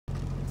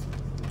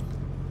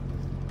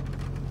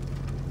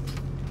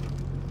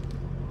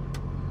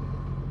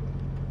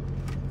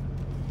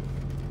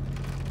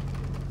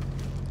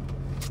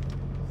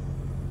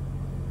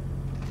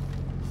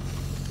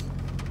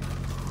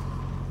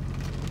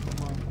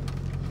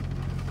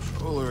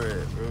controller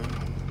at, bro?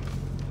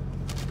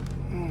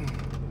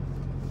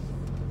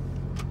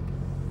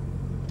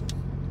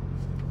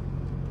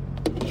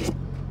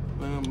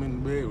 I'm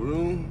in the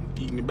bedroom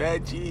eating the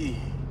bachi.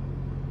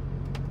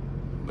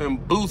 Man,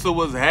 Boosa,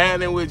 what's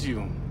happening with you?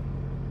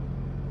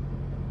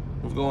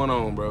 What's going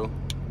on, bro?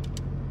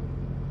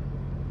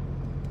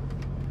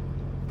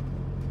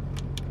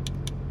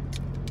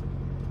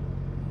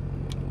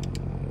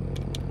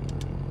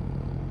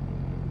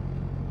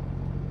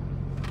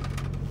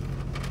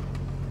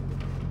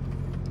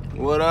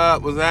 What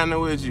up? What's happening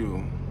with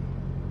you?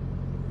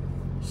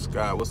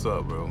 Scott, what's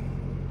up, bro?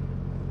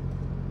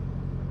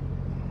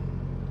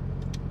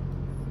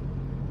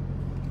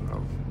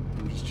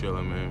 I'm just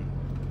chilling, man.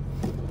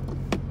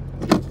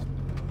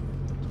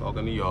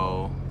 Talking to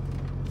y'all.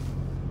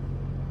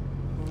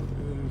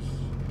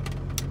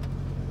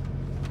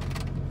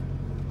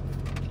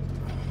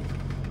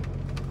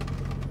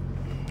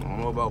 I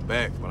don't know about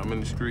back, but I'm in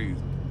the streets.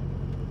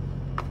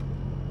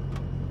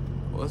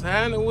 What's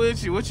happening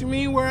with you? What you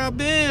mean where I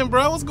been,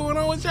 bro? What's going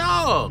on with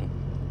y'all?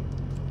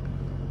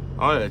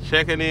 Oh yeah,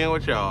 checking in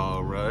with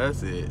y'all, bro.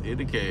 That's it. Hit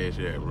the cash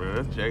app,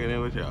 bro. That's checking in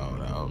with y'all,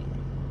 dog.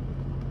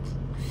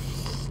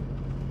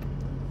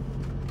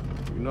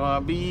 You know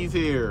I bees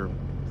here.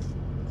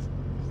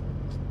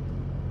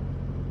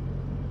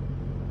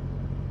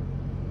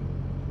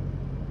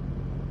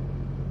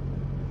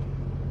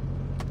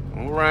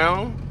 I'm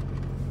around.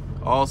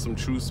 Awesome,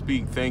 true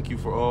speak. Thank you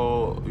for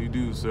all you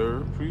do, sir.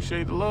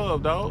 Appreciate the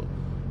love, dog.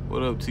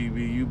 What up,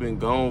 TB? You been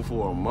gone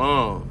for a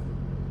month.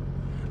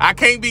 I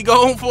can't be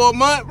gone for a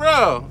month,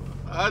 bro.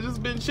 I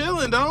just been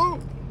chilling,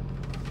 dog.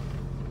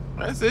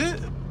 That's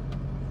it.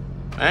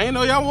 I ain't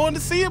know y'all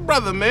wanted to see a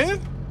brother, man.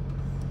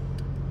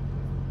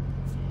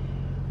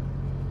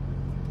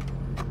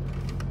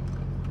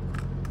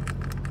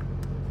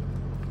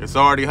 It's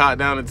already hot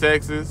down in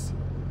Texas.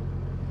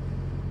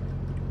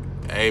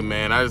 Hey,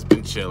 man, I just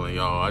been chilling,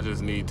 y'all. I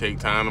just need to take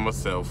time to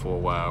myself for a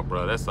while,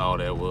 bro. That's all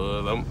that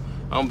was. I'm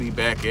gonna be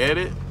back at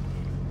it.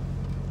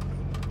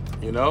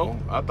 You know,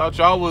 I thought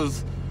y'all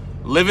was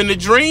living the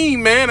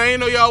dream, man. I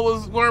didn't know y'all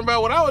was worrying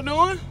about what I was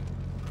doing.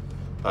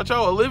 Thought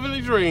y'all were living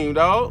the dream,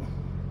 dog.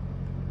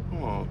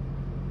 Come on.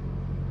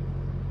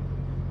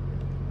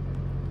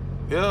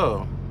 Yeah.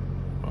 All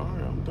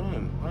right, I'm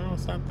done. Why don't I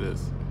stop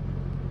this?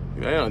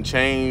 They done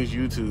changed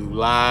YouTube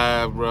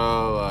live,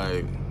 bro.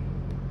 Like,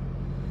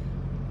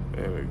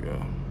 there we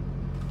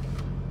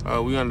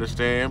go. We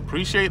understand.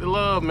 Appreciate the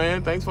love,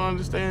 man. Thanks for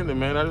understanding,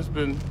 man. I just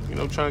been, you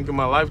know, trying to get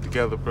my life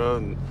together, bro,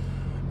 and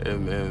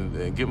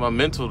get my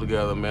mental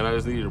together, man. I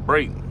just needed a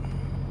break.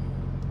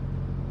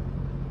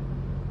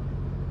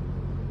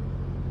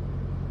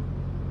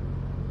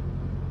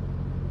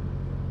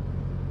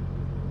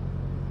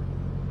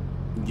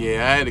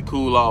 Yeah, I had to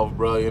cool off,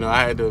 bro. You know,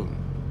 I had to.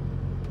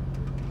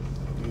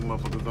 These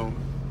motherfuckers don't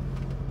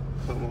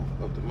come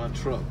up to my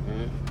truck,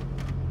 man.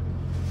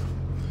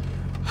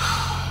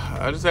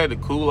 I just had to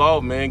cool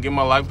off, man. Get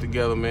my life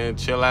together, man.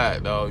 Chill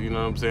out, dog. You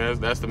know what I'm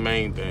saying? That's the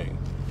main thing.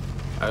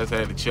 I just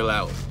had to chill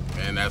out,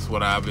 and that's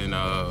what I've been.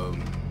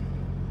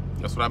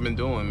 That's what I've been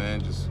doing,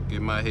 man. Just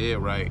get my head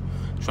right,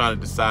 trying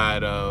to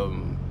decide.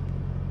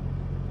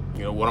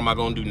 You know, what am I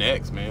gonna do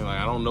next, man? Like,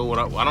 I don't know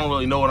I don't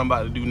really know what I'm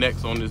about to do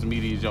next on this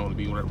media jump, to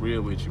be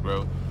real with you,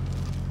 bro.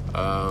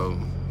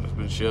 Just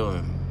been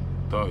chilling.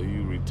 Thought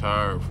you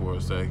retired for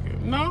a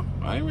second. No,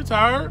 I ain't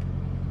retired,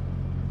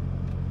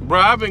 bro.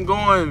 I've been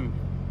going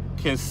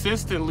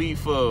consistently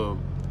for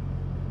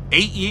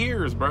 8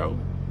 years, bro.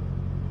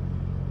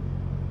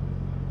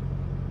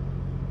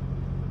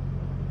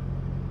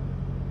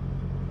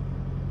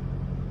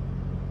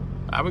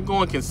 I've been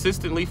going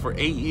consistently for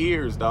 8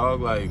 years,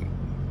 dog. Like,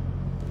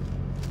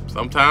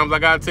 sometimes I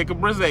gotta take a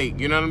break,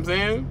 you know what I'm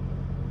saying?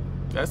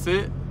 That's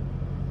it.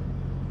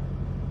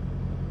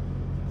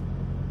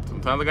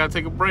 Sometimes I gotta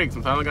take a break.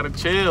 Sometimes I gotta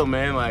chill,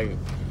 man. Like,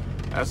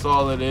 that's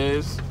all it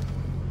is.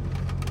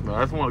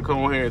 I just want to come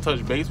on here and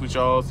touch base with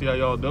y'all, see how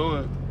y'all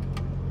doing.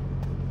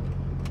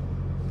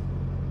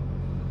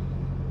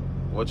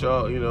 What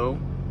y'all, you know,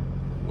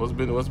 what's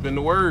been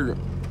the word?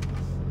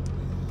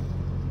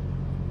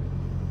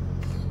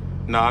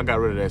 No, I got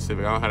rid of that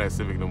Civic. I don't have that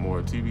Civic no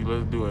more. TV,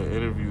 let's do an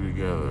interview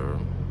together.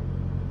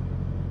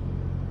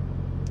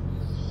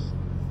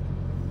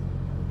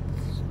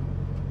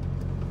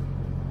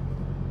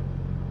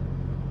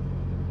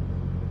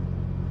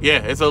 Yeah,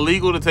 it's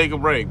illegal to take a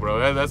break,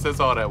 bro. That's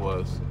all that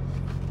was.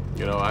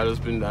 You know, I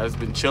just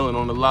been chilling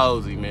on the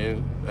lousy,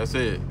 man. That's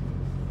it.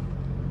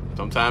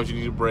 Sometimes you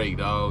need a break,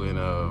 dog, and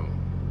I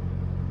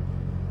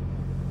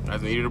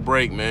just needed a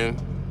break, man.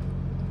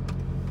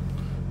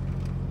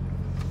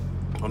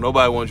 Well,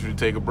 nobody wants you to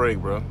take a break,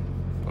 bro.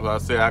 As I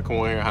said, I come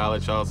on here and holler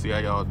at y'all, see how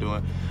y'all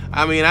doing.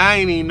 I mean, I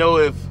ain't even know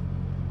if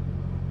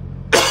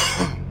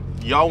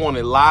y'all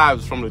wanted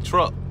lives from the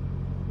truck.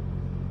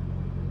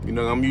 You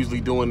know, I'm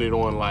usually doing it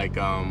on like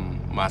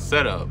my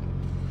setup.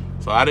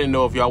 So I didn't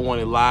know if y'all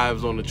wanted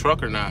lives on the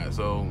truck or not.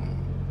 So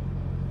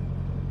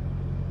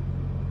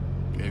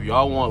If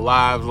y'all want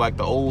lives like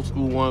the old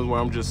school ones where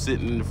I'm just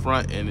sitting in the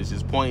front and it's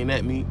just pointing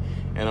at me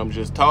and I'm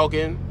just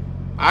talking,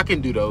 I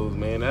can do those,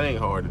 man. That ain't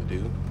hard to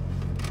do.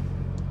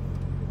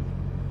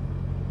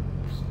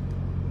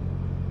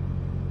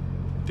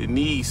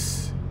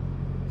 Denise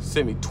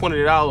sent me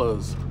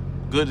 $20.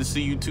 Good to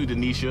see you too,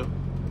 Denisha.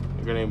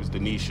 Her name is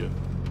Denisha.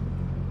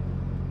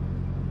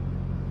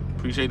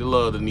 Appreciate the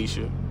love,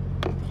 Denisha.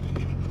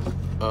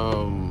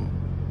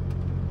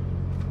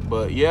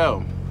 But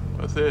yeah,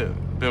 that's it.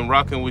 Been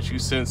rocking with you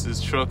since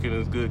this trucking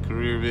is good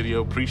career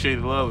video. Appreciate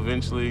the love.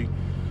 Eventually,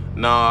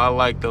 nah, I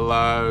like the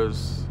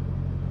lives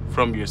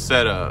from your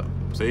setup.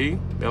 See,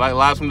 they like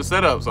lives from the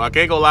setup, so I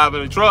can't go live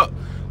in the truck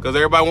because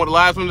everybody want the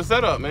lives from the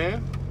setup,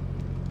 man.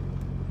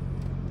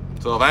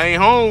 So if I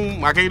ain't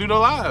home, I can't do no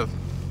live.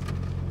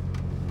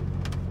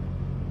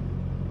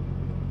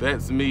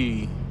 That's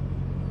me.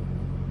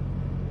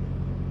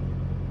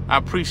 I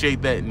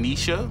appreciate that,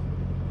 Nisha.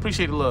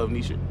 Appreciate the love,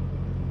 Nisha.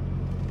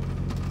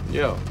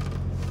 Yeah.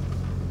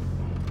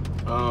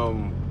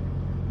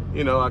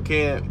 You know, I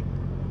can't,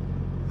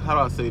 how do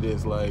I say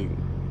this? Like,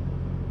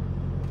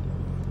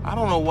 I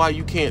don't know why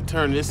you can't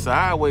turn this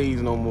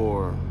sideways no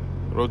more.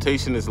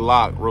 Rotation is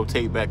locked.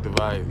 Rotate back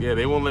device. Yeah,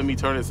 they won't let me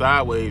turn it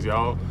sideways,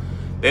 y'all.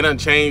 They done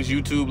changed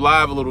YouTube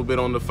Live a little bit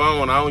on the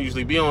phone. I don't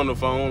usually be on the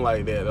phone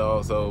like that,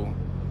 though, so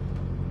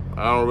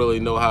I don't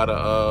really know how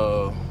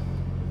to,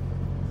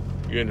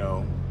 you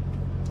know,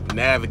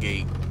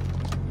 navigate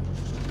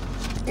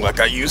like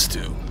I used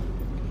to.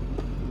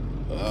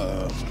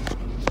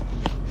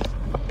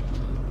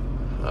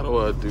 How do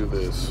I do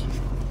this?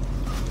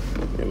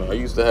 You know, I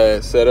used to have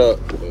it set up,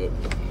 but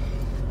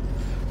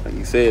like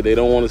you said, they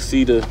don't want to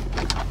see the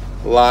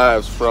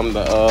lives from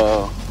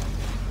the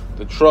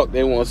truck.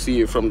 They want to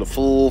see it from the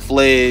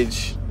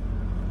full-fledged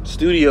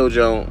studio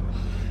joint,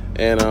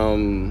 and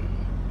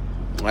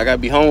I gotta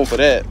be home for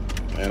that,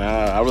 and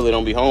I really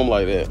don't be home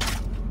like that.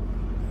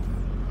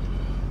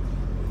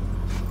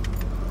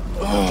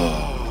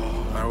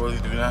 Oh, I really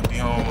do not be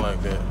home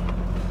like that.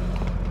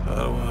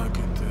 How do I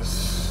get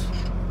this?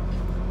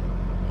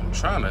 I'm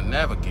trying to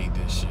navigate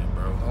this shit,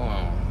 bro. Hold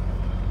on.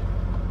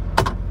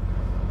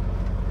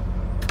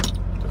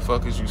 The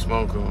fuck is you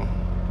smoking?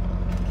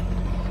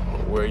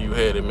 Where you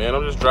headed, man?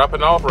 I'm just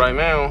dropping off right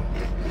now.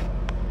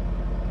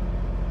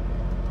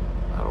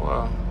 How do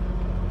I?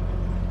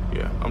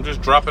 Yeah, I'm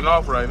just dropping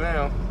off right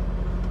now.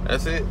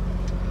 That's it.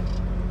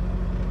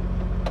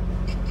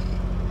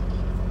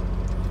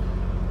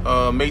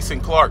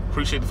 Mason Clark,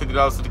 appreciate the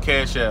 $50 to the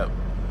Cash App.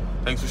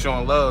 Thanks for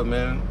showing love,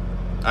 man.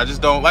 I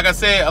just don't, like I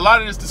said, a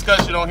lot of this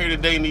discussion on here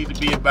today need to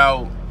be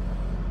about,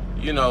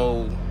 you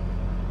know,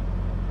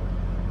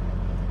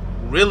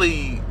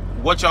 really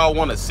what y'all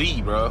want to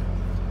see, bro.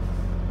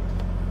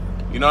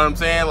 You know what I'm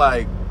saying?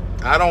 Like,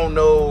 I don't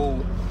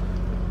know,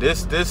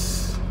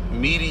 this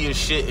media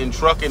shit in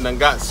trucking done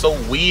got so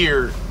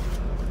weird.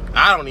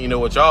 I don't even know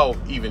what y'all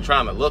even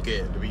trying to look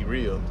at, to be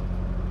real.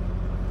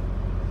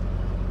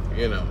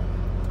 You know,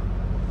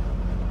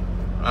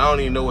 I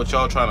don't even know what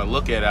y'all trying to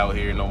look at out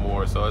here no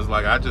more. So it's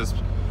like I just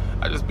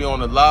be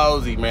on the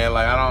lousy, man.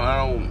 Like I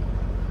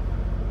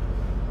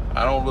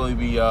don't really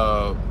be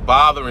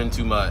bothering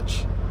too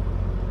much,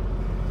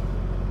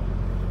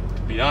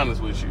 to be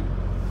honest with you.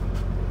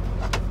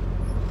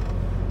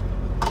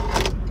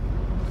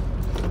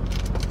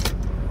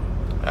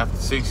 After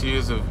 6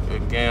 years of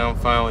again, I'm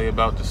finally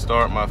about to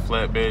start my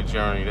flatbed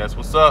journey. That's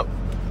what's up,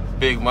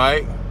 Big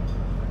Mike.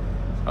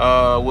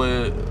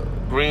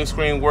 With green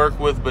screen work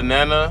with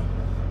banana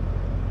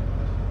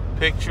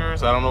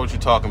pictures. I don't know what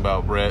you're talking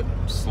about, Brett.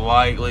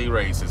 Slightly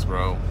racist,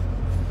 bro.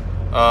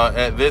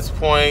 At this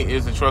point,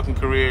 is the trucking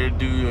career,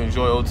 do you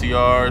enjoy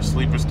OTR,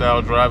 sleeper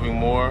style driving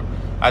more?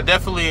 I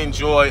definitely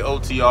enjoy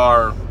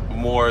OTR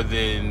more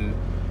than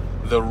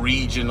the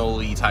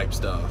regionally type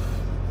stuff.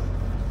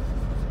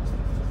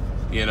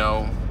 You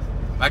know,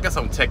 I guess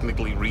I'm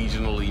technically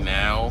regionally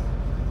now,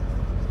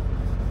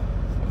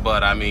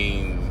 but I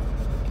mean,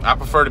 I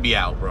prefer to be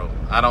out, bro.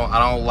 I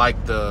don't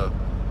like the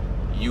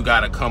you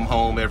gotta come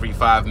home every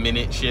 5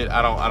 minute shit.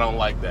 I don't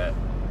like that.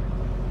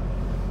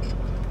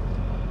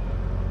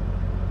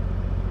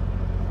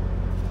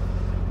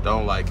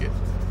 Don't like it.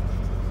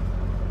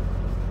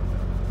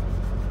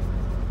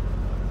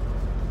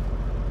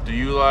 Do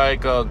you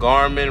like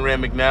Garmin,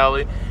 Rand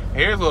McNally?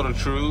 Here's a little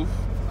truth.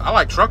 I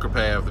like Trucker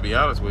Path, to be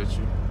honest with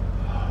you.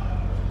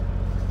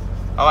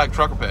 I like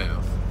Trucker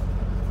Path.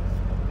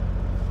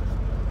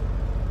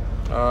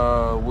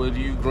 Would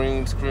you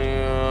green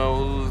screen?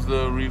 Who's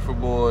the Reefer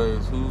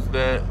Boys? Who's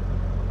that?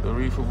 The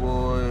Reefer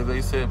Boys.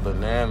 They said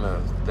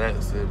bananas.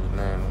 That said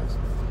bananas.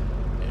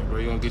 Yeah, bro,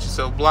 you gonna get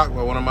yourself blocked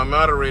by one of my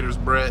moderators,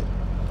 Brett.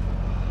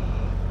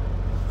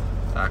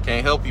 I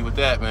can't help you with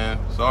that, man.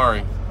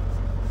 Sorry.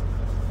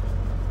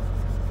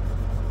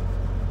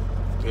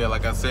 Yeah,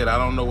 like I said, I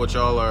don't know what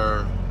y'all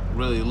are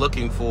really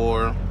looking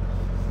for.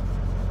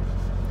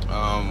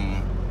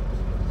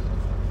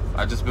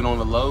 I just been on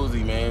the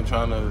lowsy, man,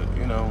 trying to,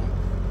 you know,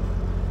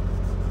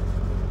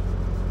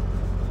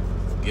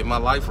 get my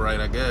life right,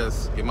 I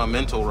guess, get my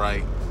mental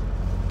right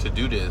to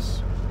do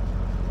this.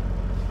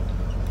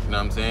 know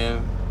what I'm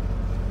saying?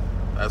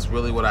 That's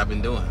really what I've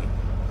been doing.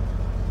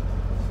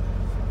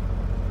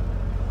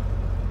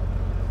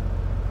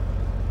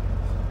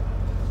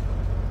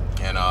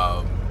 And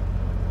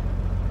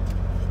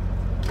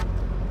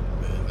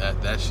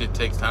that shit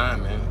takes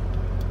time, man.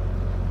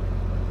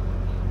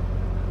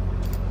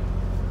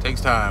 Takes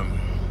time.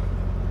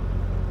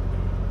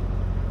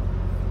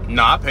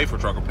 Nah, I pay for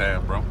trucker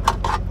pass, bro.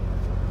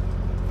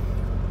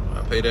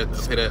 I pay that.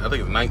 I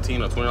think it's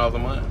 $19 or $20 a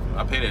month.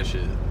 I pay that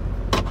shit.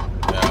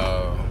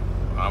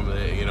 I'm,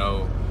 you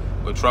know,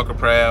 with Trucker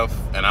Craft,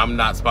 and I'm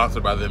not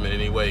sponsored by them in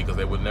any way because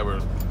they would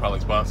never probably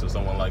sponsor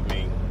someone like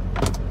me.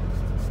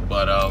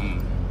 But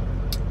I'm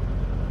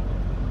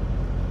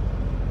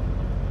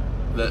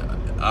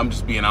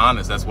just being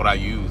honest. That's what I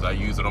use. I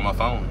use it on my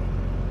phone.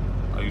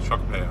 I use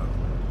Trucker Craft.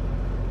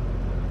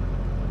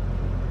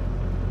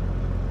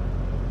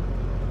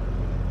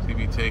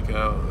 TB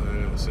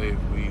Takeout, say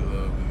we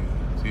love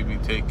you.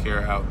 TB Take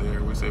Care out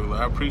there. We say we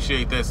love. I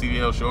appreciate that,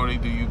 CDL Shorty.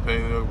 Do you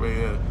pay?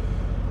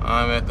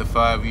 I'm at the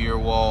 5-year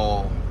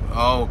wall.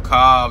 Oh,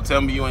 Cobb,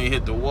 tell me you ain't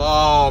hit the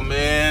wall,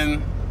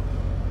 man.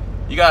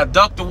 You gotta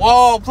duck the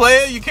wall,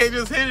 player. You can't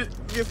just hit it.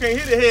 You just can't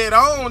hit it head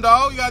on,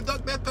 dog. You gotta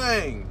duck that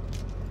thing.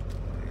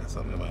 I got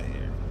something in my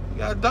hair. You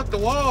gotta duck the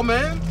wall,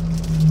 man.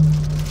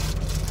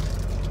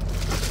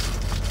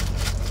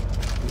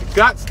 You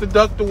gots to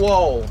duck the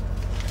wall.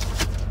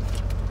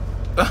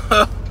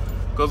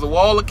 Because the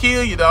wall will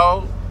kill you,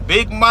 dog.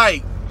 Big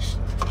Mike.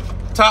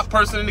 Top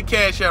person in the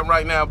Cash App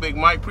right now, Big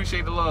Mike.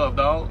 Appreciate the love,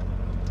 dog.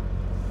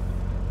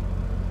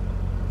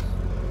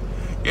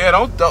 Yeah,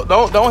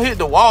 don't hit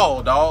the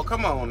wall, dog.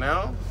 Come on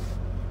now.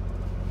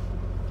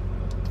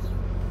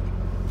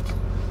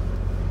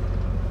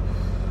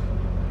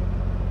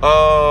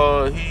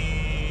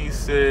 He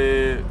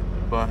said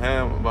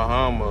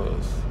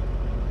Bahamas.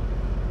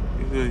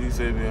 He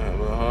said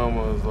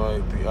Bahamas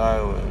like the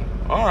island.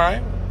 All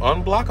right,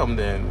 unblock them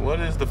then. What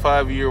is the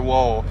 5-year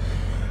wall?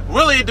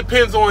 Really, it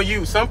depends on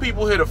you. Some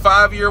people hit a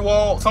 5-year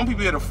wall. Some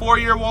people hit a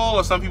 4-year wall,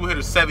 or some people hit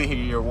a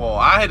 7-year wall.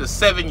 I hit a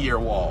 7-year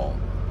wall.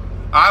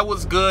 I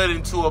was good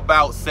into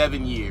about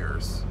 7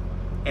 years,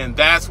 and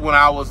that's when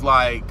I was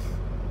like,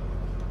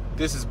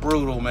 "This is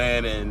brutal,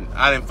 man," and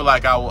I didn't feel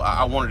like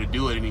I wanted to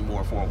do it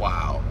anymore for a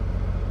while.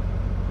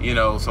 You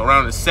know, so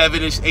around the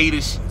 7-ish,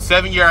 8-ish,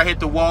 7 year I hit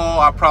the wall.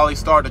 I probably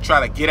started to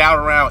try to get out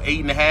around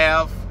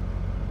 8.5.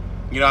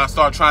 You know, I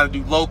started trying to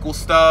do local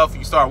stuff.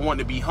 You start wanting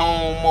to be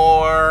home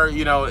more.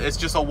 You know, it's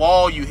just a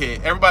wall you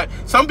hit. Everybody,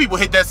 some people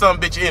hit that son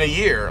bitch in a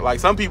year.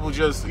 Like, some people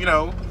just, you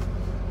know,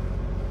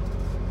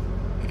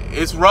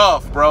 it's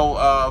rough, bro.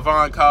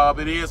 Von Cobb,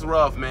 it is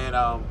rough, man.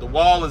 The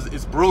wall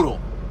is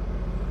brutal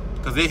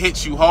because it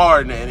hits you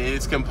hard, and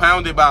it's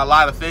compounded by a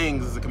lot of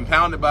things. It's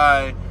compounded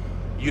by,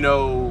 you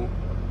know,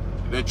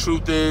 the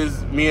truth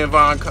is, me and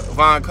Von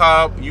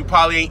Cobb, you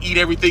probably ain't eat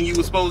everything you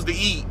was supposed to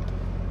eat.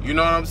 You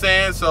know what I'm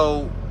saying?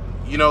 So,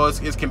 you know,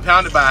 it's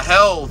compounded by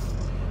health.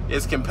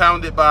 It's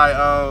compounded by,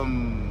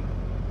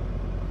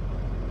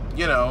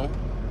 you know,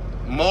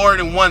 more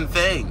than one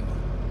thing.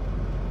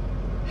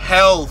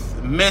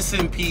 Health,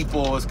 missing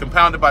people. It's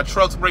compounded by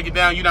trucks breaking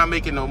down. You're not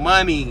making no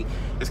money.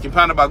 It's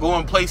compounded by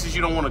going places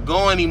you don't want to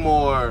go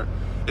anymore.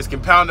 It's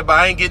compounded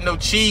by I ain't getting no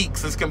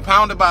cheeks. It's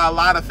compounded by a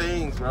lot of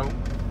things, bro.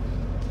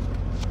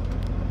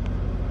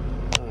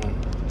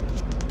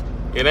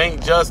 It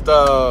ain't just,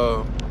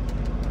 you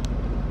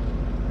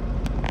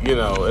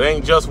know, it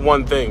ain't just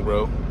one thing,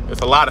 bro.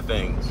 It's a lot of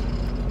things.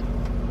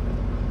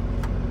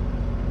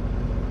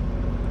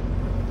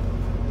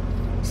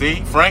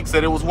 See, Frank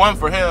said it was one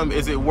for him.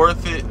 Is it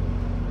worth it?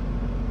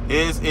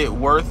 Is it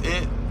worth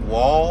it?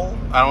 Wall?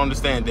 I don't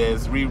understand,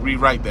 Des.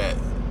 Rewrite that.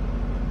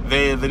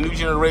 The new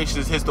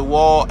generation hits the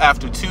wall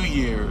after 2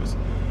 years.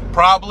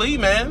 Probably,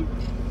 man.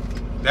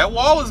 That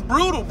wall is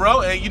brutal, bro.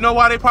 And you know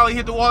why they probably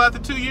hit the wall after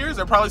 2 years?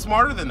 They're probably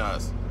smarter than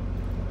us.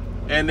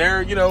 And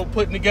they're, you know,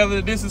 putting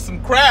together this is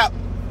some crap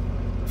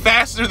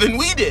faster than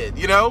we did,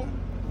 you know?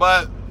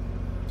 But,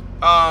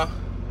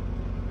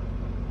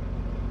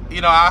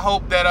 you know, I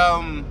hope that,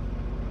 I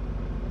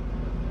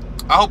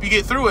hope you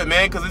get through it,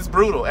 man, because it's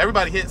brutal.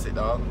 Everybody hits it,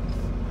 dog.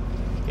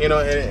 You know,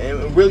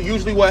 and really,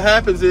 usually what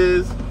happens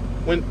is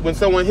when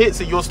someone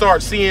hits it, you'll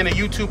start seeing a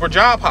YouTuber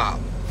job hop.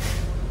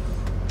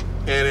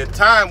 And at the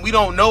time, we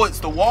don't know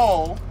it's the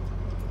wall.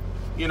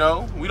 You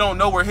know, we don't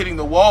know we're hitting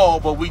the wall,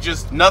 but we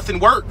just, nothing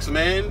works,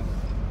 man.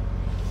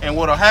 And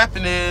what'll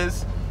happen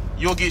is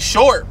you'll get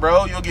short,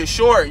 bro. You'll get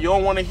short. You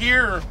don't want to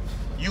hear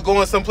you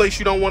going someplace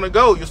you don't want to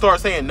go. You start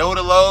saying no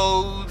to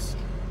loads.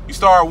 You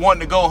start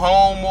wanting to go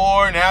home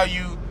more. Now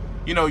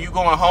you know, you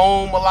going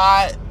home a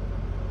lot.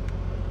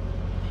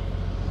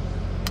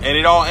 And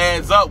it all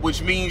adds up,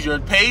 which means your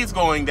pay's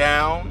going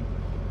down.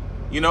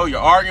 You know,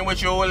 you're arguing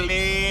with your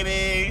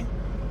lady.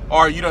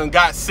 Or you done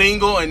got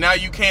single and now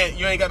you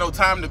ain't got no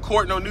time to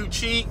court no new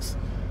cheeks.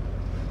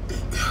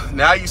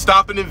 Now you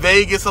stopping in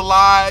Vegas a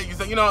lot.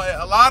 You know,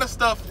 a lot of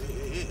stuff.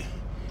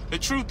 The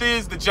truth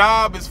is, the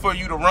job is for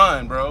you to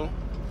run, bro.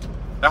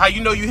 Now, how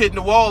you know you hitting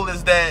the wall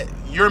is that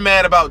you're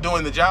mad about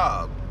doing the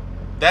job.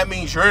 that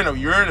means you're in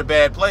a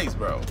bad place,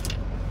 bro.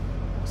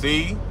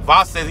 See,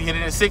 Voss says he hit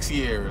it in 6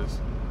 years.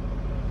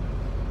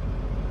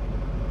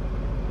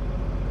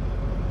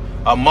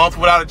 A month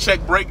without a check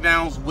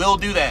breakdowns will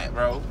do that,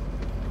 bro.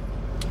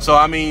 So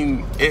I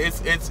mean,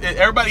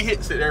 everybody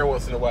hits it every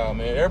once in a while,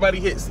 man. Everybody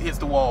hits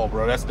the wall,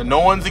 bro. No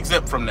one's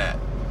exempt from that.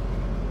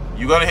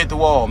 You're gonna hit the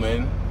wall,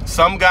 man.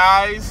 Some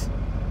guys,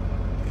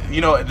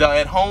 you know, the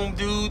at-home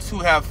dudes who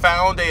have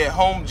found a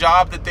at-home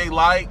job that they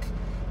like,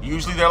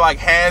 usually they're like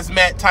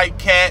hazmat type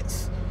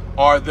cats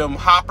or them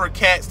hopper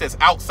cats that's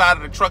outside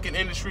of the trucking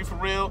industry for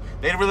real.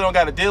 They really don't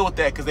got to deal with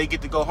that because they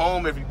get to go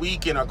home every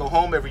weekend or go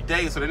home every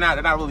day, so they're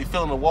not really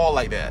feeling the wall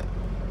like that.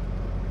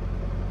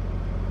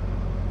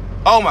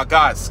 Oh my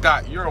God,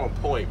 Scott, you're on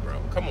point,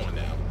 bro. Come on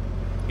now.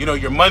 You know,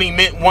 your money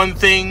meant one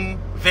thing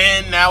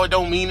then, now it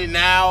don't mean it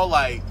now.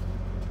 Like,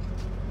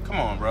 come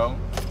on, bro.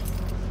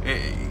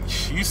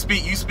 You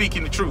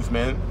speaking the truth,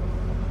 man.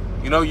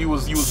 You know, you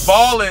was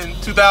balling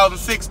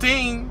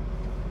 2016.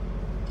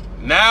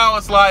 Now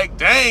it's like,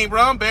 dang,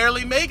 bro, I'm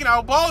barely making. I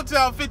was balling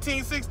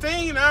 2015,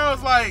 16. Now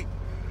it's like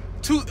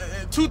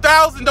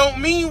 2000 don't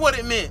mean what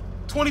it meant.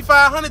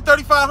 2,500,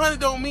 3,500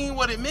 don't mean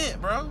what it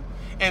meant, bro.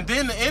 And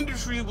then the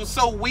industry was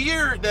so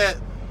weird that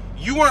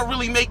you weren't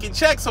really making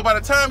checks. So by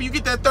the time you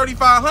get that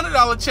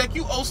 $3,500 check,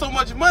 you owe so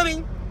much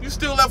money, you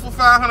still left with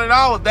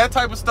 $500. That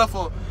type of stuff,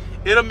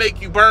 it'll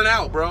make you burn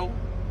out, bro.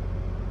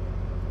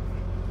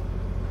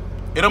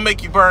 It'll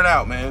make you burn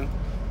out, man.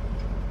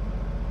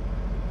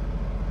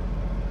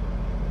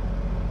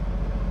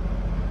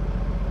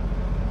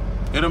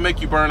 It'll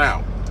make you burn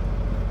out.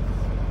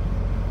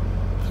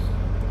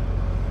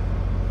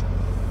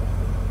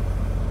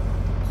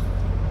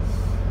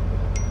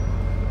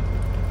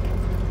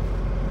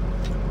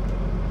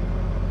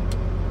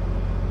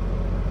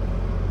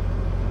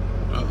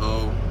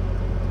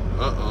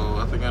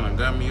 I think I done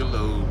got me a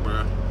load,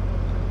 bro.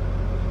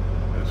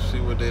 Let's see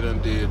what they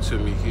done did to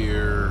me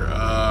here. Okay,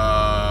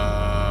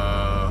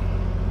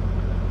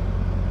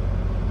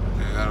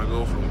 I gotta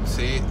go from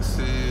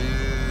Texas.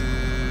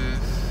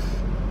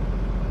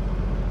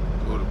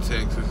 Go to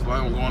Texas.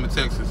 Like I'm going to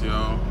Texas,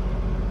 y'all.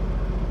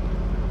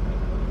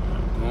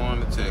 I'm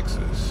going to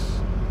Texas.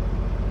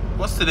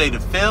 What's today, the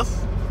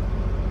 5th?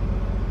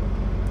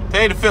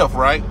 Today the 5th,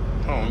 right?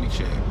 Hold on, let me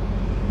check.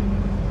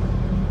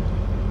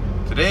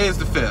 Today is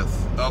the 5th.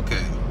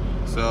 Okay,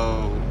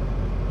 so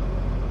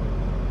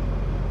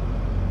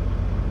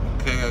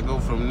I go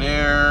from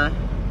there.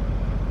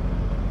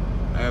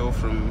 I go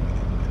from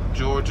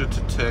Georgia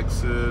to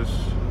Texas.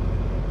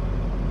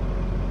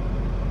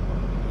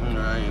 All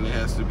right, and it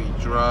has to be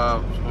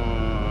dropped.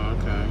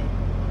 Okay.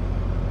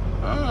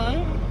 All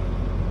right.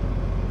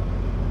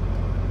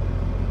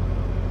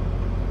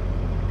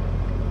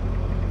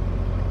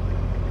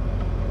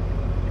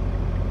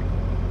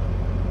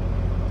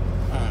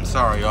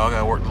 Sorry, y'all. I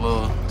gotta work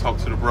talk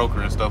to the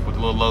broker and stuff with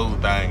the little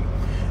load thing.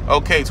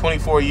 Okay,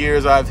 24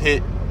 years. I've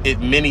hit it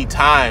many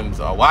times.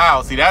 Oh,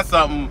 wow. See, that's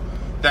something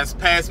that's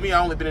past me.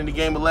 I only been in the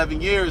game 11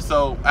 years,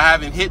 so I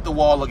haven't hit the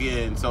wall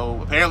again.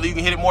 So apparently you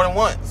can hit it more than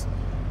once.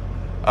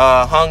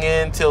 Hung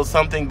in till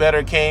something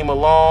better came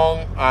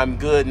along. I'm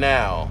good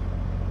now.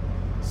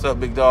 What's up,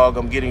 big dog?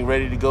 I'm getting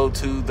ready to go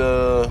to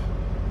the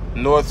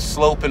North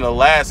Slope in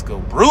Alaska.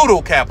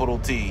 Brutal, capital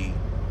T.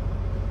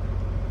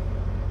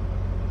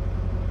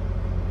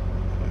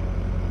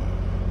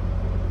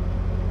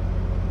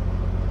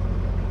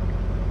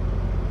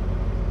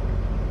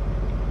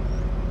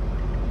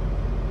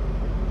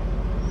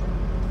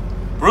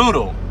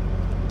 Brutal.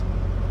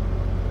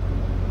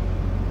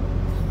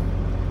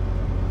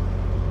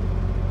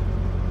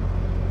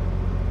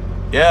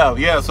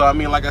 Yeah. So I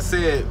mean, like I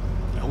said,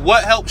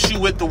 what helps you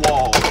with the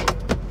wall?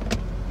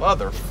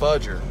 Mother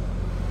fudger.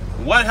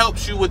 What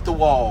helps you with the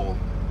wall?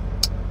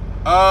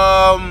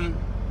 I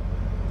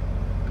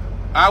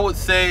would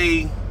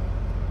say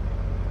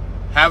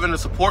having a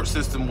support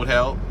system would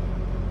help.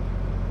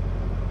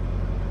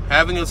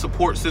 Having a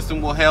support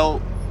system will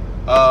help.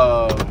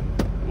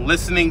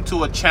 Listening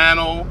to a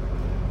channel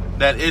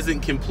that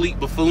isn't complete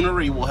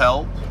buffoonery will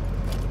help.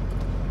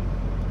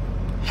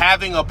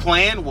 Having a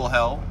plan will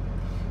help.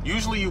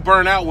 Usually you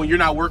burn out when you're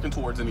not working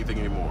towards anything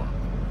anymore.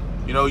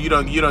 You know, you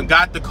done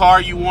got the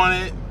car you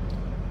wanted.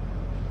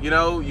 You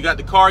know, you got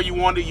the car you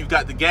wanted. You've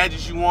got the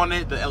gadgets you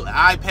wanted, the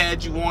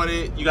iPad you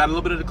wanted. You got a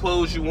little bit of the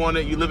clothes you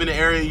wanted. You live in the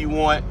area you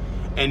want.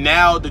 And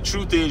now the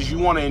truth is you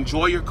want to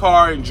enjoy your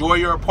car, enjoy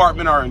your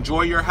apartment, or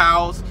enjoy your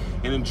house,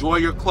 and enjoy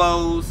your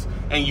clothes.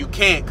 And you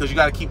can't because you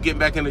got to keep getting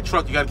back in the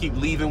truck. You got to keep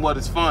leaving what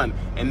is fun,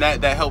 and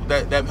that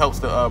helps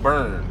to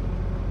burn.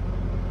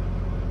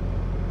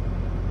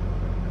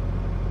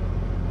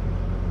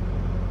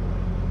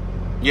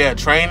 Yeah,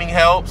 training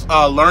helps.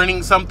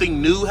 Learning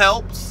something new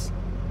helps.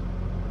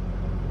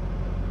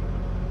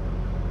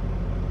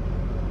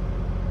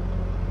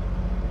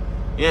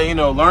 Yeah, you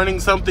know,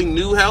 learning something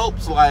new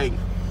helps. Like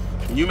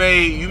you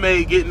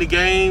may get in the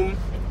game,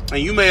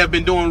 and you may have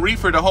been doing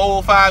reefer the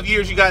whole 5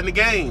 years you got in the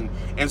game.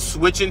 And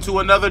switching to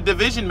another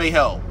division may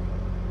help.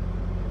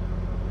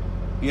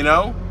 You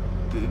know?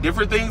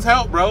 different things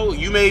help, bro.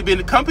 You may have been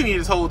the company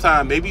this whole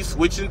time. Maybe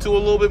switching to a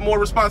little bit more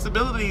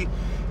responsibility,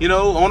 you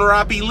know,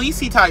 owner-oppie,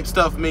 leasey type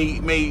stuff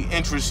may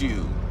interest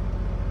you.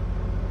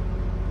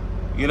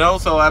 You know,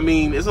 so I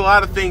mean, there's a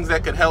lot of things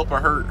that could help or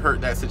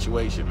hurt that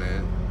situation,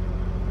 man.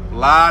 A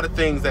lot of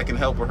things that can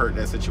help or hurt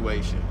that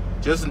situation.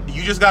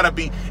 You just gotta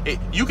be.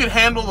 You can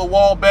handle the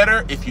wall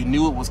better if you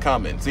knew it was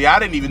coming. See, I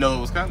didn't even know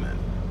it was coming.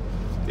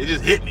 It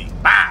just hit me,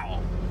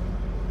 bow.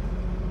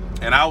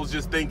 And I was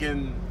just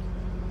thinking,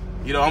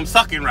 you know, I'm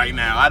sucking right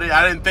now. I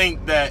didn't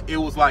think that it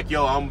was like,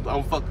 yo,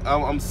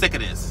 I'm sick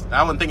of this.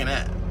 I wasn't thinking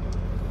that.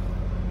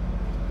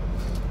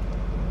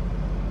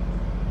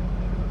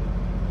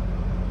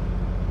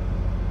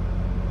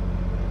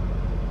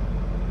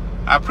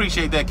 I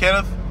appreciate that,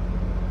 Kenneth.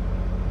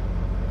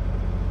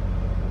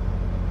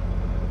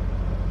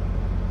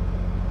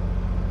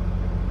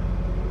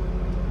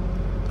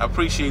 I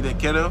appreciate that,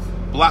 Kenneth.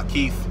 Block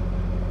Keith.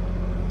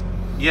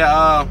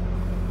 Yeah,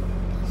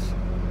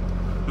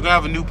 we're gonna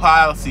have a new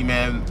policy,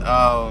 man.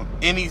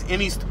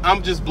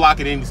 I'm just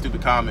blocking any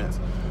stupid comments.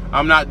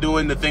 I'm not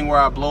doing the thing where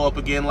I blow up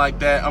again like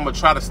that. I'm gonna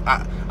try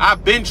to.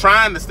 I've been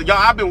trying to. Y'all,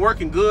 I've been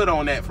working good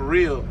on that for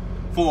real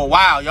for a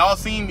while. Y'all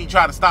seen me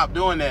try to stop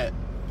doing that,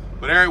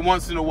 but every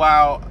once in a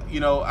while, you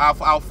know,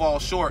 I'll fall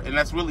short, and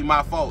that's really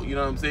my fault. You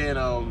know what I'm saying?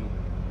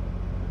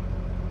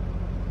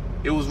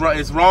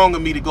 It's wrong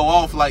of me to go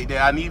off like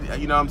that. I need,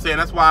 you know what I'm saying?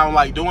 That's why I don't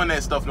like doing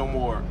that stuff no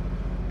more.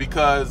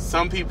 Because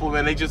some people,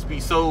 man, they just be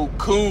so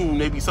coon,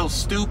 they be so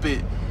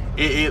stupid.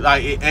 It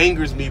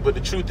angers me. But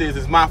the truth is,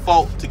 it's my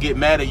fault to get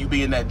mad at you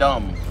being that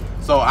dumb.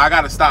 So I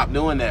gotta stop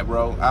doing that,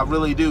 bro. I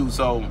really do.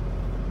 So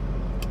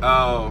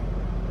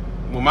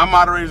when my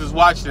moderators is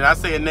watching it, I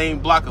say a name,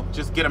 block them.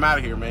 Just get them out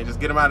of here, man. Just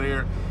get them out of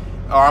here,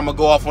 or I'm gonna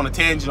go off on a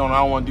tangent on. I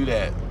don't want to do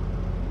that.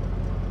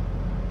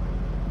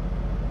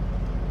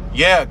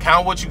 Yeah,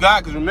 count what you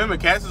got, because remember,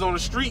 Cass is on the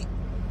street.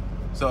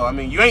 So, I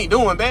mean, you ain't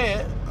doing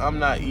bad. I'm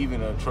not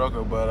even a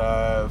trucker, but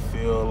I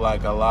feel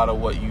like a lot of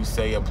what you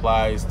say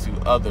applies to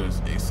others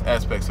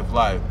aspects of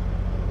life.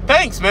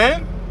 Thanks,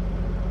 man.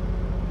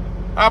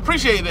 I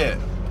appreciate that.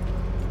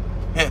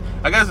 Yeah,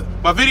 I guess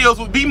my videos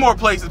would be more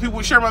places. People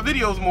would share my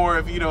videos more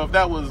if, you know, if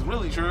that was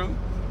really true.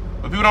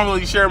 But people don't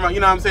really share my, you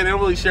know what I'm saying? They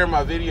don't really share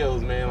my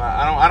videos, man. Like,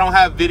 I don't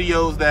have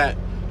videos that.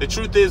 The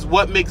truth is,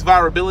 what makes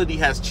virality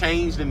has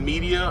changed in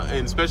media,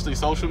 and especially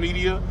social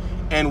media.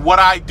 And what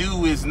I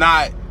do is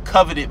not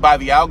coveted by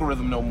the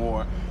algorithm no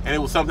more. And it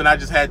was something I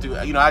just had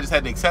to, you know, I just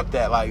had to accept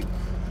that. Like,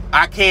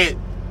 I can't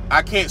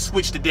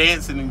switch to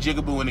dancing and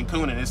jigabooing and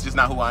cooning. It's just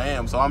not who I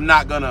am. So I'm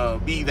not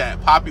gonna be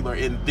that popular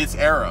in this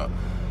era.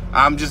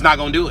 I'm just not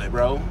gonna do it,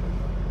 bro.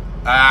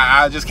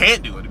 I just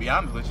can't do it, to be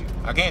honest with you.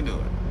 I can't do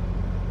it.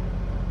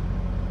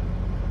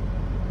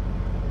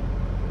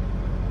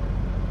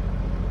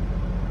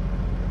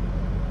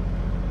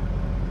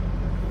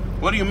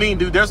 What do you mean,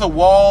 dude? There's a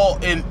wall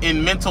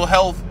in mental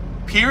health,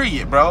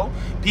 period, bro.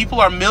 People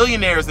are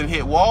millionaires and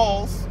hit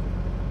walls.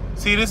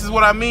 See, this is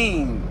what I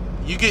mean.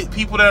 You get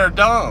people that are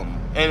dumb.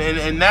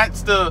 And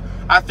that's the,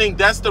 I think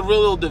that's the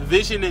real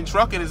division in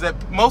trucking, is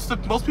that most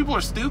people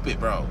are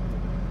stupid, bro.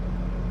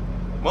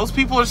 Most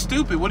people are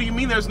stupid. What do you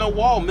mean there's no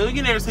wall?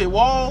 Millionaires hit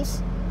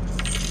walls.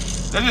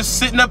 They're just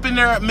sitting up in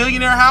their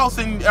millionaire house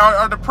and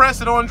are depressed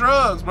and on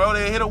drugs, bro.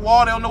 They hit a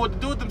wall, they don't know what to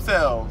do with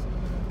themselves.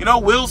 You know,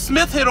 Will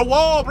Smith hit a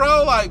wall,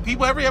 bro. Like,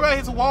 everybody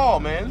hits a wall,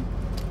 man.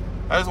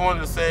 I just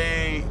wanted to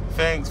say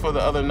thanks for the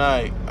other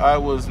night. I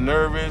was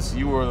nervous.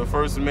 You were the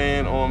first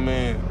man on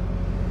man.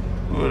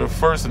 You were the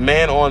first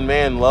man on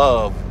man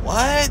love.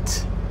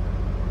 What?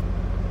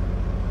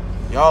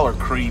 Y'all are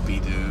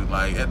creepy, dude.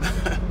 Like,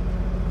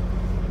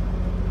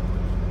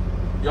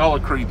 y'all are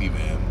creepy,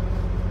 man.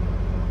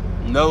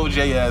 No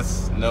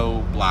JS,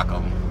 no block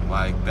 'em.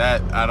 Like,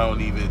 that, I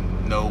don't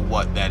even know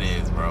what that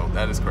is, bro.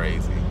 That is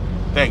crazy.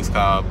 Thanks,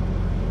 Cobb.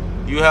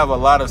 You have a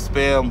lot of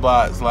spam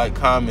bots like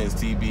comments,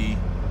 TB.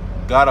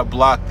 Gotta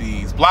block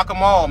these. Block them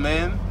all,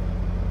 man.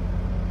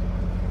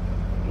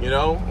 You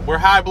know, we're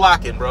high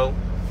blocking, bro.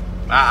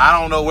 I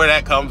don't know where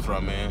that comes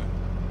from, man.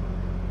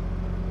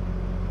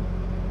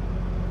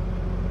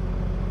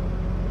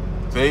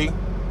 See?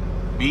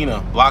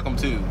 Bina, block them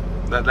too.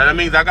 That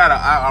means I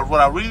gotta,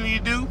 what I really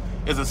need to do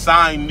is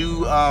assign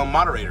new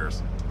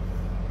moderators.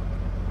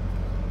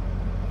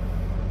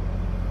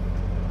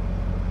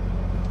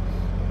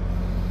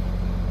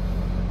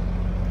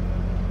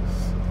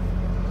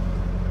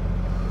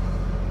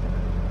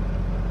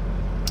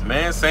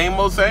 Man, same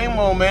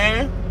old,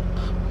 man.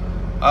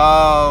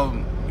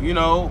 You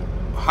know,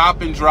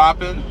 hopping,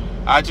 dropping.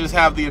 I just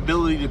have the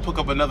ability to pick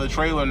up another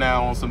trailer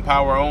now on some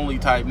power only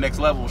type next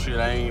level shit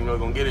I ain't really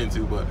gonna get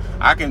into, but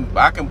I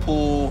can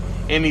pull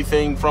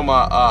anything from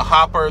a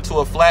hopper to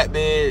a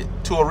flatbed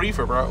to a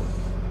reefer, bro.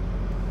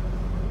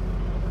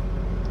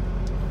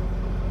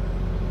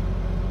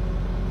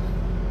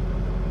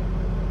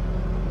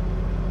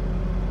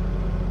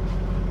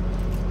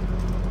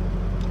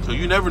 So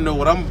you never know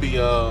what I'm gonna be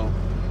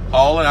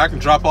hauling. I can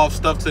drop off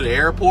stuff to the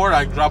airport.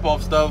 I can drop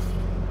off stuff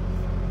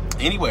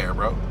anywhere,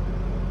 bro.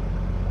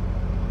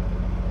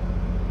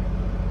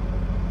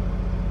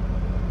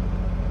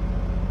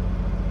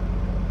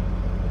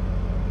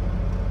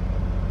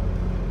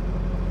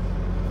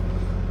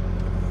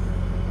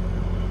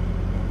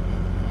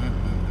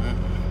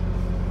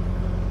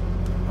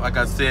 like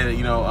I said,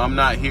 you know, I'm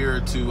not here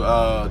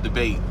to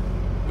debate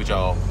with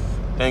y'all.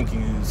 Thank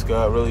you,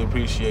 Scott. Really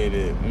appreciate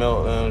it.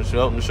 Melton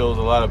shows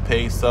a lot of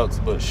pay sucks,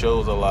 but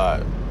shows a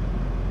lot.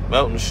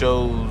 Melton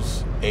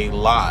shows a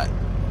lot.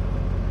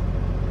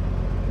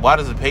 Why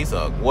does it pay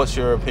suck? What's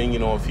your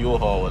opinion on fuel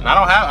hauling?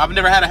 I've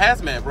never had a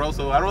hazmat, bro,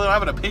 so I really don't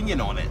have an opinion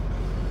on it.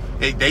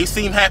 They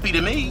seem happy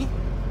to me.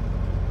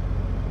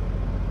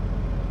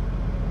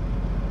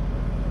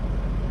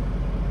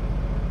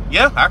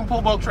 Yeah, I can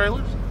pull bulk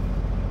trailers.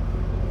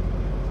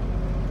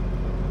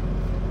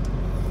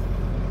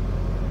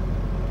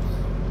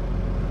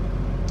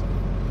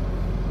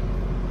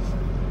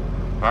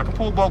 I can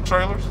pull bulk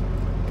trailers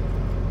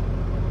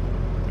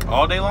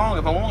all day long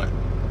if I want.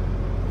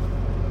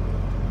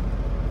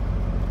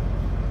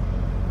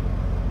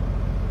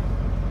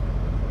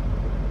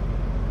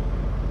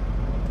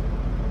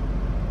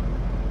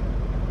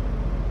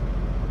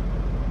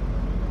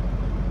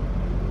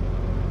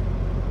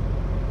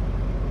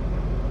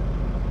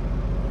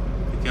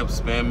 They kept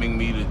spamming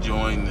me to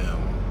join them.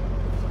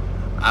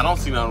 I don't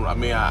see no. I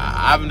mean,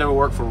 I've never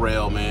worked for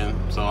rail, man,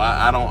 so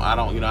I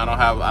don't. You know, I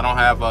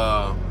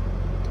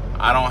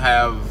don't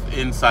have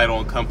insight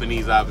on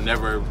companies I've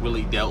never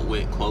really dealt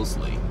with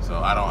closely. So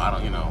I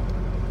don't, you know,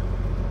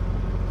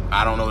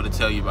 I don't know what to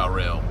tell you about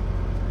rail.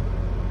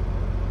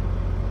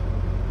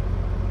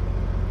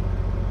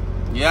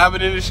 Yeah, I've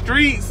been in the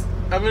streets.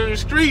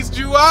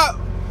 Ju-Up.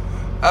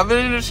 I've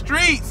been in the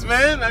streets,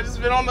 man. I just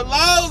been on the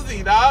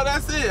lowsy, dog.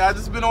 That's it. I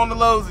just been on the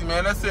lowsy,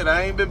 man. That's it.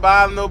 I ain't been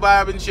bothering nobody.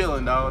 I've been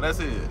chilling, dog. That's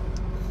it.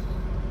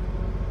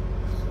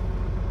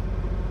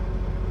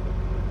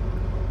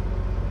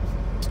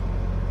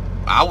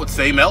 I would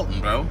say Melton,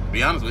 bro.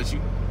 Be honest with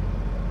you.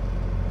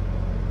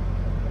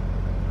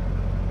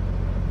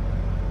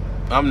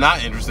 I'm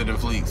not interested in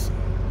fleets.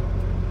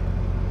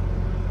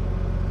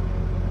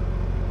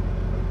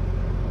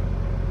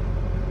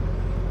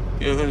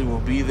 Yeah, honey will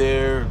be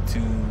there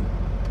to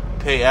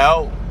pay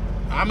out.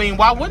 I mean,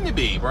 why wouldn't it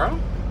be, bro?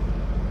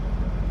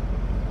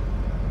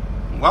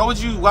 Why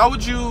would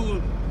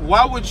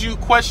you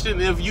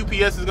question if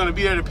UPS is going to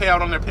be there to pay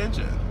out on their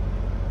pension?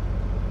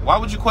 Why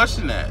would you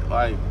question that?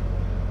 Like,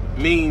 I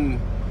mean,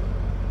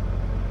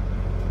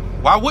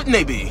 why wouldn't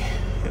they be?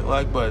 Hit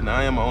like button.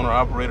 I am an owner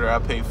operator. I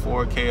pay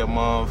 $4K a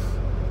month.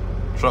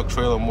 Truck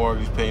trailer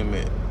mortgage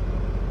payment.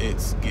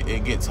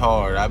 It gets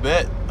hard. I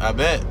bet.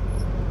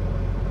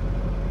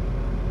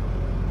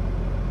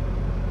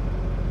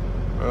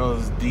 Bro,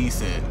 it's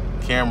decent.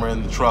 Camera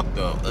in the truck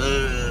though.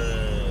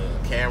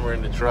 Camera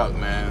in the truck,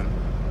 man.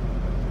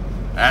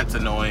 That's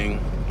annoying.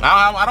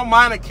 I don't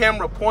mind a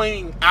camera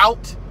pointing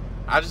out.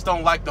 I just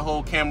don't like the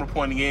whole camera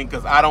pointing in,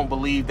 because I don't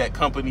believe that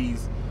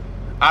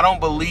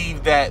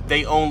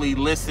they only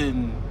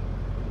listen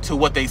to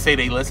what they say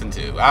they listen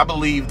to. I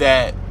believe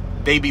that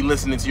they be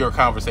listening to your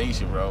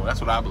conversation, bro.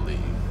 That's what I believe.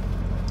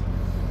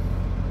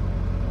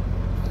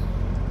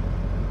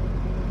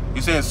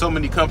 You're saying so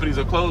many companies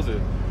are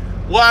closing.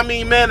 Well, I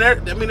mean, man,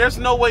 there's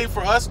no way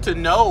for us to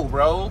know,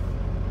 bro.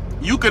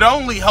 You could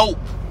only hope.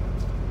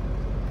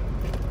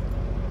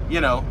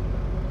 You know,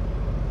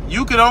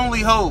 you could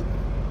only hope.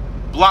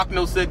 Block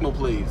no signal,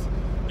 please.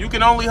 You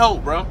can only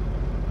hope, bro.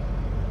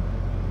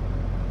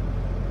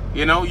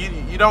 You know,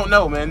 you don't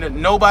know,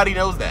 man. Nobody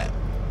knows that.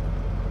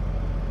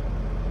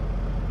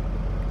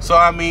 So,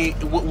 I mean,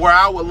 where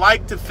I would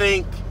like to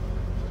think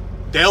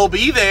they'll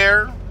be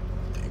there,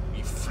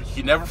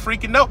 you never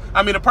freaking know.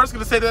 I mean, a person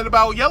could say that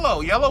about Yellow.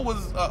 Yellow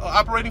was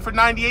operating for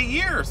 98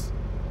 years.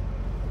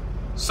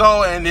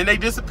 So, and then they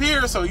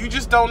disappear. So you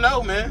just don't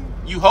know, man.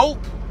 You hope.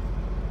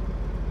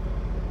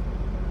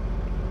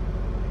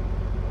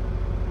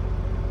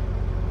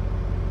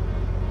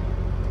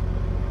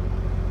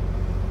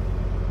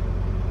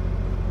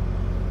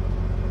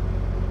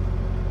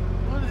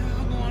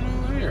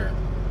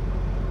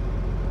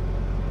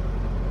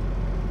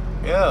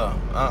 Yeah,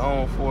 I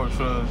own 4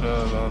 trucks,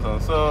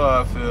 so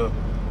I feel.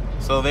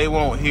 So they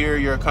won't hear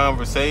your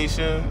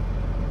conversation.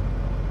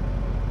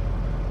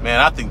 Man,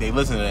 I think they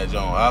listen to that,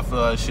 John. I feel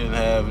I shouldn't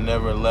have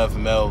never left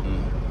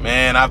Melton.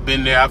 Man, I've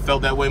been there. I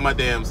felt that way my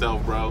damn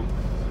self, bro.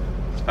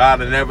 I'd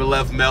have never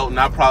left Melton.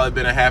 I've probably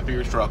been a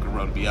happier trucker,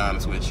 bro, to be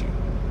honest with you.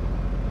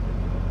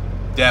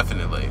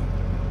 Definitely.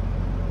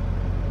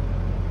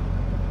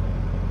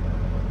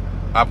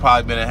 I've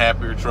probably been a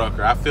happier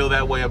trucker. I feel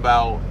that way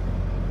about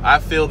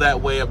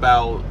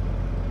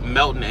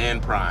Melton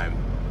and Prime.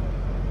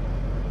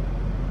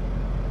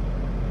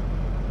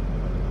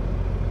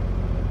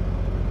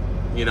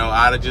 You know,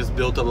 I'd have just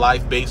built a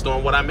life based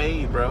on what I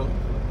made, bro.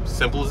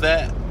 Simple as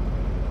that.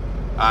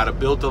 I'd have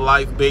built a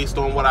life based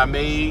on what I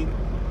made.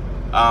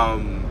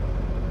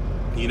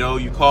 You know,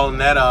 you calling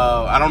that,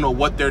 I don't know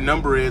what their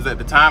number is. At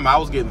the time, I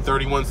was getting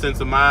 31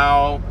 cents a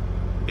mile.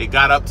 It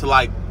got up to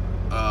like,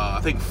 I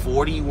think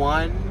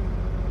 41.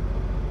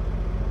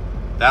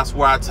 That's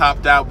where I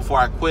topped out before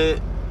I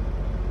quit.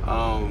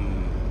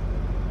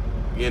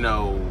 You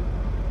know,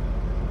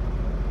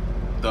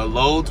 the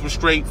loads were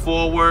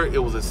straightforward. It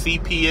was a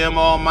CPM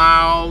all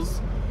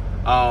miles.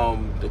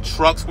 The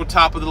trucks were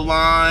top of the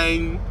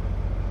line.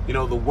 you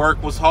know, the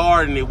work was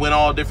hard and it went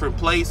all different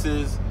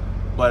places,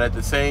 but at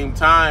the same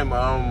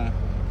time,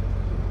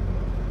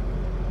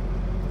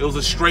 it was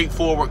a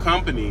straightforward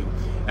company.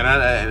 And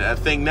I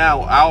think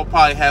now I'll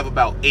probably have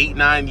about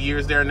 8-9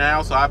 years there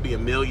now, so I'll be a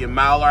million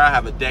miler. I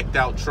have a decked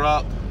out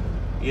truck,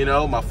 you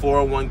know, my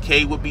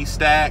 401k would be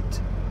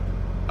stacked.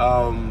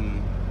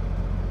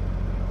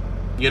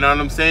 You know what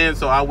I'm saying?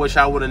 So I wish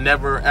I would have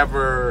never,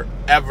 ever,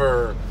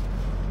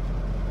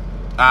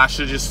 I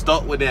should have just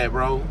stuck with that,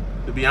 bro.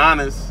 To be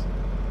honest.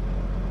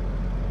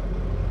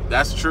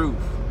 That's the truth.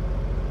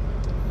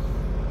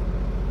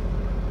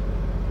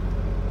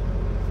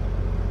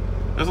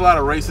 There's a lot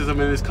of racism in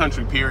this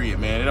country, period,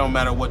 man. It don't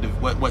matter what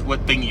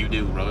thing you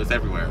do, bro. It's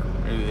everywhere.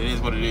 It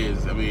is what it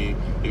is. I mean,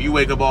 if you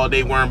wake up all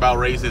day worrying about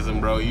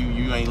racism, bro,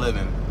 you ain't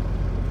living.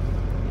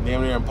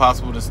 Damn near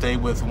impossible to stay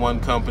with one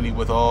company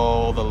with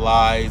all the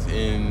lies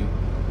and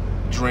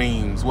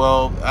dreams.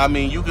 Well, I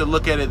mean, you could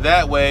look at it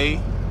that way.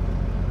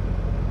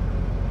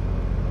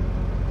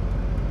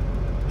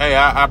 Hey,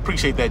 I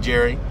appreciate that,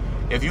 Jerry.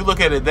 If you look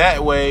at it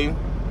that way,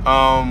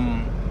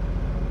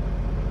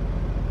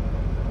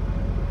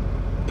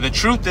 the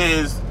truth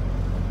is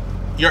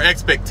your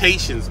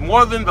expectations,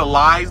 more than the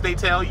lies they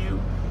tell you,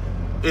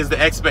 is the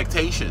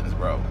expectations,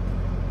 bro.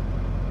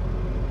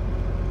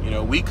 You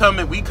know, we come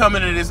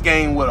into this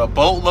game with a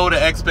boatload of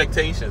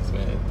expectations,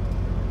 man.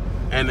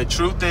 And the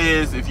truth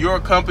is, if you're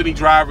a company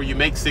driver, you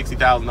make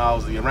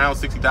 $60,000 a year, around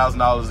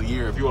 $60,000 a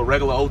year. If you're a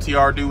regular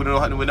OTR dude with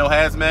no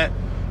hazmat,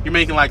 you're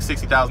making like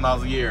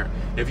 $60,000 a year.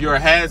 If you're a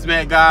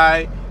hazmat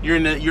guy, you're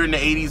in the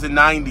 80s and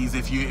 90s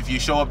if you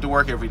show up to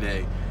work every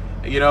day.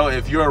 You know,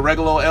 if you're a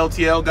regular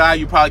LTL guy,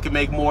 you probably could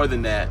make more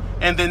than that.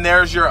 And then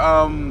there's your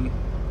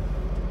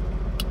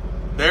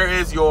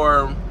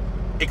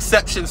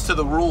exceptions to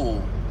the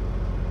rule.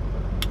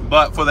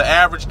 But for the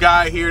average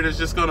guy here that's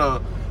just gonna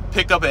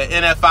pick up an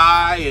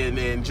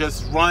NFI and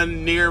just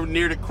run near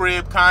the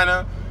crib,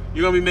 kinda,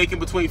 you're gonna be making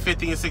between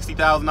 $50,000 and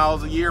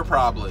 $60,000 a year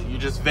probably. You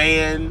just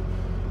van,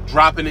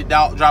 dropping it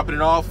off,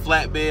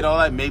 flatbed, all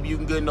that. Maybe you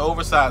can get into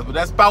oversized, but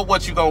that's about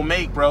what you're gonna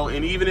make, bro.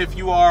 And even if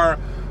you are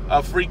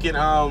a freaking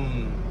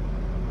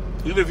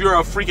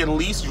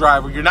lease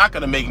driver, you're not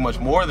gonna make much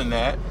more than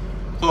that.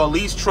 So a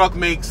lease truck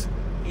makes,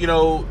 you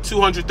know,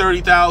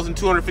 $230,000,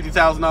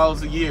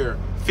 $250,000 a year.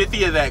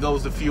 50 of that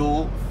goes to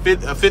fuel.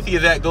 50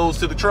 of that goes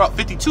to the truck.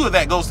 52 of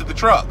that goes to the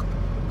truck.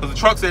 Because the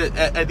trucks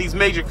at these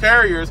major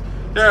carriers,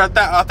 they're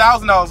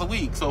 $1,000 a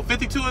week. So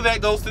 52 of that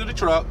goes to the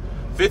truck.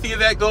 50 of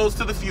that goes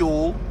to the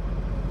fuel.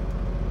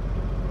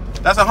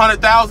 That's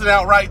 $100,000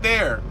 out right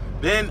there.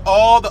 Then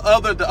all the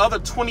other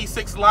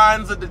 26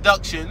 lines of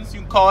deductions,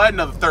 you can call that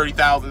another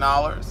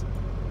 $30,000.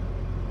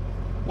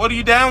 What are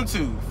you down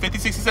to? 50,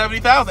 60,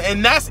 70,000.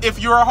 And that's if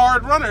you're a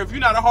hard runner. If you're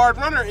not a hard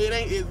runner,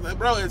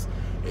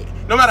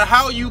 no matter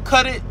how you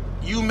cut it,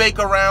 you make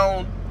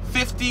around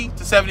 $50,000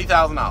 to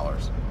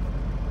 $70,000.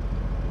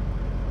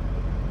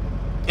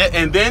 Yeah,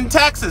 and then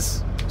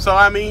taxes. So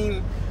I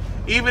mean,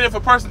 even if a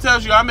person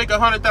tells you I make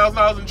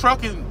 $100,000 in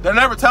trucking, they're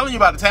never telling you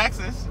about the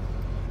taxes.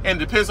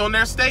 And it depends on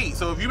their state.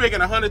 So if you're making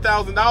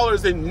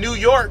 $100,000 in New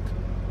York,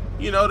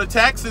 you know, the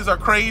taxes are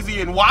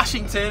crazy in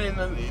Washington,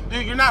 and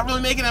dude, you're not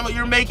really making that much.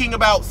 You're making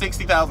about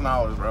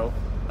 $60,000, bro.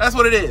 That's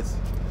what it is.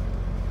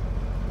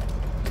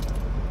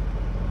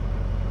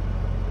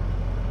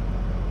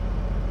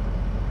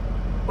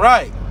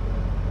 Right.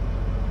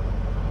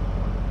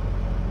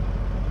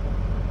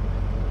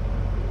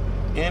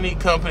 Any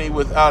company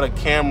without a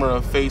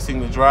camera facing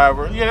the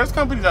driver. Yeah, there's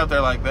companies out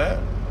there like that.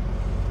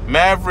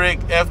 Maverick,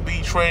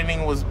 FB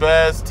training was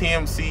best.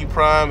 TMC,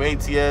 Prime,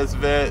 ATS,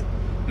 Vet.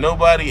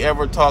 Nobody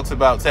ever talks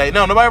about tax.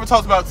 No, nobody ever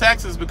talks about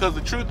taxes, because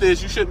the truth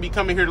is you shouldn't be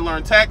coming here to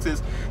learn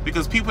taxes,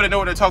 because people that know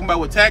what they're talking about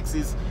with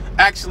taxes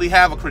actually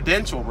have a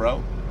credential,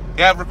 bro.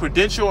 They have a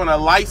credential and a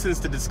license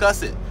to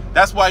discuss it.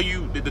 That's why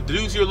the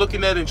dudes you're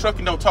looking at in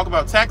trucking don't talk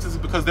about taxes,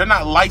 because they're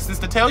not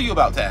licensed to tell you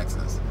about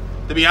taxes.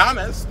 To be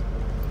honest,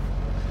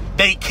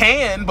 they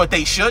can, but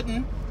they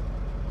shouldn't.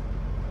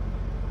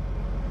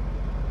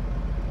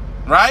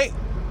 Right?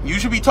 You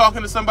should be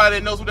talking to somebody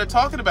that knows what they're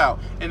talking about.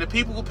 And the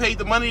people who paid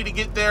the money to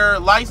get their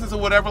license or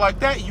whatever like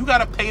that, you got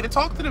to pay to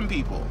talk to them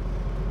people.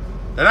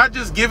 They're not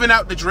just giving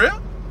out the drip.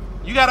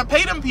 You got to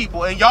pay them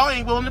people, and y'all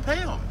ain't willing to pay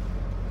them.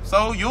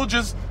 So you'll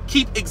just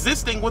keep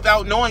existing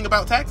without knowing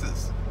about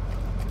taxes.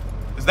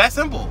 It's that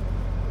simple.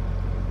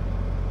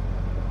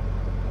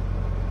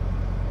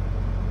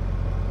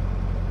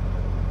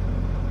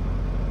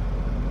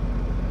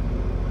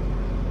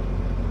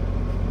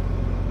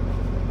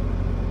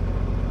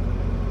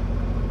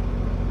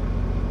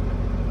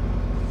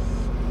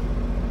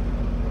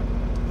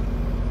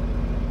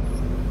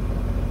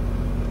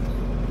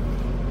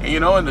 And you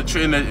know, and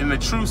the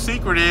true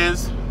secret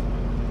is,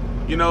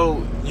 you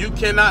know, you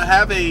cannot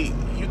have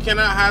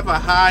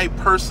high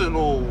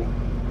personal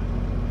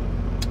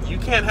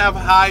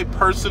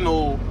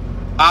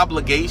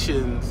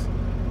obligations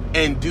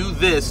and do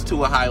this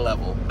to a high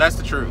level. That's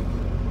the truth.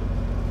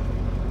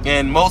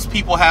 And most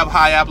people have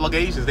high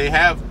obligations. They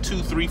have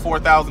 $2,000, $3,000,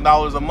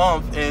 $4,000 a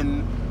month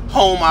in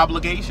home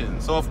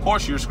obligations. So of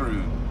course you're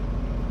screwed.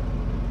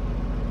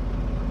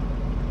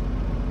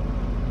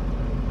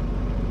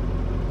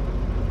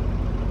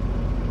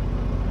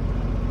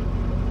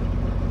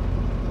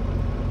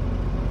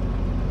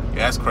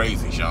 That's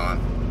crazy, Sean.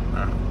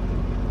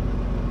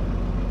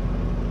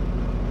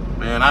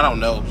 Man, I don't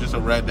know. Just a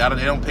red. They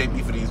don't pay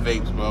me for these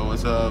vapes, bro.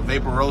 It's a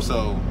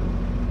Vaporoso.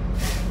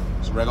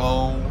 It's a regular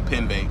old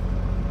pen vape.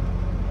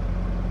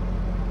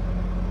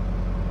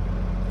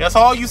 That's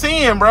all you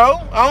seeing, bro.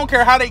 I don't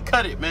care how they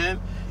cut it,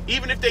 man.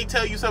 Even if they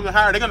tell you something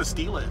higher, they're gonna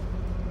steal it.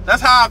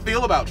 That's how I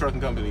feel about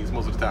trucking companies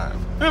most of the time.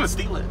 They're gonna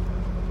steal it.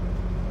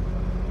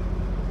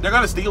 They're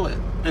gonna steal it,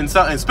 and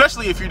so,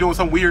 especially if you're doing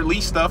some weird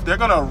lease stuff, they're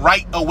gonna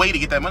write a way to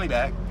get that money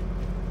back.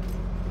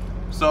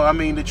 So I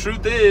mean, the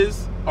truth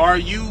is, are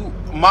you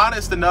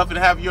modest enough and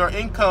have your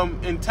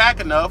income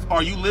intact enough?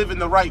 Or you live in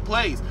the right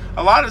place?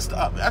 A lot of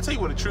stuff. I tell you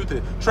what the truth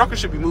is. Truckers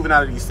should be moving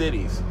out of these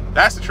cities.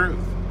 That's the truth.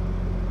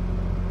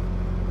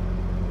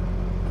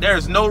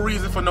 There's no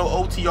reason for no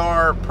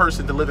OTR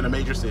person to live in a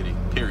major city.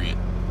 Period.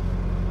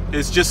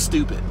 It's just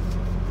stupid.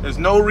 There's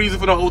no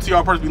reason for no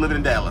OTR person to be living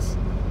in Dallas.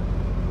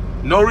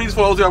 No reason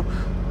for an OTR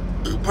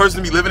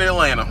person to be living in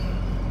Atlanta.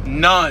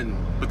 None.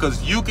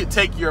 Because you could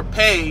take your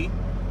pay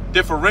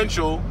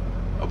differential.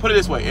 I'll put it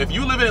this way. If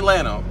you live in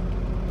Atlanta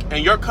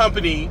and your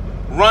company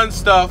runs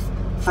stuff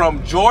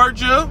from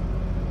Georgia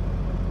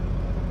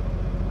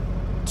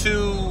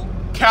to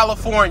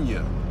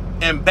California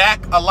and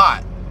back a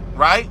lot,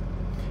 right?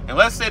 And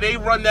let's say they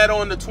run that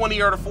on the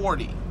 20 or the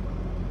 40,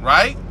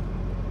 right?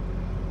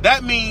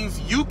 That means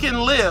you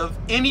can live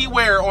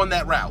anywhere on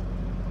that route.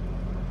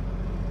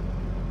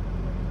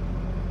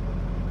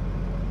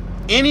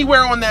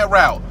 Anywhere on that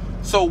route.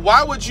 So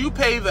why would you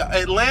pay the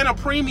Atlanta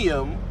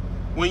premium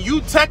when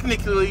you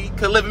technically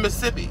could live in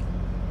Mississippi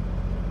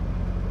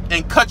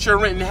and cut your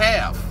rent in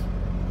half?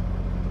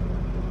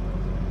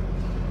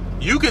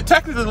 You could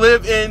technically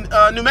live in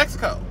New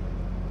Mexico,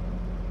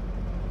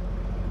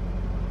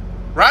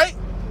 right?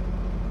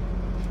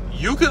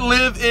 You could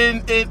live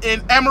in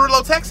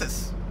Amarillo,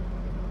 Texas,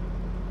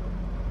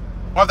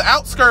 or the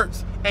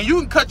outskirts, and you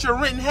can cut your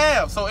rent in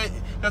half. So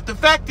if the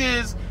fact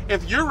is,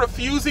 if you're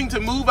refusing to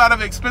move out of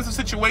an expensive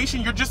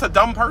situation, you're just a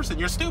dumb person.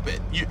 You're stupid.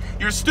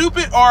 You're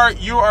stupid, or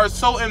you are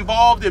so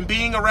involved in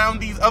being around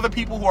these other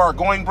people who are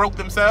going broke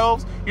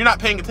themselves, you're not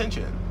paying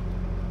attention.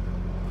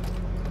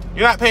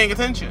 You're not paying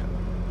attention.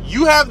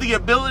 You have the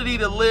ability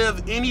to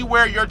live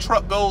anywhere your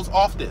truck goes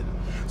often.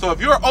 So if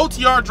you're an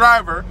OTR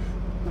driver,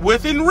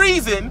 within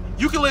reason,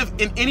 you can live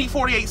in any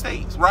 48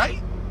 states,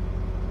 right?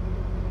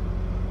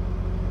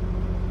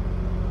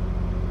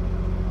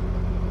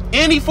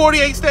 Any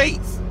 48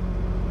 states.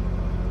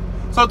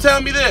 So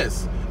tell me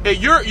this: if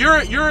you're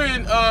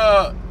in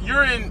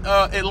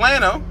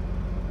Atlanta,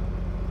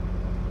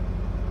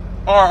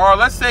 or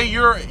let's say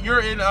you're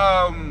in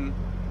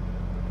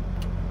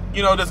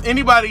does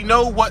anybody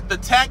know what the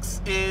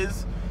tax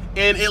is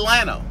in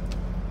Atlanta?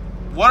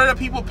 What are the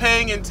people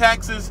paying in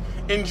taxes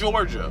in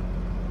Georgia?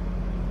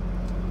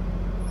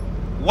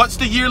 What's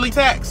the yearly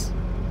tax?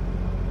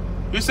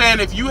 You're saying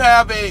if you're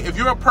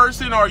a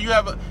person, or if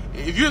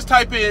you just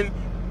type in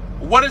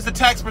what is the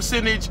tax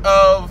percentage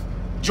of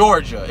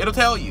Georgia, it'll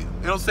tell you.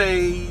 It'll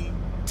say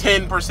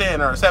 10% or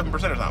 7% or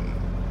something.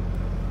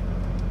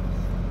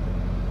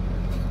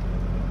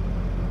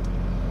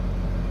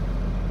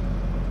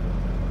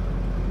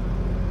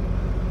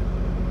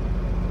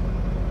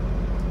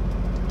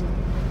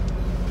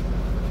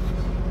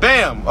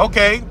 Bam.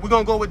 Okay, we're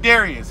gonna go with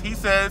Darius. He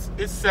says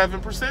it's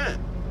 7%.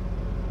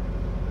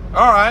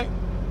 All right,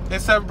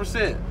 it's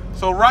 7%.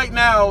 So right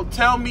now,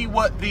 tell me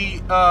what the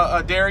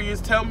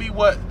Darius. Tell me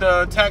what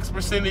the tax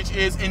percentage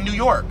is in New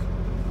York.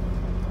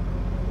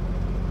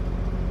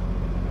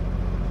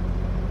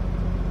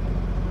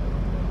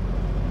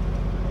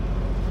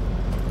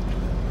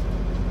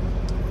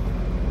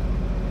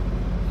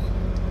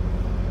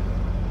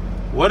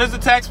 What is the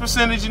tax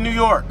percentage in New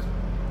York?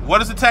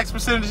 What is the tax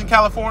percentage in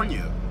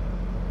California?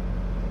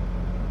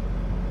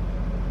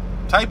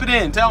 Type it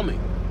in, tell me.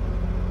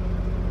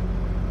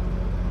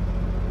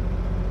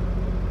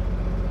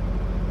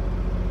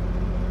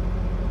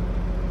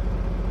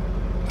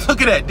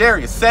 Look at that,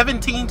 Darius,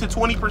 17 to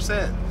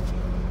 20%.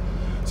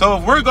 So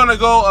if we're gonna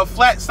go a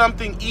flat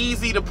something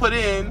easy to put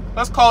in,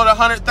 let's call it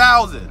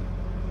 100,000.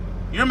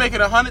 You're making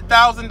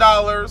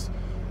 $100,000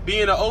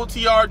 being an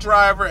OTR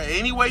driver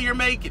any way you're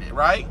making it,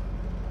 right?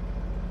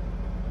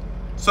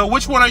 So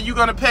which one are you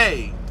gonna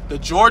pay? The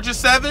Georgia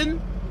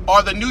 7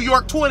 or the New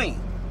York 20?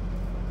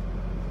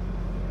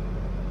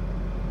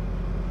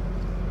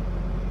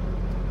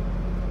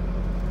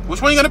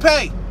 Which one are you gonna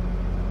pay?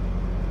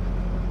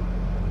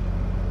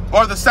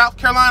 Or the South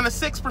Carolina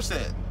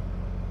 6%?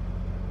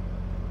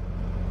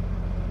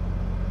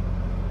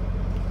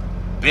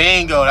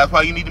 Bingo. That's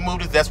why you need to move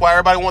this. That's why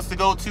everybody wants to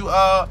go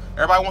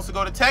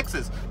to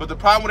Texas. But the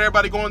problem with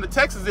everybody going to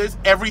Texas is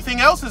everything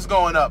else is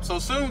going up. So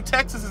soon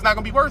Texas is not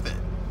gonna be worth it.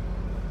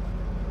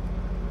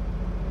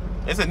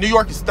 It said New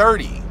York is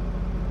 30.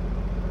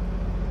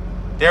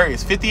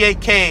 Darius,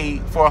 58K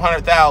for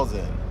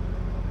 100,000.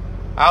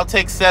 I'll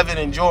take 7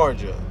 in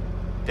Georgia.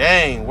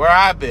 Dang, where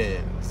I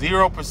been?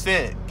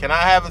 0%. Can I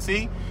have a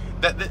see?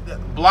 That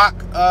block.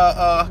 Can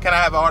I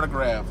have an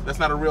autograph? That's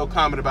not a real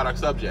comment about our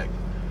subject.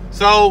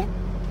 So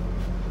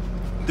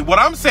What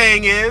I'm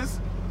saying is,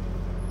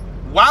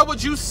 why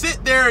would you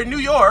sit there in New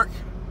York?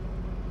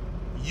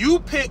 You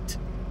picked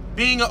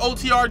being an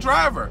OTR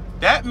driver.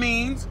 That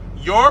means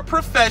your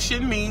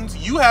profession means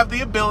you have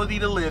the ability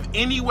to live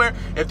anywhere.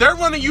 If they're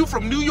running you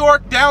from New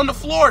York down to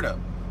Florida,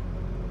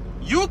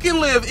 you can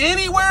live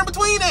anywhere in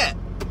between that.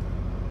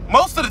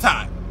 Most of the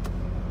time.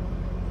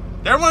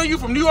 They're running you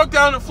from New York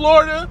down to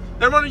Florida.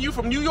 They're running you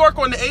from New York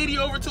on the 80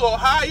 over to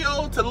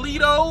Ohio,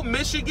 Toledo,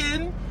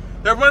 Michigan.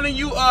 They're running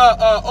you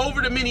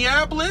over to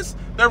Minneapolis.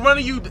 They're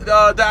running you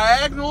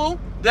diagonal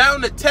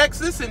down to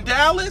Texas and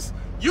Dallas.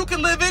 You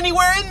can live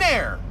anywhere in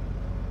there.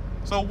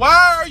 So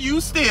why are you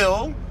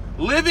still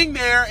living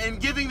there and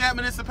giving that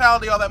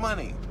municipality all that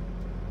money?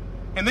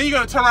 And then you're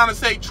going to turn around and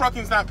say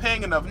trucking's not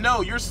paying enough.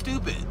 No, you're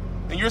stupid.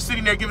 And you're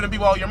sitting there giving the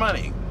people all your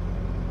money.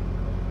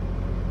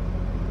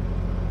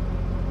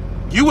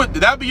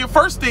 That'd be your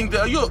first thing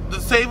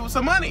to save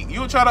some money.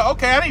 You would try to,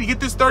 okay, I need to get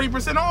this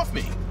 30% off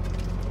me.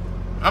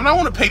 I don't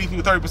want to pay these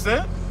people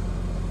 30%.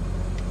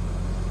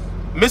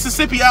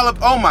 Mississippi,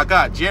 Alabama, oh my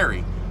God,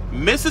 Jerry.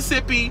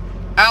 Mississippi,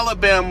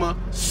 Alabama,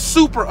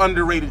 super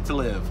underrated to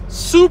live.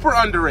 Super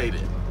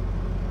underrated.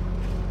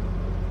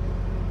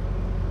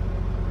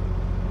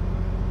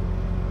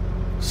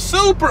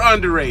 Super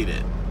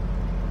underrated.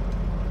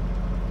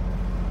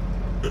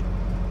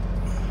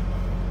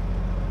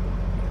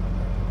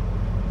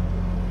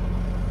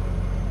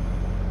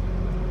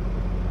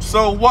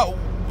 So what?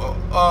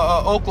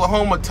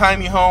 Oklahoma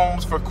tiny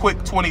homes for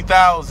quick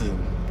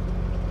 20,000.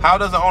 How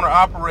does an owner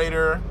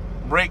operator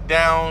break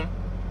down?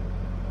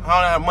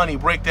 How that money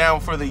break down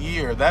for the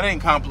year? That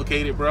ain't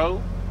complicated,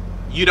 bro.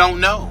 You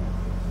don't know.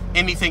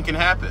 Anything can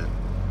happen.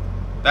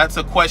 That's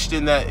a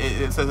question that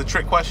it's a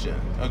trick question.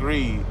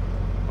 Agreed.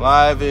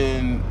 Live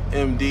in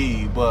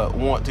MD, but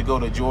want to go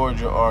to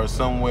Georgia or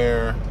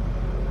somewhere,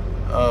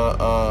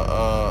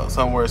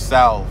 somewhere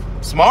south.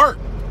 Smart.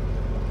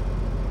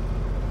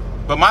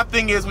 But my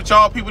thing is, with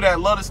y'all people that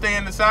love to stay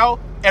in the South,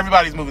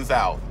 everybody's moving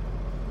south.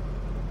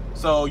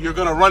 So you're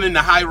gonna run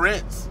into high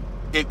rents.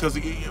 Because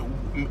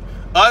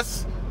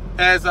us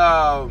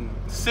as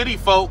city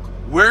folk,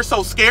 we're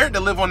so scared to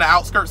live on the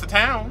outskirts of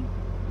town.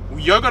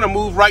 You're gonna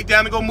move right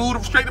down and go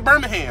move straight to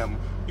Birmingham.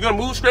 You're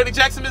gonna move straight to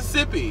Jackson,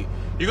 Mississippi.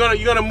 You're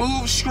gonna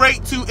move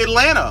straight to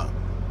Atlanta.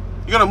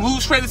 You're gonna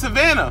move straight to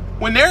Savannah.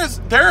 When there's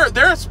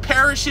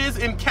parishes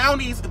and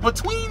counties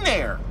between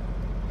there.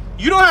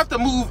 You don't have to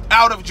move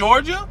out of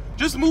Georgia.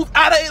 Just move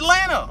out of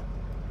Atlanta.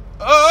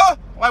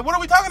 Like, what are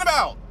we talking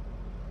about?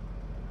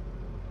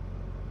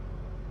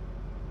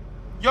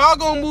 Y'all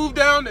gonna move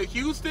down to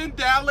Houston,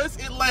 Dallas,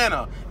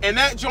 Atlanta, and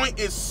that joint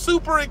is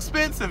super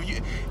expensive.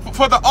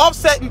 For the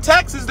offset in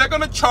Texas, they're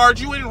gonna charge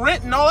you in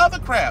rent and all other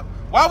crap.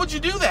 Why would you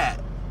do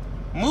that?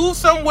 Move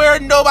somewhere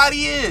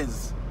nobody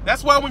is.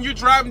 That's why when you're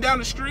driving down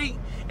the street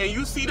and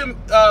you see them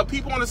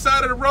people on the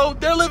side of the road,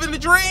 they're living the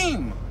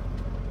dream.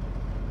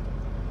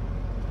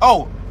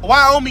 Oh,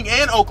 Wyoming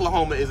and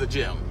Oklahoma is a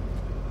gem.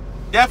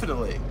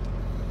 Definitely.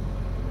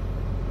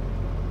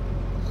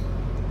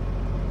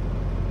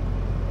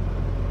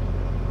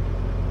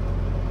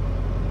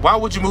 Why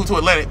would you move to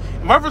Atlanta?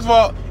 First of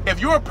all,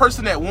 if you're a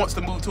person that wants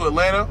to move to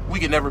Atlanta, we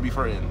can never be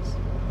friends.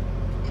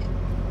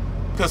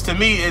 Because to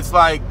me, it's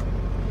like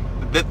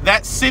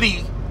that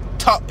city,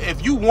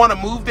 if you want to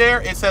move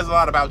there, it says a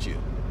lot about you.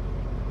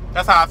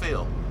 That's how I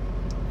feel.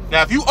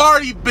 Now, if you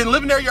already been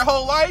living there your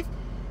whole life,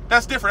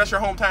 that's different. That's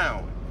your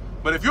hometown.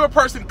 But if you're a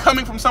person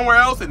coming from somewhere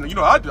else and, you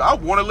know, I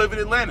want to live in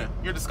Atlanta,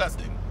 you're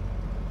disgusting.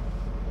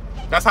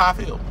 That's how I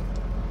feel.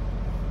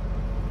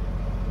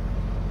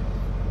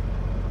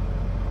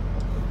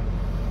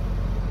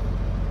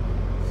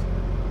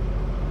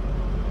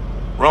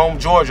 Rome,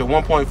 Georgia,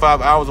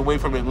 1.5 hours away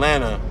from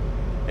Atlanta,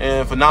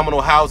 and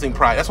phenomenal housing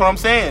price. That's what I'm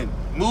saying.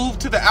 Move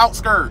to the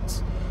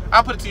outskirts.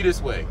 I'll put it to you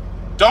this way.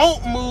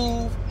 Don't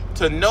move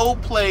to no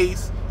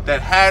place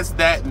that has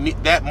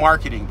that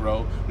marketing,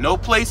 bro. No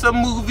place a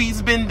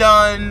movie's been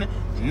done.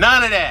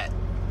 None of that.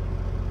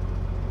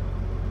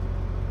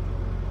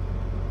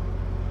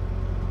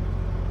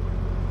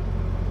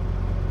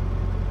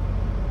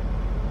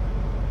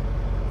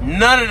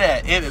 None of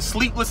that. It is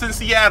sleepless in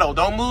Seattle.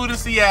 Don't move to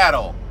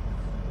Seattle.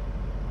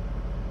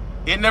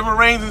 It never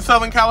rains in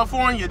Southern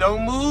California.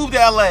 Don't move to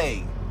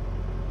LA.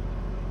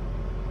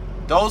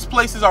 Those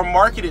places are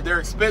marketed. They're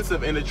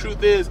expensive. And the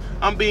truth is,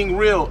 I'm being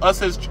real.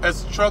 Us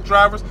as truck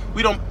drivers,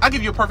 we don't. I'll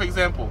give you a perfect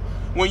example.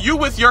 When you're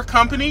with your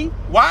company,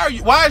 why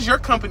is your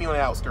company on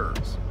the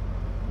outskirts?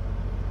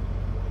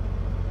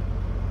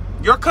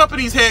 Your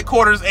company's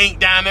headquarters ain't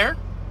down there.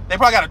 They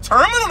probably got a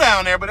terminal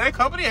down there, but their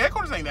company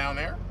headquarters ain't down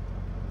there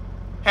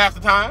half the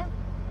time.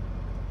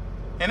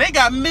 And they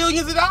got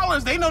millions of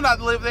dollars. They know not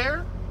to live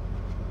there.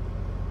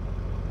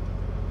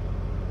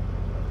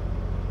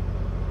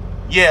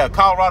 Yeah,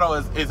 Colorado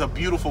is a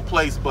beautiful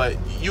place, but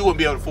you wouldn't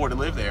be able to afford to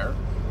live there.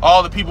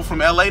 All the people from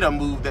LA done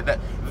moved.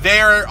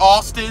 They're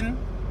Austin,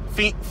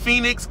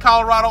 Phoenix,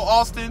 Colorado,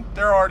 Austin,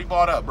 they're already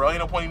bought up, bro. Ain't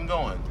no point even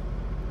going.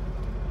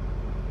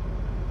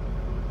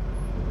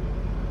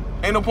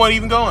 Ain't no point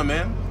even going,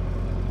 man.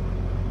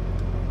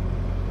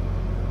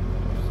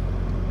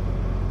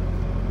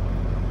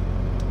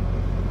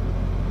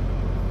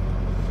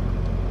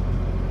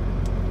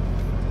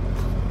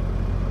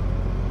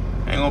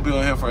 gonna be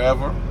on here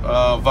forever.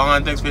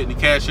 Vaughn, thanks for hitting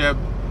the Cash App.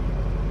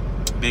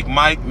 Big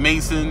Mike,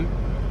 Mason,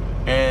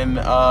 and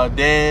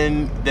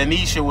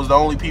Danisha was the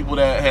only people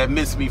that had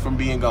missed me from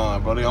being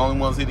gone, bro. They the only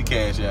ones hit the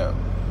Cash App.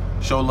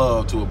 Show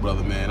love to a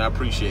brother, man. I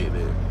appreciate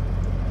it.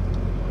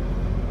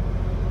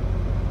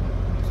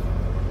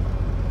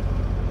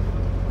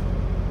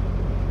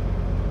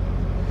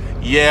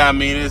 Yeah, I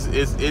mean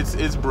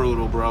it's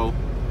brutal, bro.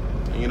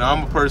 You know,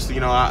 I'm a person,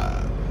 you know,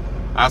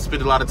 I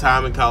spent a lot of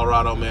time in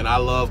Colorado, man. I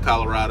love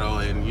Colorado,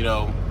 and you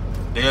know,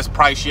 they just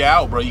price you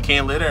out, bro. You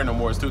can't live there no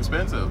more. It's too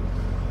expensive.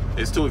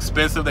 It's too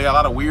expensive. They got a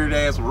lot of weird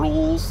ass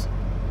rules.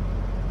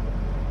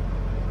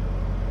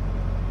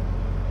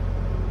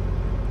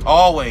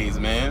 Always,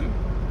 man.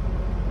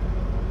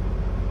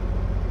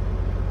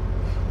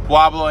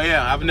 Pueblo,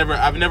 yeah. I've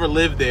never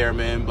lived there,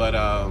 man, but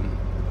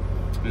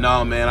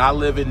no, man, I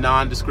live in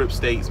nondescript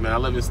states, man. I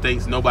live in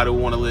states nobody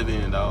would want to live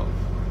in, dog.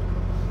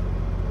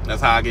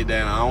 That's how I get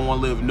down. I don't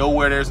want to live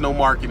nowhere there's no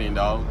marketing,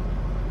 dog.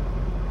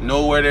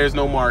 Nowhere there's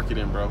no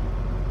marketing, bro.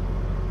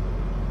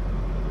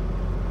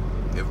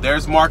 If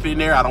there's marketing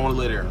there, I don't want to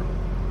live there.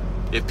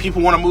 If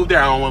people want to move there,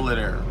 I don't want to live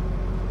there.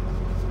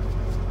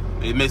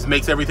 It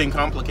makes everything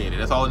complicated.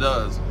 That's all it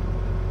does.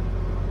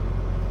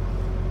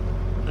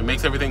 It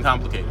makes everything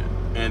complicated.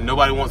 And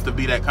nobody wants to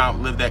be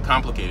live that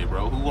complicated,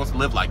 bro. Who wants to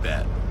live like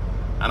that?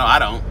 I know I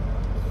don't.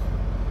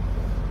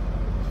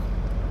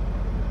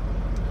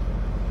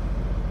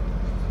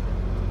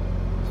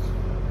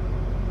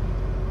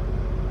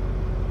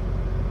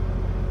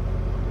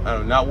 I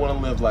do not want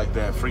to live like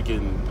that.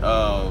 Freaking,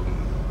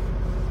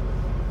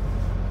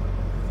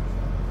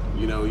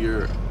 you know,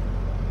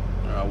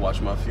 I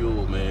watch my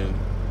fuel, man.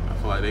 I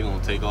feel like they're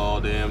gonna take all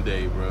damn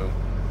day, bro.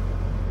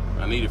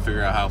 I need to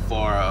figure out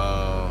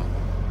how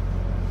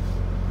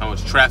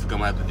much traffic I'm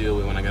gonna have to deal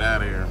with when I get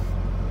out of here.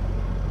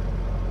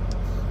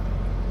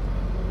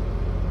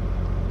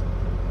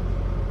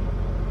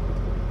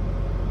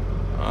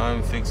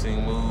 I'm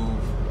fixing move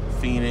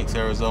Phoenix,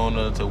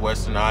 Arizona to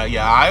Western Iowa.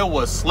 Yeah,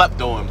 Iowa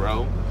slept on,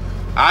 bro.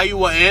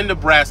 Iowa and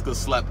Nebraska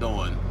slept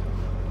on.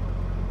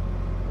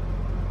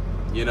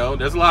 You know,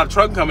 there's a lot of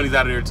trucking companies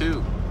out of there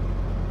too.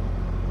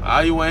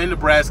 Iowa and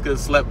Nebraska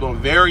slept on.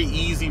 Very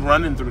easy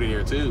running through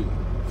there too.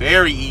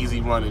 Very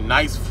easy running.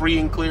 Nice free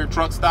and clear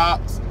truck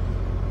stops.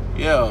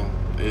 Yeah.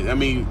 I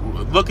mean,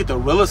 look at the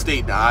real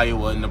estate in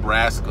Iowa and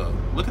Nebraska.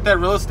 Look at that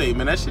real estate,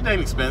 man. That shit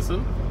ain't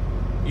expensive.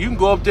 You can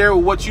go up there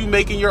with what you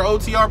make in your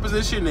OTR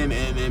position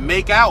and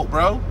make out,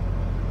 bro.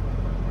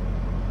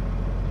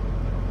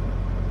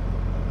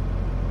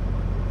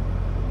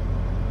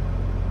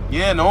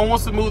 Yeah, no one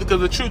wants to move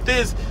because the truth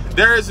is,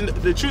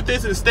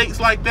 in states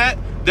like that,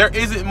 there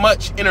isn't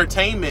much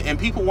entertainment and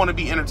people want to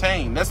be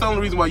entertained. That's the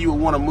only reason why you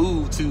would want to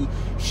move to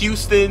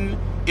Houston,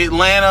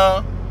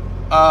 Atlanta,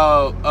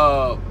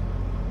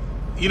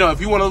 you know,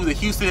 if you want to move to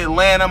Houston,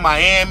 Atlanta,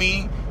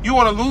 Miami, you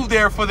want to move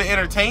there for the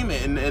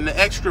entertainment and the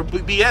extra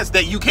BS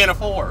that you can't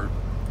afford.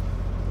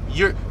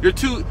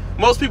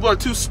 Most people are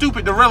too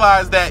stupid to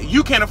realize that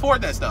you can't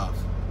afford that stuff.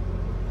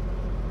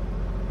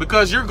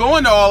 Because you're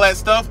going to all that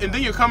stuff and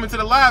then you're coming to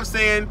the live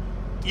saying,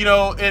 you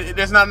know,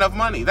 there's not enough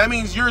money. That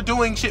means you're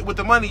doing shit with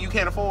the money you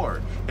can't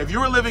afford. If you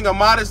were living a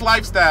modest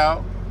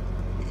lifestyle,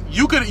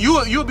 you'll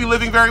be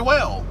living very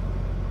well.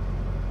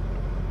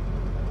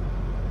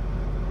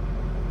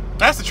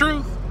 That's the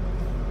truth.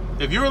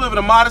 If you were living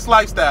a modest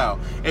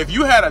lifestyle, if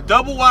you had a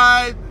double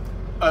wide,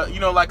 you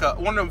know, like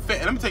one of them,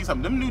 let me tell you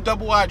something, them new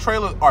double wide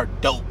trailers are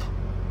dope.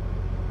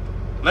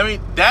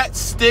 That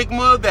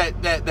stigma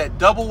that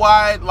double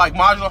wide like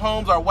modular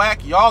homes are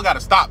whack, y'all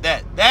gotta stop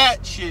that.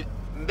 That shit,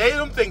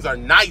 them things are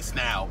nice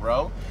now,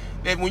 bro.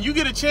 And when you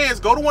get a chance,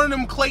 go to one of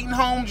them Clayton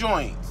home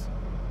joints.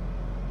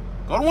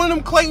 Go to one of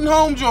them Clayton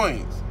home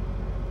joints.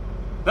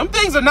 Them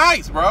things are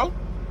nice, bro.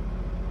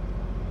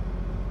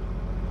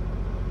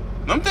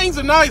 Them things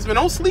are nice, man.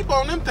 Don't sleep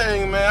on them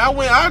things, man.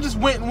 I just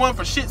went in one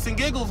for shits and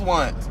giggles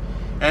once.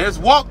 And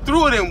just walked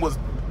through it and was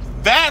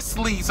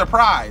vastly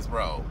surprised,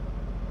 bro.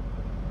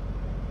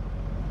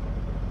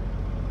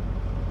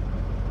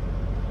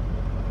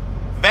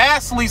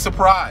 Vastly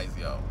surprised,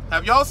 yo.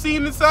 Have y'all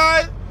seen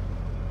inside?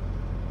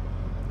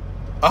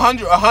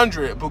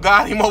 100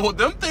 Bugatti Mobile.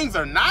 Them things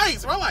are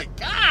nice. We're like,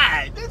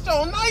 God, this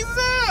so nice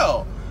as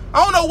hell.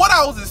 I don't know what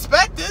I was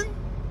expecting.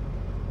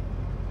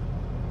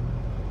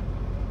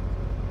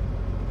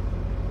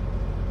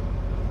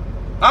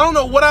 I don't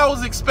know what I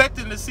was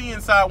expecting to see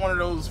inside one of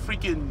those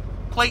freaking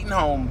Clayton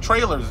home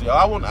trailers, yo.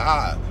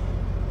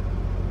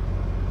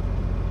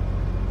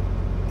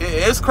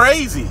 It's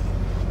crazy.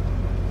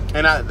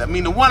 And I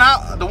mean, the one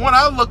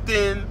I looked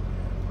in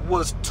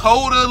was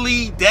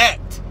totally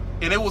decked,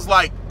 and it was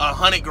like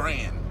 $100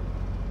 grand.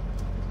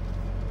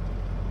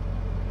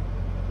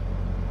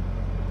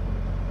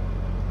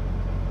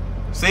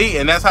 See,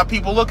 and that's how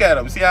people look at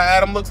them. See how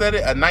Adam looks at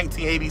it? A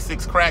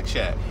 1986 crack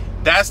shack.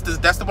 That's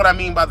what I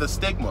mean by the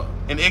stigma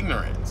and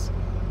ignorance.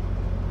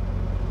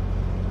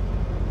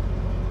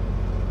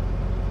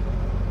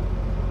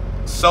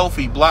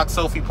 Sophie, block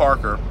Sophie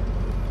Parker.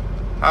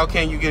 How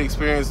can you get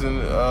experience and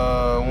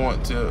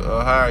want to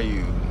hire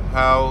you?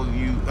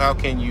 how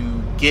can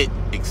you get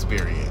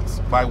experience?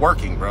 By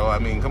working, bro. I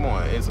mean, come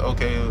on. It's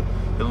okay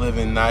to live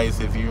in nice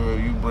if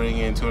you bring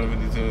in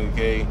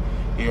 250K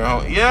your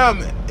home.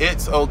 Yeah,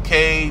 it's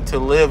okay to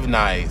live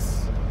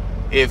nice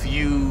if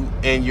you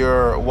and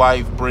your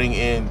wife bring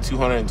in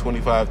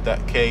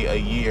 225K a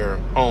year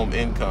home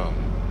income.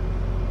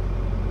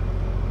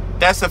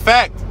 That's a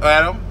fact,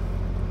 Adam.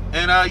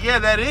 And yeah,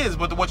 that is.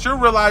 But what you're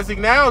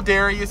realizing now,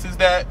 Darius, is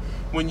that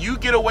when you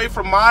get away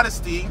from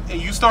modesty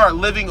and you start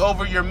living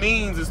over your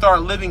means and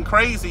start living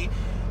crazy,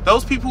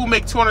 those people who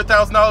make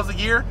 $200,000 a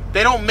year,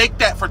 they don't make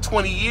that for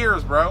 20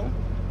 years, bro.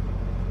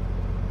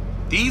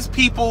 These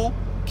people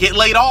get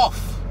laid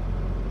off.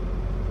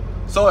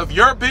 So if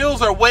your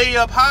bills are way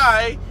up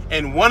high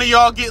and one of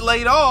y'all get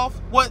laid off,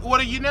 what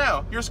are you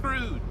now? You're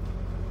screwed.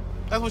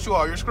 That's what you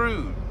are. You're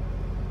screwed.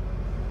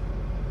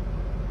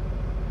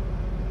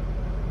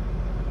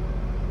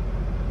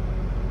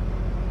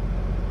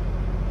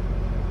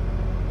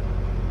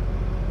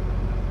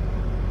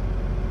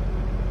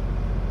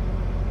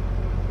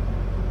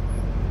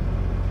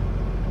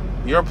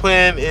 Your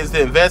plan is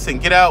to invest and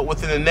get out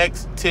within the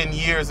next 10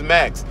 years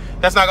max.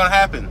 That's not going to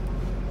happen.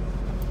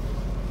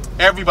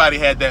 Everybody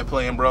had that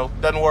plan, bro.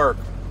 Doesn't work.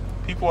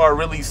 People are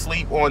really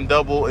sleep on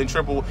double and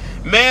triple.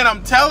 Man,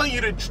 I'm telling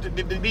you,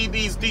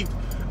 these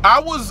I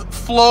was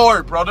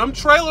floored, bro. Them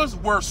trailers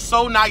were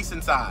so nice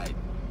inside.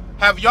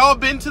 Have y'all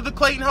been to the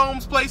Clayton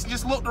Homes place and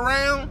just looked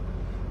around?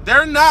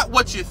 They're not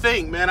what you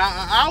think, man.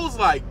 I was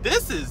like,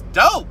 this is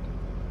dope.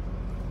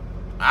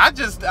 I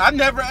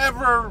never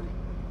ever...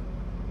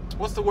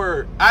 What's the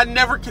word? I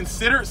never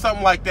considered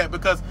something like that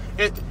because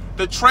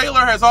the trailer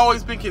has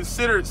always been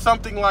considered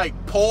something like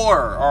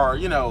poor or,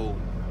 you know.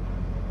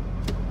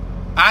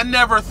 I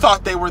never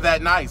thought they were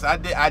that nice. I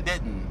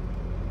didn't.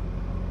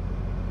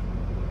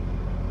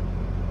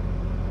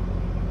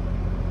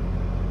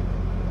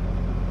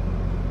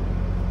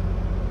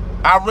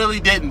 I really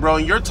didn't, bro.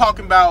 And you're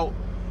talking about,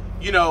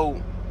 you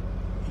know,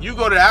 you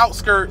go to the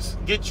outskirts,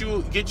 get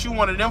you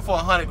one of them for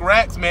 100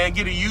 racks, man.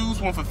 Get a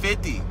used one for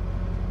 50.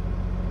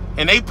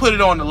 And they put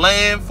it on the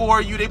land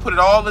for you. They put it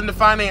all in the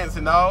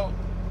financing, dog.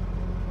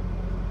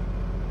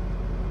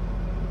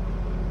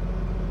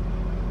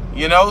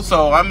 You know,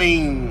 so, I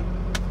mean,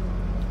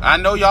 I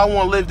know y'all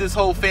want to live this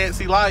whole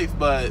fancy life,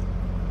 but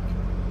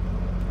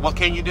what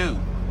can you do?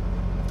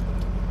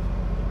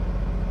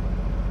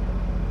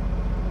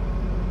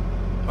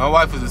 My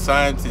wife is a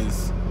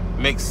scientist,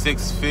 makes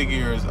 6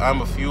 figures.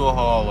 I'm a fuel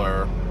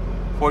hauler,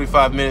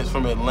 45 minutes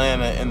from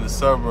Atlanta in the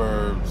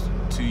suburbs.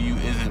 To you,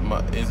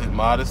 is it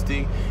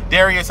modesty?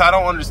 Darius, I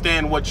don't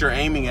understand what you're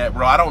aiming at,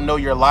 bro. I don't know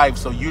your life,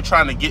 so you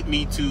trying to get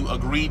me to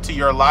agree to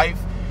your life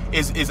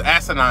is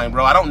asinine,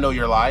 bro. I don't know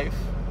your life.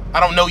 I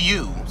don't know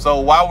you.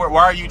 So why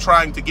are you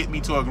trying to get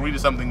me to agree to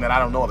something that I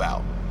don't know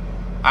about?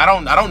 I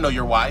don't know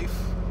your wife.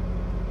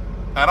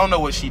 I don't know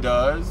what she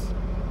does.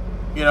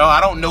 You know,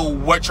 I don't know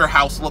what your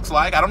house looks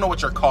like. I don't know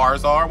what your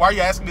cars are. Why are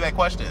you asking me that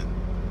question?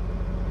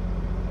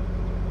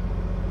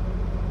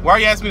 Why are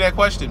you asking me that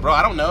question, bro?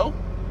 I don't know.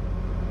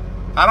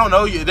 I don't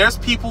know you. There's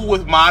people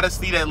with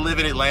modesty that live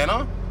in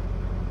Atlanta.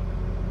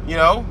 You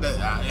know,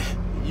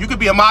 you could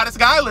be a modest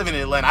guy living in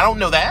Atlanta. I don't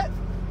know that.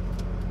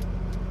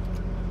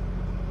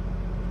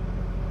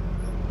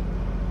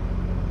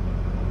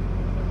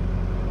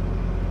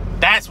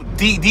 That's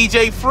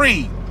DJ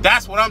Free.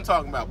 That's what I'm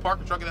talking about. Park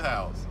the truck at the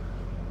house.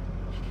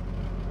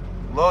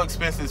 Low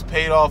expenses,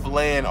 paid off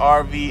land,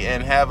 RV,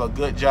 and have a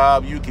good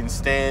job. You can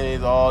stand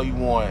it all you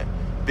want.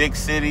 Big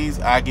cities,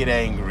 I get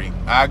angry.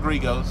 I agree,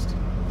 Ghost.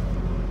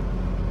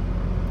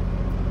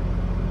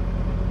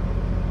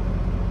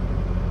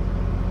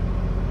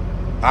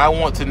 I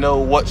want to know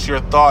what's your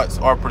thoughts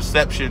or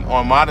perception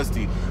on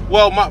modesty.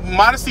 Well,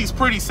 modesty is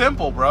pretty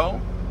simple, bro.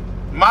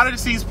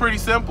 Modesty is pretty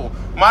simple.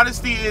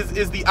 Modesty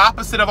is the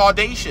opposite of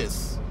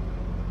audacious.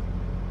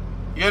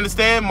 You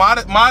understand?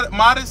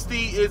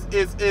 Modesty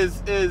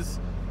is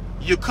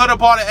you could have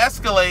bought an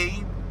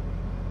Escalade,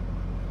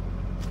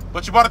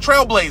 but you bought a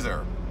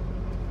Trailblazer.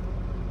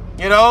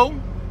 You know?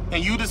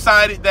 And you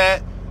decided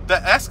that the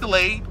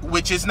Escalade,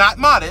 which is not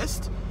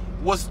modest,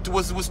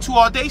 was too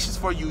audacious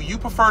for you. You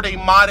preferred a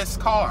modest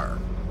car.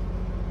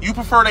 You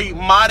preferred a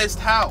modest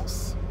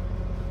house.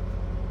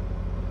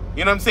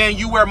 You know what I'm saying?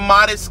 You wear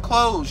modest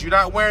clothes. You're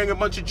not wearing a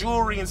bunch of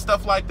jewelry and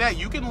stuff like that.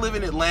 You can live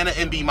in Atlanta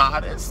and be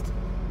modest.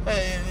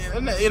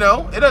 You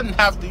know, it doesn't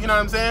have to, you know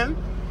what I'm saying?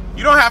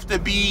 You don't have to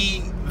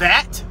be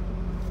that.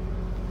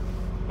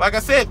 Like I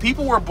said,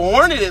 people were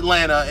born in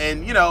Atlanta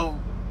and, you know,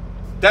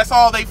 that's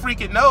all they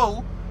freaking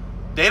know.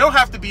 They don't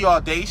have to be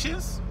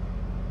audacious.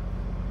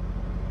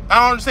 I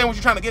don't understand what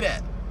you're trying to get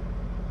at.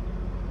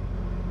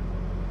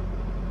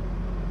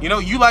 You know,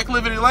 you like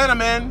living in Atlanta,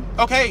 man.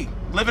 Okay,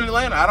 live in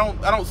Atlanta. I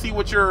don't see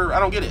what I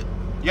don't get it.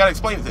 You gotta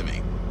explain it to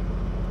me.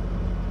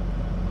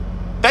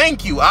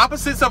 Thank you.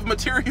 Opposites of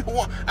material.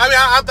 I mean,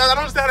 I don't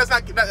understand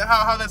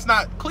how that's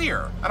not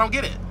clear. I don't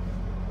get it.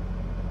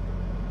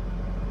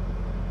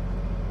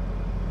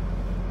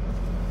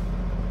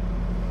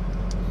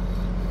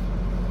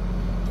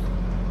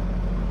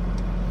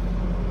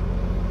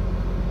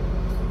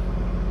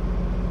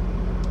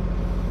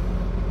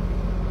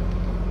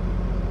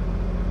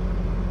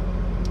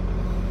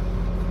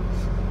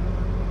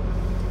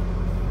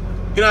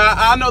 You know,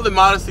 I know the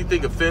modesty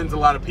thing offends a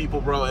lot of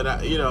people, bro, and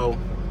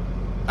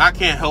I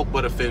can't help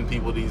but offend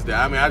people these days.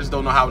 I mean, I just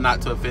don't know how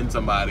not to offend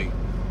somebody.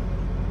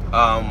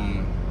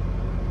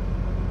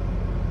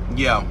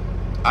 Yeah,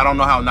 I don't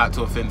know how not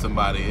to offend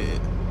somebody.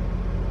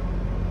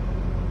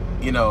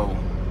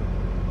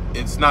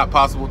 It's not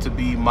possible to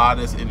be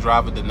modest and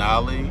drive a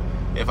Denali.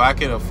 If I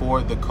can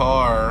afford the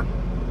car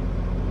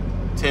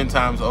 10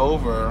 times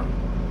over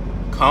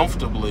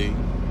comfortably,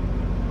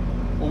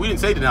 well, we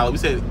didn't say Denali, we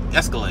said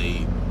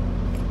Escalade.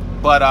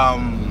 But I'll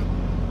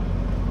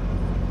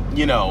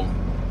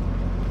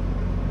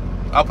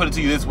put it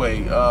to you this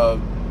way: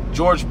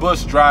 George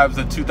Bush drives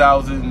a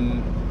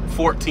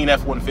 2014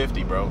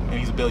 F-150, bro, and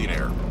he's a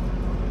billionaire.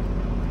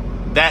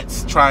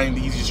 He's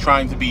just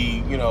trying to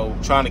be,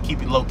 trying to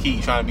keep it low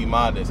key, trying to be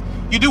modest.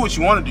 You do what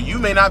you want to do. You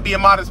may not be a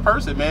modest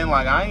person, man.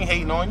 Like, I ain't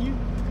hating on you.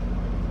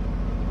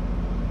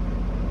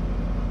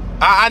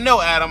 I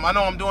know, Adam. I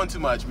know I'm doing too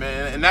much,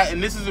 man.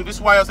 And this is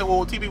why I say,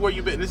 well, TB, where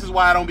you been? This is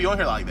why I don't be on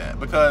here like that,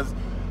 because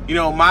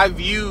my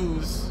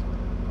views,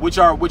 which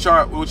are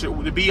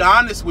to be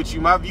honest with you,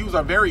 my views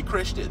are very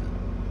Christian,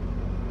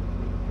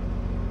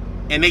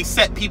 and they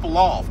set people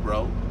off,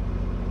 bro.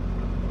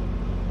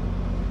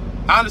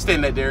 I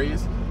understand that,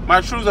 Darius.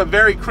 My truths are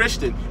very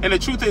Christian, and the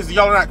truth is,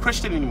 y'all are not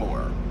Christian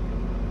anymore.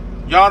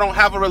 Y'all don't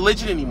have a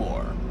religion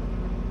anymore.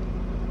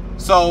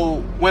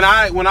 So when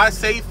I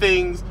say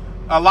things,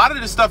 a lot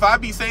of the stuff I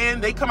be saying,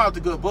 they come out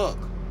the good book,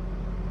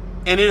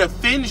 and it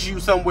offends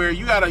you somewhere.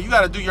 You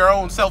gotta do your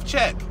own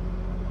self-check.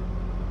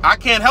 I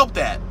can't help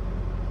that.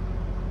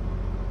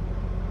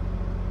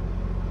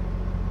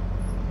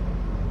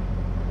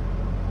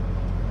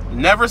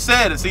 Never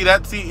said it. See,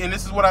 and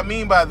this is what I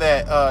mean by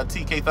that,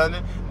 TK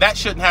Thunder. That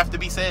shouldn't have to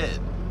be said.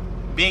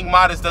 Being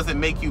modest doesn't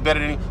make you better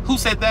than... Who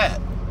said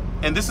that?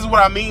 And this is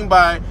what I mean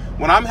by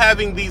when I'm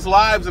having these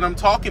lives and I'm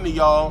talking to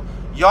y'all,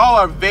 y'all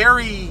are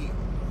very...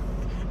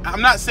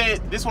 I'm not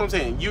saying... This is what I'm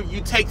saying.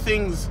 You take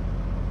things...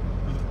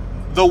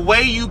 The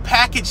way you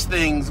package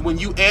things when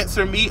you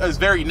answer me is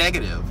very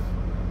negative.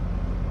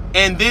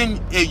 And then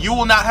you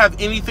will not have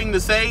anything to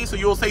say, so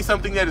you'll say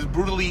something that is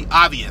brutally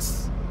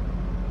obvious.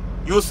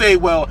 You'll say,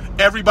 well,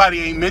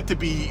 everybody ain't meant to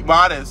be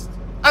modest.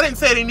 I didn't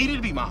say they needed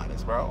to be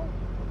modest, bro.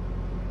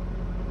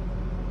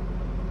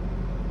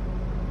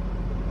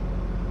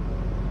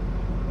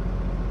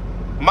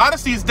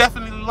 Modesty is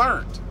definitely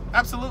learned.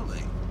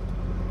 Absolutely.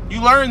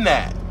 You learn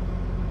that.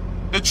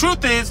 The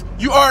truth is,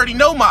 you already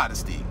know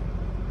modesty.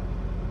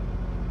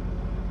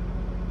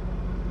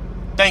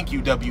 Thank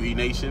you, WE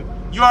Nation.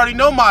 You already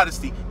know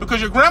modesty because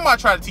your grandma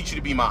tried to teach you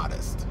to be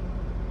modest.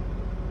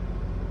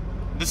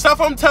 The stuff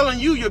I'm telling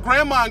you, your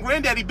grandma and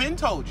granddaddy been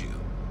told you.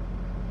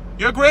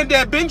 Your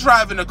granddad been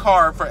driving a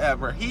car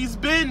forever. He's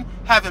been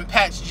having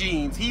patched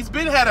jeans. He's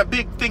been had a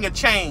big thing of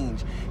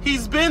change.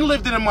 He's been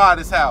lived in a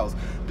modest house.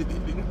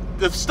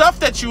 The stuff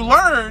that you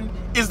learned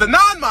is the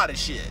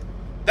non-modest shit.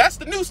 That's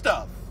the new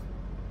stuff.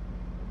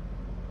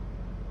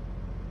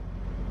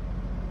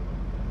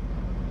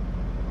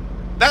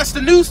 That's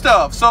the new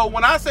stuff. So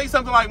when I say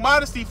something like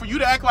modesty, for you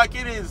to act like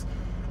it is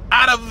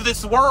out of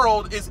this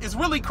world is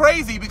really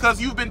crazy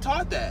because you've been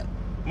taught that.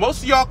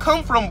 Most of y'all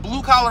come from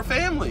blue-collar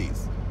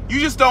families. You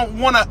just don't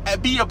want to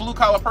be a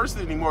blue-collar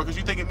person anymore because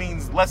you think it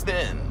means less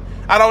than.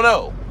 I don't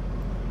know.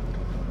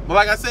 But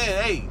like I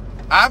said, hey,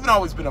 I haven't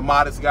always been a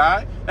modest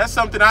guy. That's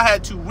something I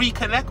had to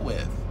reconnect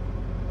with.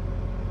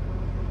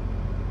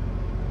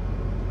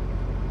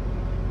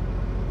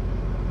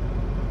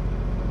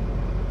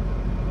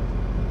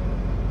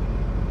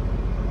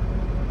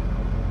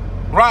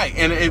 Right,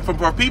 and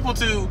for people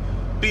to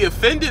be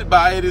offended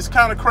by it is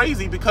kind of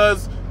crazy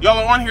because y'all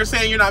are on here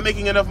saying you're not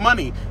making enough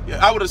money.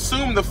 I would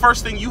assume the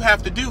first thing you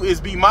have to do is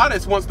be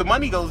modest once the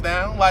money goes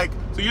down. Like,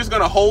 so you're just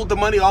going to hold the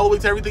money all the way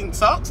to everything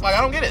sucks? Like,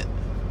 I don't get it.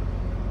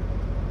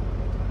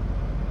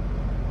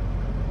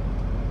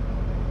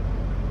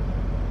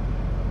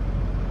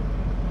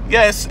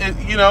 Yes,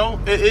 you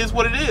know, it is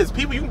what it is.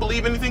 People, you can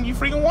believe anything you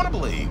freaking want to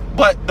believe.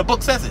 But the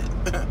book says it.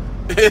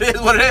 It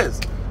is what it is.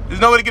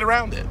 There's no way to get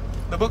around it.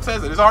 The book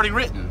says it. It's already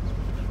written.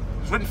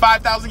 It was written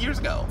 5,000 years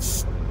ago.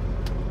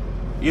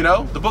 You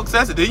know, the book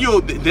says it.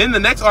 Then the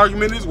next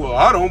argument is, well,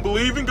 I don't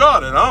believe in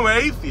God and I'm an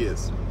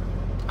atheist.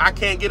 I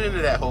can't get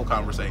into that whole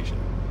conversation.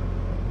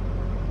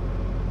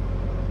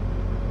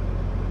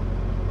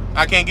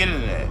 I can't get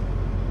into that.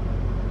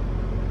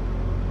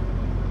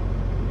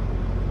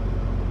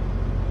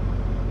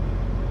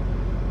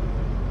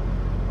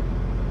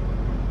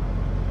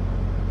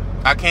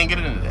 I can't get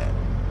into that.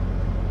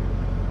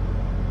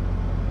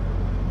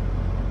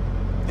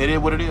 It is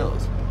what it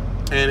is.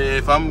 And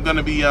if I'm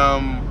gonna be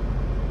come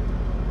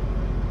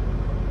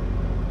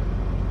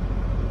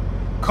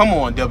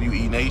on,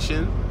 WE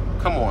Nation.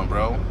 Come on,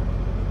 bro.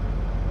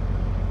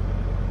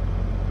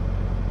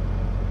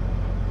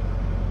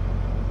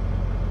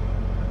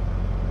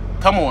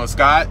 Come on,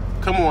 Scott.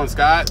 Come on,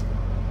 Scott.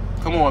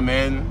 Come on,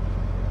 man.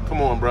 Come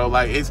on, bro.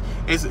 Like it's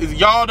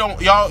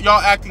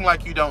y'all acting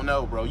like you don't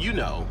know, bro. You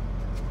know.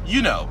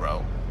 You know,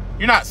 bro.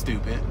 You're not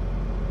stupid.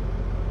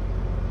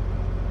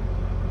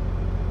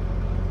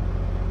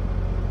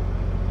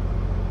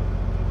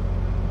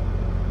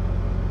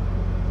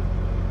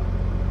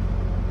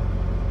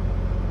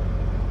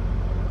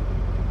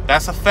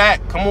 That's a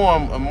fact. Come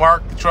on,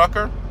 Mark the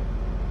trucker.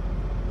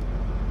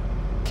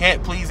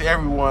 Can't please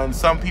everyone.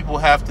 Some people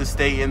have to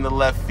stay in the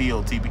left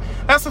field, TB.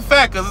 That's a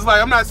fact, because it's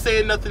like, I'm not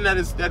saying nothing that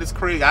is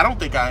crazy. I don't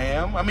think I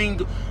am. I mean,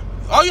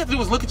 all you have to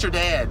do is look at your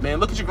dad, man.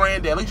 Look at your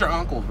granddad. Look at your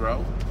uncles,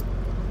 bro.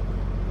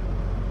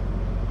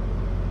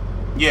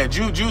 Yeah,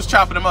 Jew's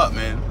chopping them up,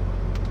 man.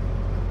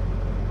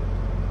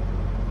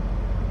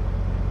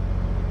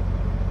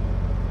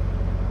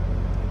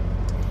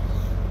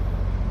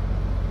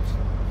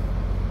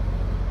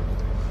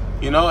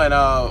 You know, and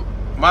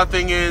my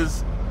thing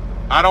is,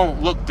 I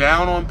don't look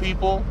down on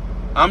people.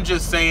 I'm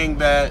just saying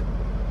that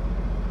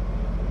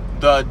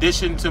the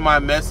addition to my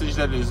message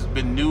that has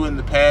been new in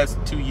the past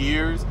 2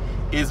 years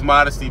is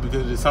modesty,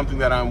 because it's something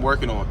that I'm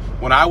working on.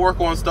 When I work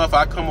on stuff,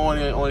 I come on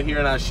here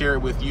and I share it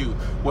with you.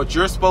 What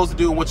you're supposed to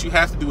do and what you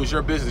have to do is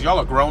your business. Y'all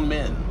are grown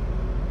men.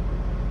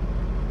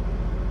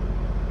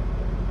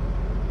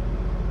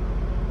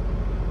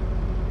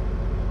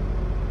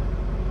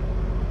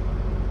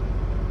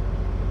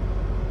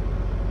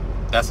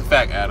 That's a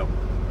fact, Adam.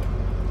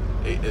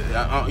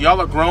 Y'all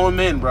are grown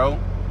men, bro.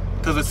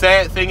 Because the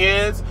sad thing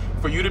is,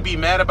 for you to be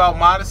mad about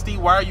modesty,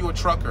 why are you a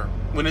trucker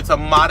when it's a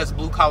modest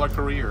blue-collar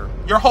career?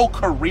 Your whole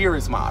career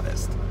is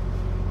modest.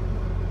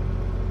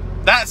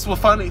 That's the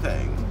funny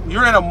thing.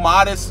 You're in a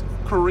modest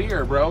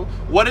career, bro.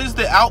 What is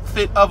the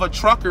outfit of a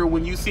trucker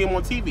when you see them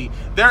on TV?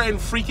 They're in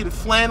freaking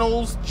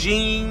flannels,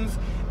 jeans,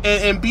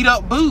 and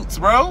beat-up boots,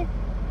 bro.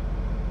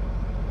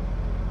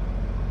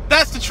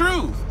 That's the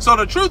truth. So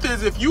the truth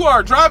is, if you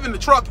are driving the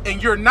truck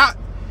and you're not,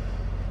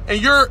 and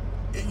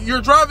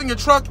you're driving a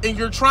truck and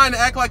you're trying to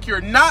act like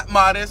you're not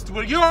modest,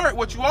 what you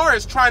are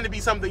is trying to be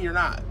something you're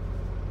not.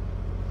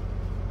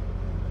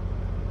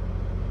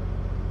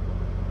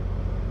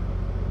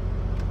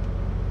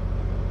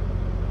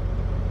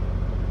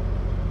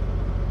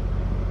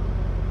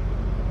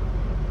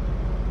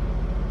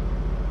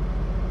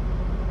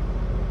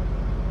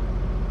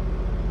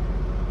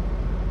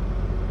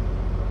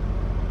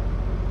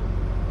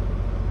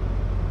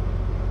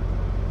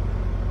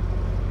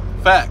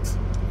 Facts.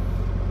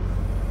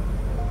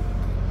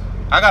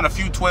 I got a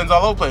few twins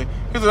all over the place.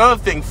 Here's another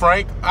thing,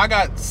 Frank. I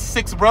got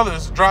 6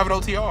 brothers driving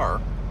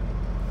OTR.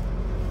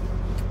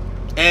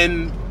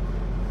 And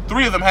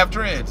 3 of them have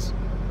dreads.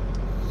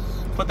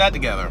 Put that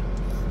together.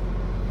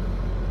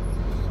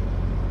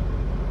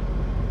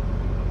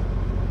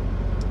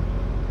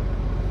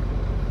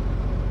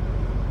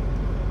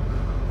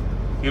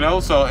 You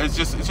know, so it's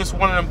just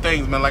one of them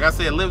things, man. Like I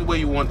said, live the way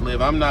you want to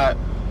live. I'm not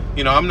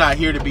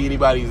here to be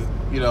anybody's,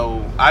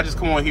 I just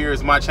come on here.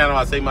 It's my channel.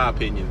 I say my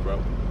opinions,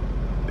 bro.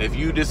 If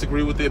you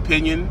disagree with the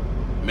opinion,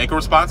 make a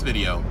response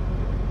video.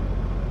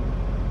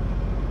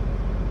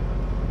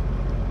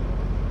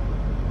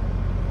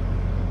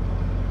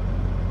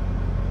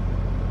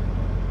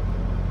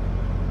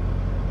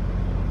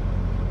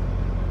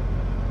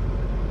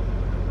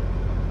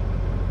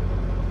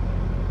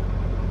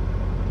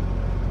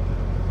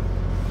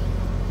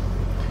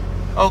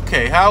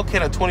 Okay, how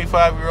can a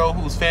 25-year-old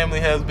whose family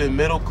has been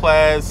middle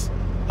class,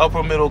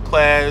 upper middle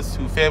class,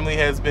 whose family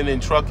has been in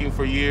trucking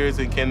for years,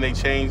 and can they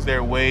change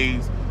their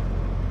ways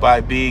by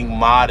being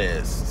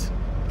modest?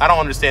 I don't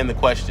understand the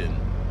question.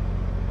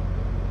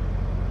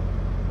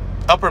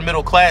 Upper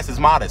middle class is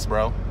modest,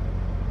 bro.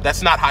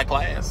 That's not high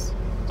class.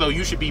 So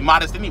you should be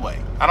modest anyway.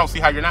 I don't see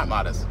how you're not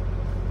modest.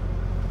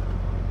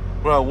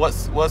 Bro,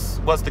 what's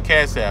the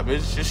Cash App?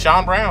 It's just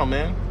Sean Brown,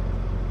 man.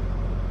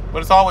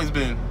 But it's always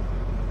been.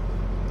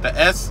 The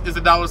S is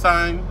a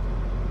 $.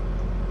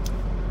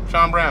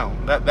 Sean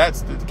Brown.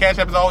 That's the Cash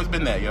App has always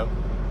been that, yo.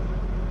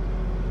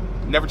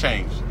 Never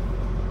changed.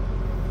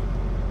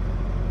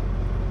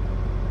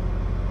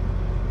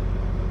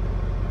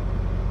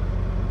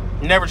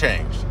 Never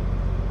changed.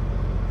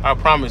 I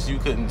promise you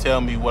couldn't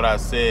tell me what I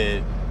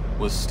said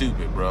was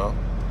stupid, bro.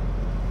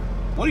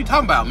 What are you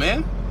talking about,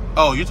 man?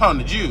 Oh, you're talking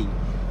to Jew.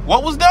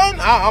 What was done?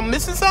 I'm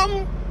missing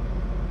something?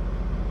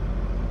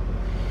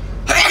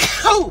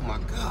 Oh my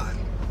God.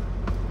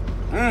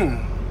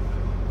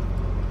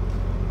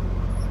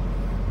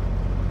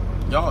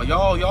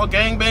 Y'all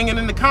gang banging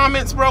in the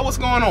comments, bro. What's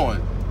going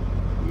on?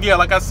 Yeah,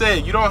 like I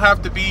said, you don't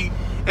have to be.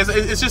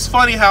 It's just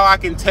funny how I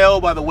can tell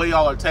by the way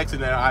y'all are texting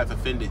that I've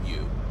offended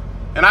you,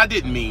 and I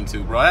didn't mean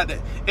to, bro.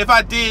 If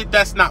I did,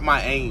 that's not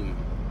my aim.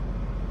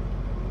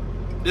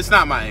 It's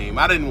not my aim.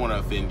 I didn't want to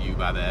offend you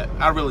by that.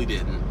 I really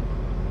didn't.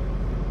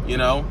 You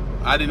know,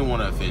 I didn't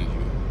want to offend you.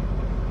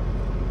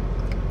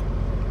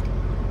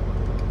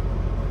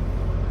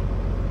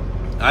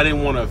 I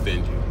didn't want to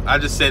offend you. I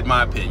just said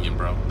my opinion,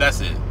 bro. That's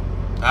it.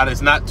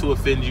 It's not to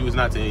offend you. It's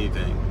not to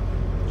anything.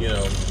 You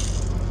know.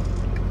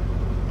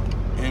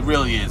 It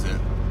really isn't.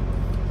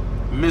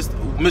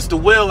 Mr.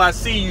 Will, I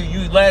see you.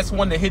 You last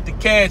one to hit the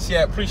Cash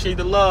App. Appreciate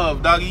the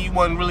love, doggy. You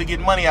wasn't really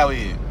getting money out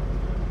here.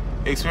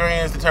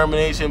 Experience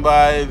determination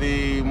by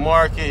the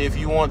market. If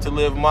you want to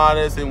live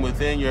modest and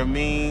within your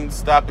means,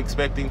 stop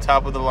expecting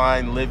top of the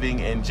line living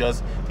and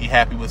just be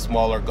happy with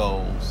smaller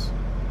goals.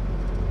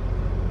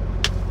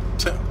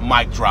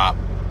 Mic drop.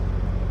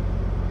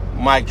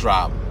 Mic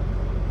drop.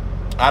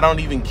 I don't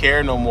even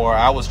care no more.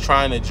 I was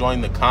trying to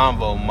join the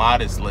convo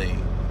modestly.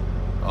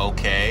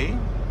 Okay.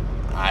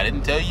 I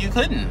didn't tell you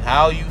couldn't.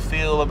 How you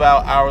feel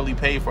about hourly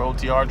pay for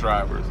OTR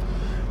drivers?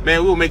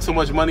 Man, we'll make so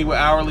much money with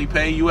hourly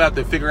pay. You have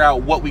to figure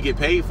out what we get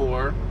paid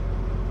for.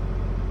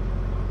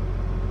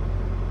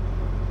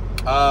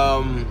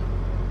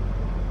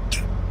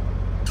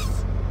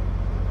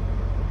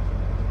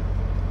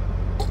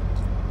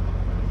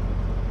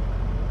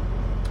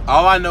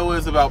 All I know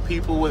is about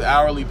people with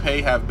hourly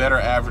pay have better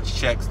average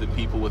checks than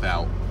people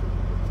without.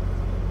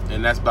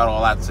 And that's about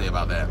all I have to say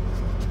about that.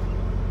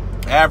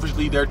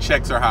 Averagely, their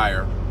checks are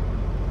higher.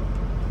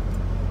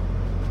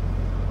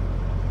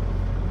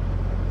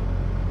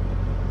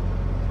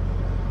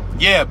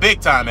 Yeah,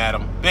 big time,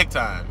 Adam. Big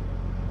time.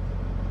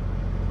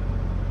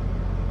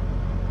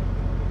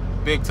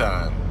 Big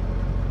time.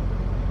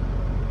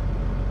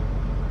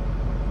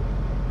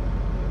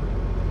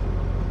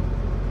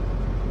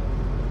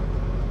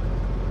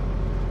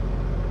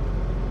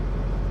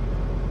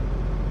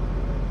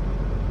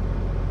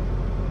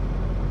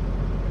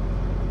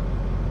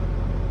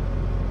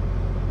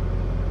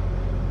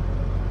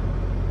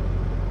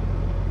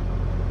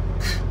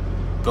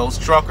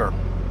 Ghost Trucker.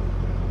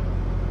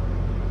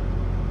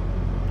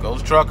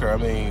 Ghost Trucker. I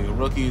mean,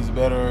 rookie is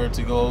better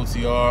to go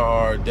OTR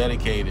or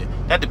dedicated.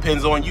 That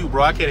depends on you,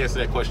 bro. I can't answer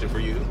that question for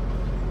you.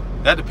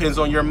 That depends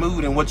on your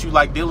mood and what you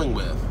like dealing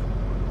with.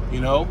 You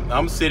know,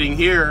 I'm sitting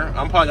here.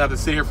 I'm probably going to have to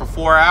sit here for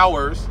 4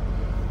 hours.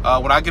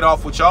 When I get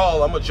off with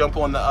y'all, I'm going to jump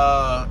on the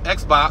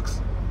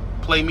Xbox,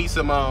 play me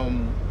some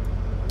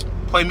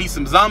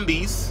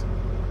zombies.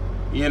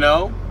 You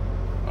know,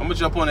 I'm going to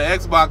jump on the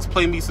Xbox,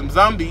 play me some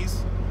zombies.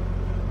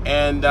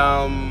 And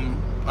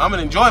I'm going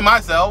to enjoy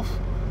myself.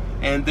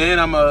 And then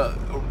I'm going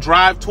to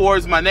drive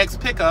towards my next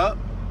pickup,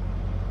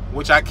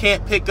 which I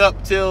can't pick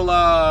up till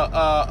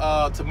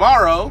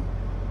tomorrow.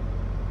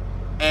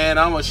 And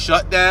I'm going to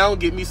shut down,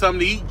 get me something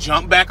to eat,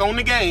 jump back on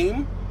the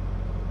game.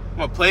 I'm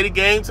going to play the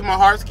game to my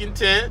heart's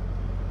content.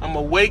 I'm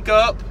going to wake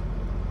up,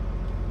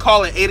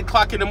 call it 8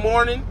 o'clock in the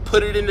morning,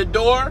 put it in the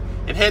door,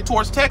 and head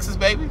towards Texas,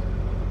 baby.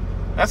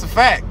 That's a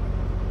fact.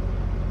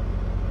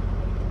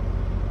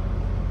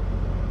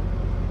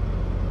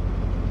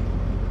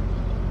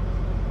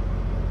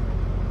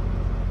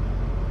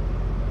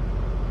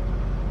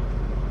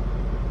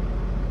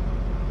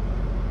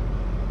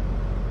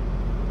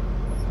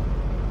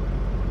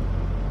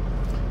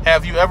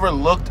 Have you ever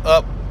looked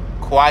up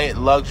quiet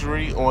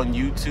luxury on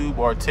YouTube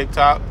or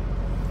TikTok?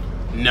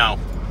 No,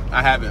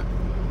 I haven't.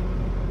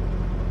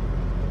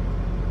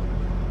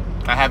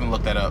 I haven't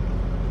looked that up.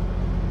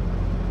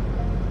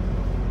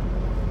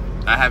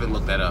 I haven't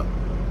looked that up.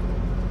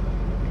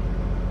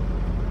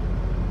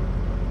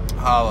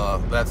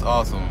 Holla, that's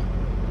awesome.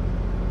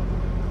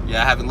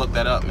 Yeah, I haven't looked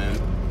that up, man.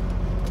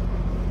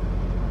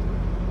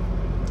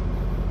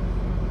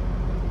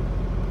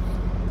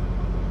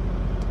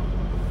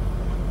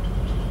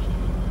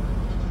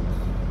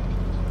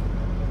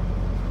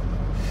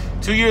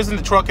 Two years in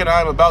the truck and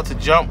I'm about to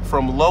jump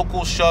from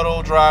local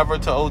shuttle driver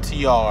to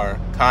OTR.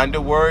 Kinda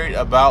worried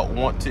about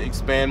want to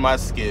expand my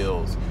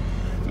skills.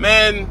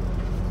 Man,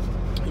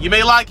 you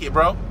may like it,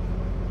 bro.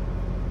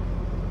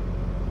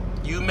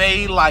 You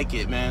may like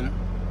it, man.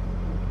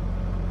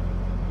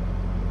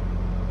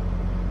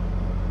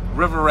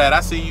 River Rat,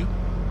 I see you.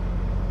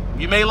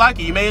 You may like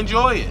it. You may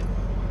enjoy it.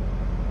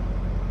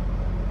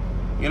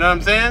 You know what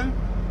I'm saying?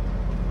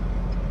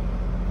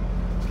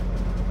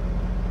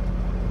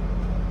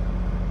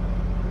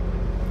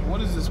 What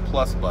is this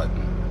plus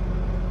button?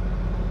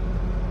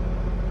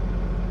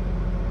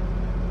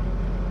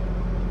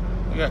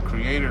 We got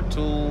creator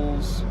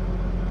tools.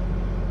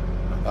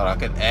 I thought I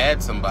could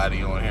add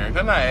somebody on here.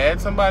 Couldn't I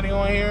add somebody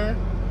on here?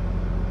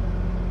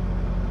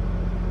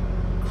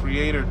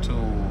 Creator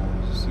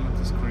tools. Let's see what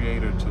this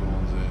creator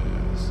tools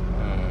is.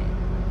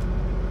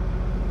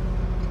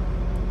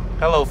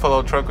 Hello,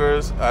 fellow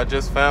truckers. I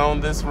just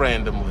found this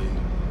randomly.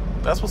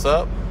 That's what's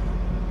up.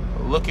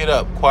 Look it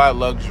up. Quiet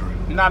luxury.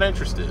 Not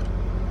interested.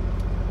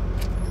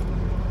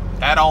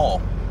 At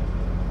all.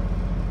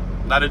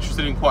 Not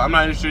interested in I'm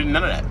not interested in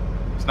none of that.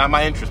 It's not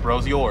my interest, bro.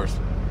 It's yours.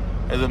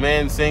 As a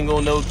man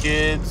single, no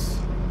kids.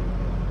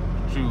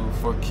 Drew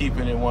for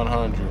keeping it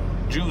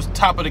 100. Drew's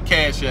top of the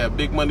cash app.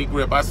 Big money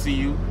grip. I see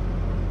you.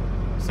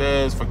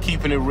 Says for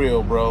keeping it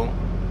real, bro.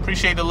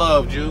 Appreciate the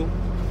love, Drew.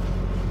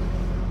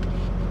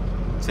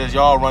 Says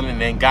y'all running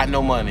and ain't got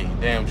no money.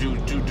 Damn, Drew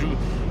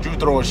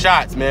throwing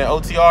shots, man.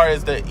 OTR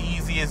is the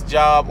easiest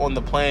job on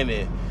the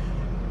planet.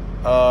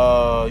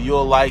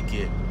 You'll like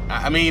it.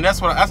 I mean, that's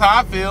how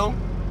I feel.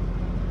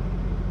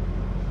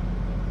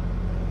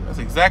 That's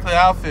exactly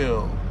how I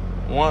feel.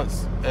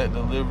 Once at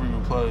delivery,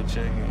 reply to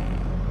check-in.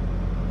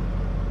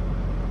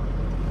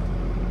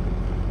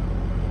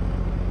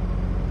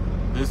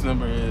 This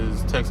number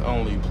is text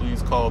only.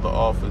 Please call the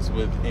office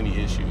with any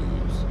issues.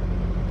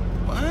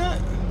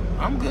 What?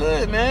 I'm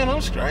good, man.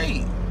 I'm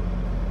straight.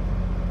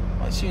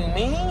 What you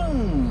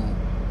mean?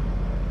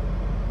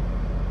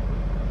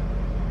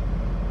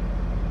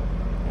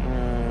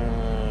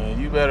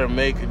 You better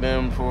make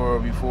them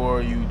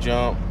before you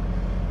jump.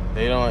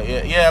 They don't.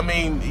 Yeah, I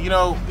mean, you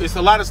know, it's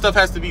a lot of stuff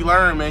has to be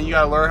learned, man. You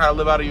gotta learn how to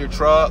live out of your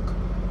truck.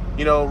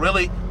 You know,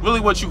 really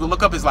what you can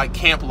look up is like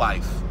camp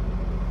life,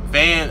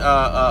 van,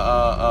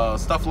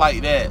 stuff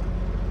like that.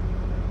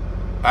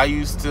 I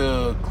used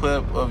to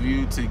clip of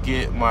you to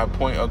get my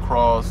point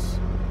across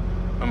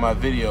in my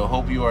video.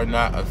 Hope you are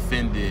not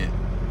offended,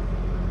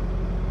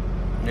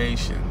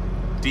 nation.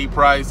 D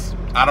Price,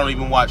 I don't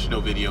even watch no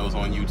videos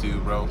on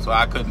YouTube, bro. So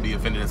I couldn't be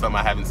offended at something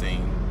I haven't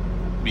seen.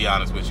 To be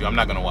honest with you, I'm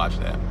not gonna watch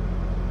that.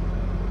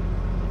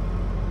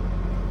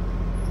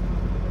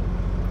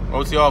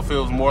 OTR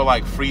feels more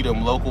like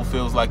freedom. Local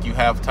feels like you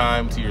have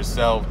time to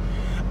yourself.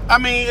 I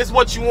mean, it's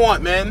what you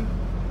want, man.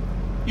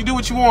 You do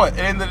what you want. At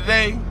the end of the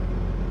day,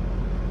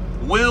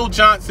 Will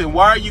Johnson,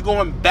 why are you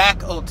going back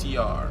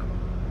OTR?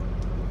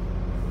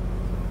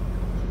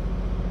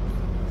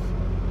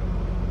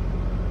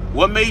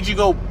 What made you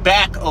go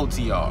back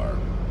OTR?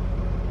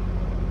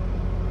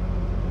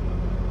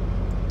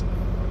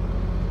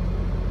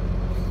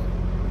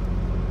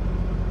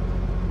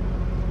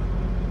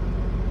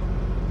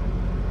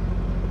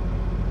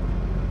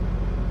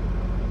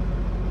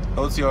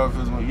 OTR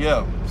feels more,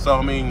 yeah. So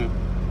I mean,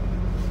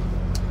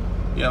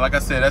 yeah, like I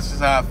said, that's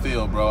just how I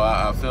feel, bro.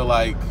 I feel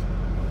like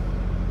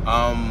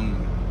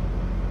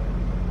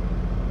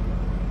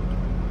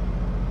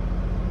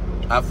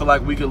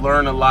we could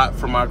learn a lot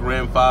from our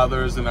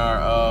grandfathers and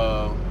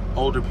our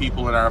older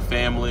people in our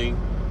family.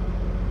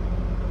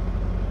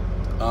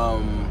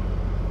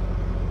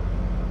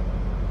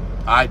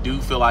 I do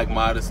feel like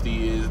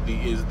modesty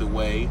is the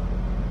way.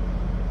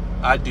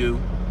 I do.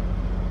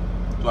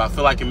 Do I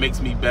feel like it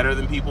makes me better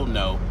than people?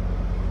 No.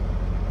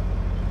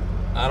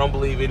 I don't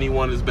believe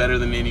anyone is better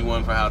than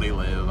anyone for how they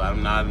live.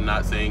 I'm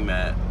not saying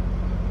that.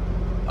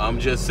 I'm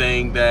just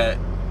saying that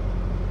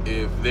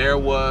if there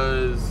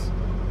was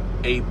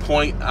a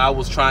point I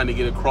was trying to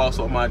get across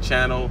on my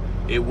channel,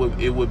 it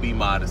would be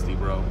modesty,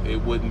 bro.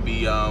 It wouldn't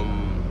be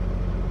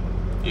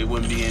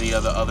any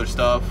other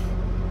stuff.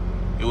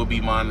 It would be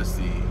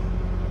modesty.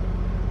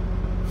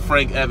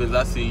 Frank Evans,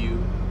 I see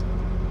you.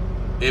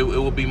 It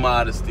would be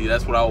modesty.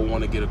 That's what I would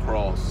want to get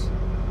across.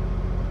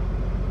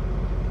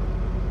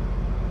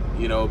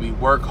 You know,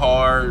 work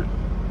hard,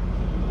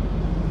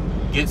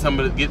 get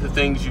the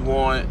things you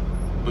want,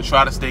 but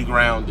try to stay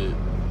grounded.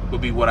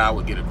 Would be what I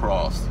would get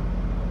across.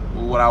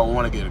 What I would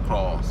want to get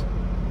across.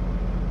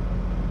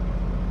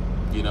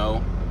 You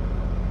know,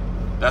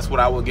 that's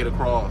what I would get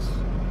across.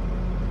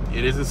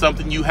 It isn't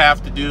something you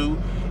have to do.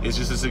 It's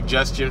just a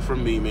suggestion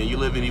from me, man. You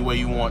live any way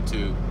you want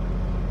to.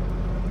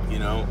 You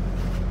know,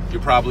 you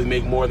probably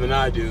make more than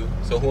I do,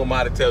 so who am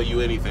I to tell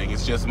you anything?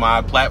 It's just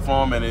my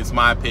platform and it's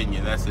my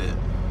opinion. That's it.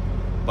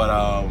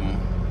 But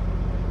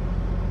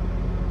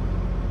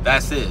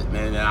that's it,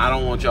 man. And I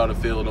don't want y'all to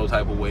feel no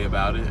type of way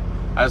about it.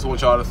 I just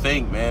want y'all to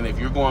think, man, if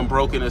you're going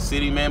broke in a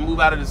city, man, move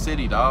out of the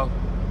city, dog.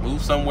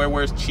 Move somewhere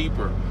where it's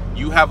cheaper.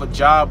 You have a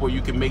job where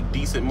you can make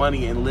decent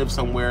money and live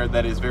somewhere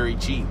that is very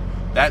cheap.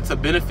 That's a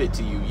benefit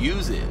to you.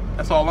 Use it.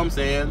 That's all I'm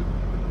saying.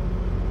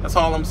 That's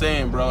all I'm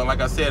saying, bro. And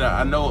like I said,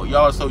 I know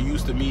y'all are so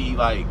used to me,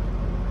 like,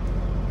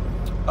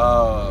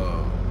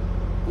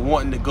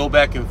 wanting to go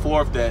back and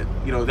forth that,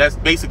 you know, that's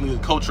basically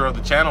the culture of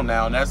the channel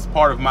now, and that's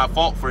part of my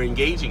fault for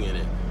engaging in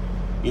it.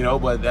 You know,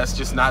 but that's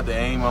just not the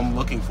aim I'm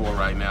looking for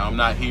right now. I'm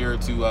not here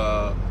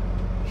to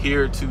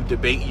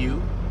debate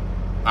you.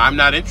 I'm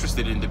not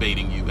interested in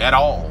debating you at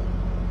all,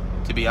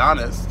 to be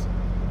honest.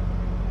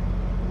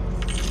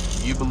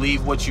 You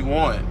believe what you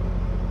want.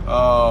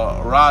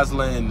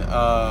 Roslyn,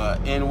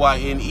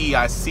 NYNE,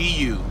 I see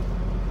you.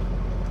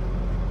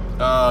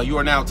 You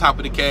are now top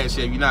of the cash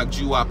app. You knocked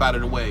Juwop out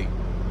of the way.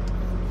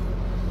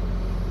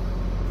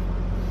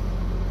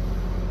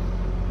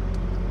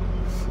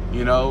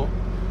 You know,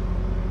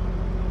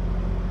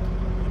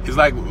 it's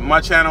like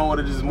my channel, what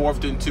it has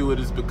morphed into, it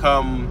has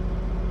become,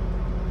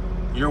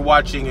 you're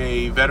watching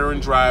a veteran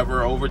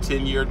driver, over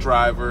 10-year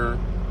driver,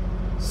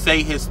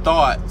 say his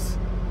thoughts.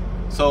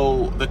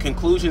 So the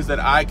conclusions that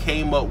I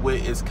came up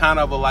with is kind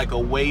of a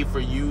way for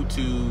you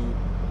to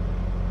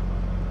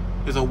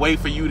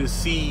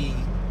see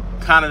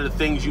kind of the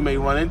things you may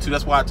run into.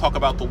 That's why I talk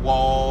about the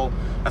wall.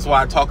 That's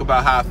why I talk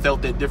about how I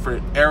felt at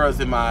different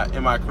eras in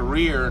my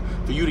career,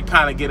 for you to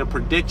kind of get a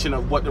prediction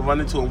of what to run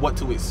into and what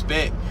to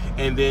expect.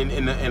 And then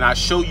and I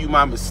show you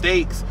my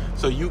mistakes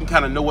so you can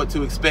kind of know what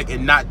to expect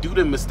and not do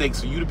the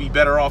mistakes, for you to be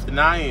better off than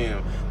I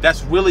am.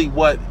 That's really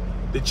what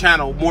the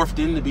channel morphed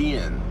into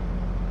being.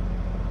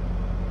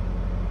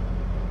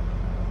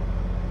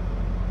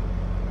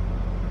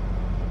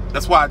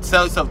 That's why I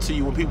tell stuff to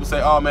you when people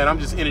say, oh man, I'm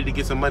just in it to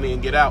get some money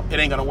and get out. It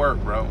ain't gonna work,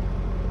 bro.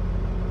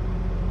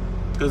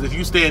 Because if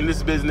you stay in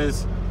this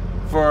business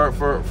for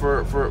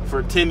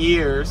 10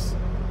 years,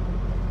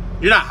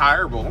 you're not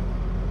hireable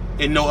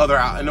in no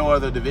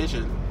other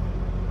division.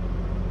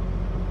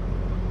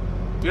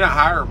 You're not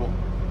hireable.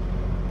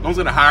 No one's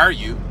gonna hire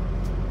you.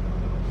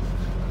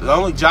 The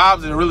only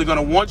jobs that are really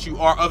gonna want you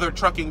are other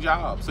trucking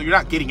jobs. So you're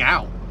not getting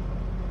out.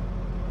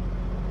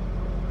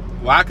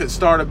 Well, I could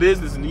start a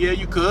business, and yeah,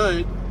 you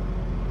could.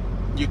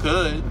 You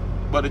could.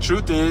 But the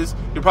truth is,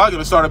 you're probably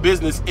going to start a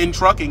business in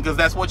trucking because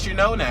that's what you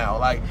know now.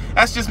 Like,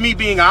 that's just me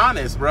being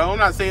honest, bro. I'm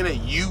not saying that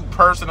you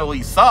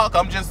personally suck.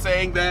 I'm just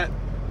saying that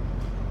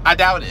I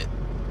doubt it.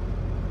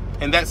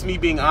 And that's me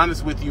being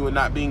honest with you and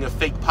not being a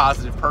fake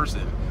positive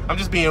person. I'm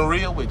just being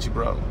real with you,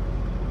 bro.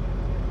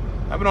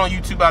 I've been on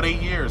YouTube about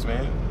 8 years,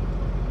 man.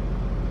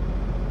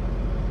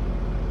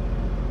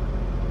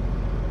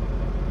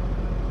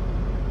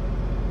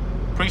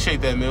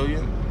 Appreciate that,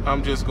 Million.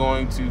 I'm just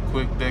going to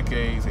quick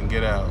decades and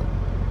get out.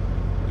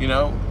 You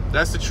know,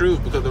 that's the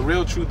truth, because the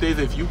real truth is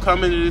if you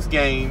come into this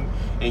game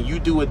and you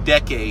do a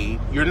decade,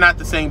 you're not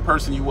the same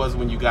person you was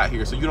when you got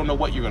here, so you don't know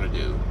what you're going to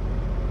do.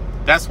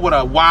 That's what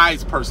a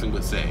wise person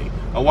would say.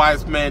 A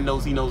wise man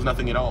knows he knows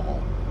nothing at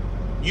all.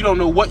 You don't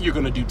know what you're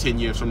going to do 10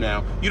 years from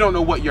now. You don't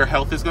know what your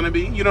health is going to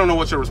be. You don't know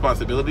what your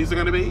responsibilities are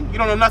going to be. You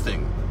don't know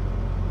nothing.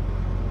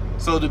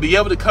 So to be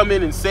able to come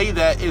in and say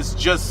that is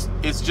just,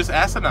 it's just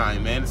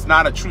asinine, man. It's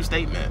not a true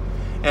statement.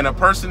 And a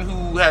person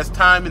who has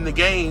time in the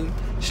game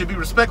should be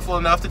respectful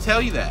enough to tell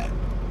you that.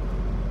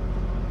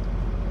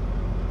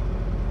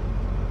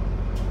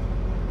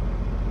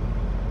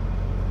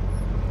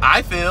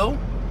 I feel.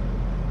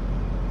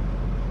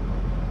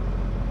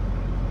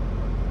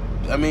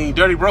 I mean,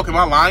 Dirty Broke, am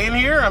I lying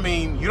here? I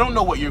mean, you don't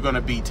know what you're going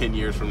to be 10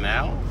 years from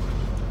now.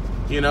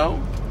 You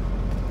know?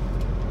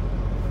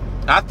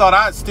 I thought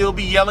I'd still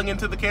be yelling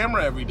into the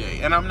camera every day,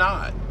 and I'm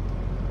not.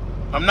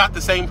 I'm not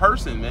the same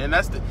person, man.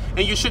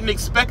 And you shouldn't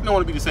expect no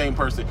one to be the same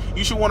person.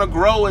 You should want to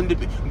grow, and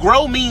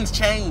grow means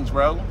change,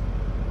 bro.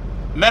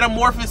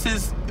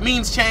 Metamorphosis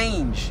means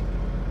change.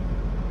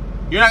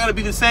 You're not going to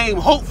be the same.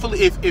 Hopefully,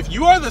 if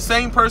you are the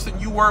same person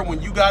you were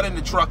when you got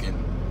into trucking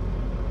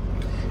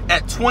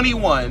at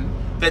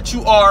 21 that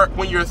you are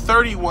when you're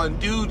 31,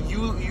 dude,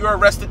 you're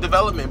arrested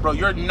development, bro.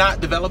 You're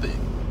not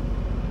developing.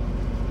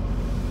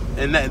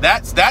 And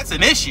that's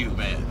an issue,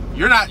 man.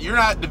 You're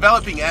not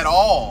developing at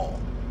all.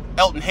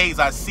 Elton Hayes,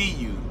 I see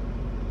you.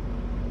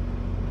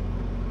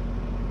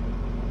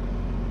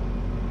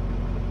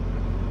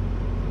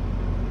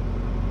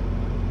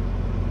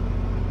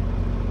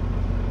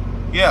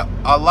 Yeah,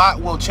 a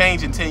lot will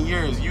change in 10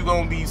 years. You're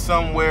going to be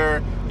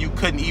somewhere you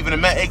couldn't even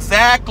imagine.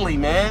 Exactly,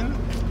 man.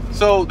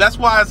 So that's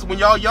why when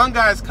y'all young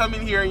guys come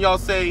in here and y'all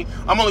say,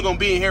 I'm only going to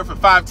be in here for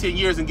 5-10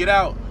 years and get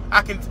out,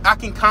 I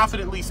can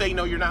confidently say,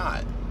 no, you're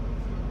not.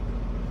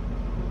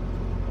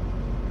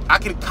 I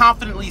can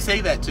confidently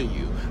say that to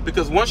you.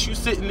 Because once you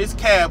sit in this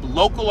cab,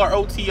 local or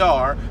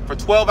OTR, for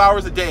 12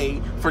 hours a day,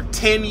 for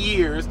 10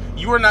 years,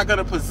 you are not going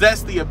to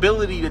possess the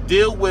ability to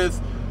deal with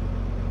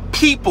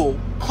people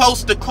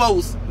close to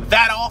close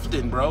that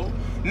often, bro.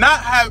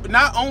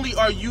 Not only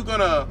are you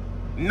going to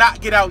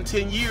not get out in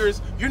 10 years,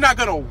 you're not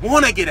going to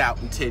want to get out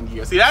in 10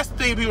 years. See, that's the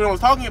thing people was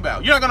talking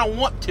about. You're not going to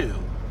want to.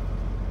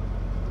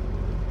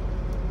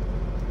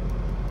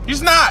 You're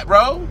just not,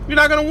 bro. You're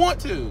not going to want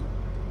to.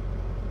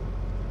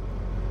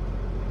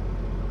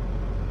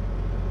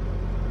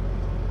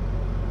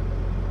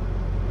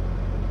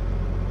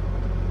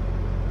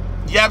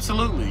 Yeah,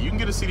 absolutely. You can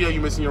get a CDL you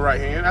miss in your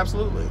right hand.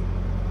 Absolutely.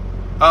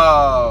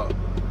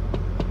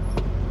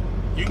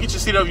 You can get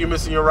your CDL you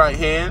miss in your right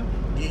hand.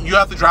 You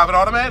have to drive it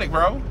automatic,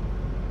 bro.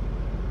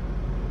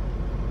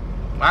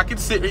 I could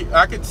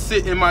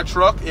sit in my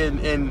truck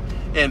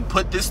and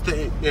put this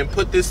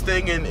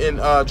thing in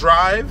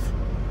drive.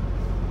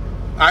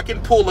 I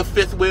can pull a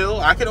fifth wheel.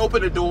 I can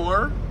open a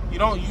door. You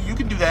know, you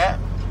can do that.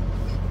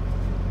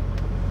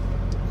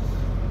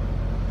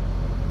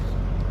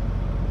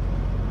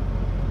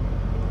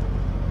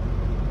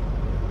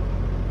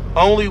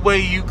 Only way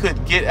you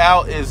could get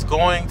out is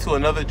going to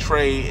another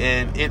trade,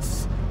 and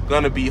it's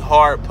going to be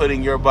hard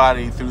putting your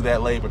body through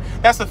that labor.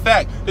 That's a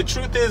fact. The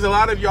truth is, a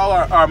lot of y'all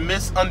are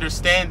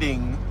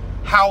misunderstanding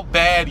how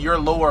bad your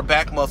lower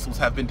back muscles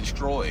have been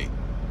destroyed.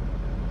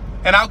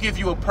 And I'll give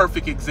you a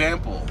perfect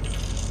example.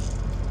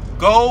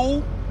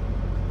 Go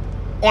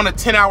on a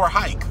 10-hour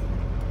hike.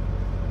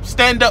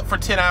 Stand up for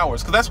 10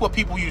 hours, because that's what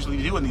people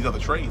usually do in these other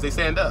trades. They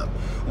stand up.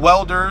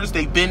 Welders,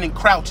 they bend and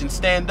crouch and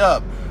stand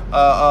up.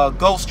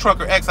 Ghost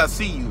Trucker X, I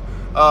see you.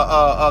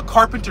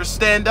 Carpenters,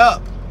 stand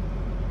up.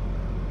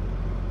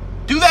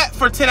 Do that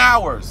for 10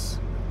 hours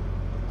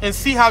and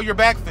see how your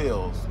back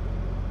feels.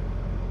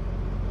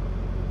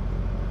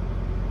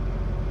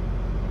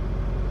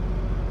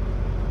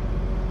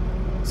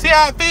 See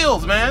how it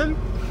feels, man.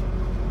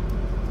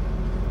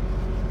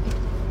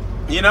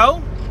 You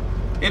know,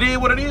 it is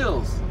what it is.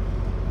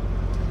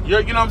 You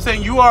know what I'm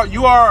saying? You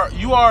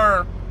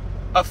are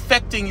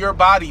affecting your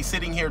body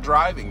sitting here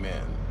driving,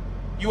 man.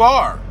 You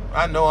are.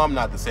 I know I'm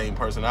not the same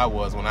person I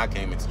was when I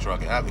came into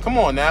trucking. Come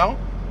on now.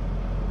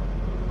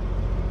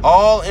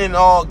 All in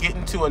all,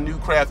 getting to a new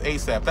craft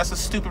ASAP. That's a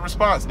stupid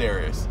response,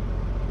 Darius.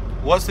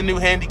 What's the new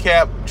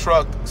handicap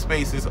truck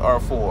spaces are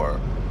for?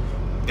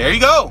 There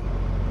you go.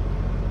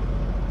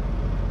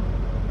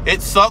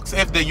 It sucks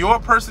if you're a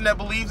person that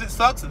believes it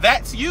sucks.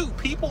 That's you.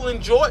 People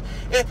enjoy.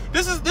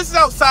 This is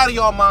outside of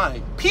your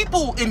mind.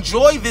 People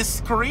enjoy this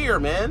career,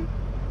 man.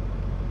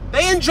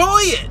 They enjoy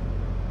it.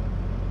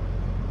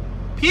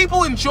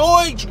 People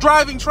enjoy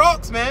driving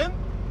trucks, man.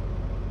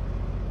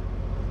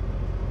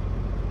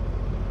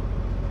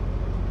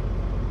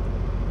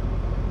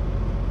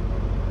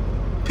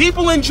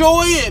 People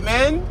enjoy it,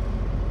 man.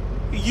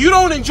 You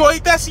don't enjoy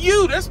it, that's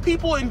you. There's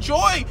people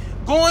enjoy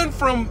going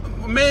from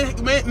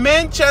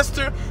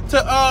Manchester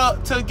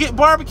to get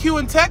barbecue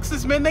in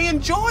Texas, man. They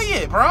enjoy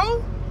it,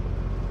 bro.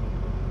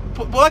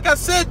 But like I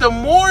said, the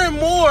more and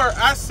more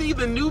I see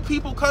the new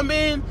people come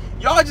in,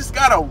 y'all just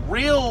got a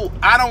real,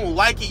 I don't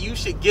like it, you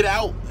should get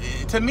out.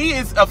 To me,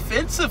 it's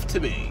offensive to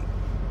me.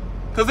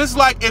 Because it's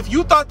like, if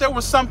you thought there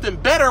was something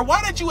better,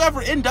 why did you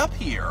ever end up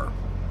here?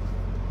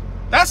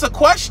 That's a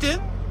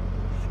question.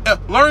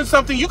 Learn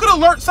something. You could have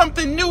learned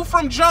something new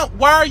from jump.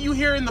 Why are you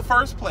here in the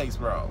first place,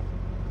 bro?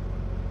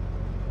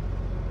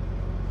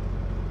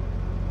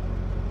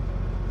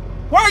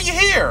 Why are you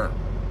here?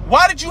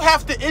 Why did you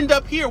have to end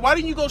up here? Why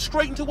didn't you go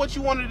straight into what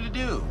you wanted to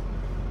do?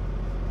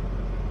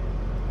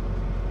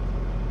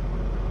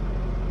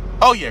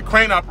 Oh yeah,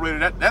 crane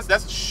operator.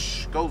 That's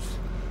shh, ghost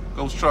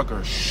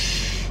trucker.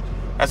 Shh.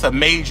 That's a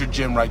major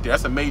gem right there.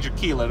 That's a major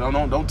killer.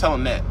 Don't tell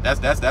him that.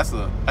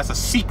 That's a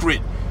secret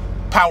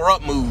power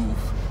up move.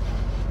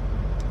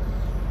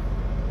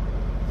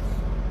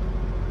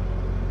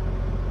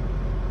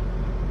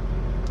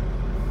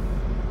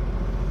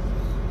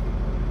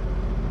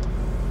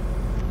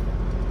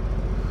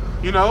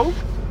 You know,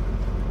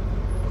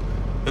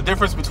 the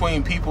difference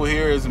between people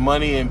here is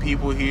money and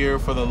people here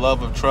for the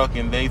love of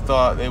trucking. They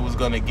thought they was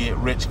gonna get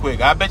rich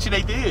quick. I bet you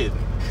they did.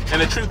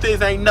 And the truth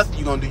is, ain't nothing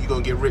you're gonna do. You're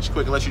gonna get rich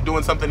quick unless you're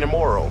doing something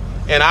immoral.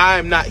 And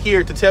I'm not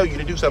here to tell you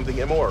to do something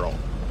immoral.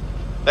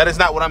 That is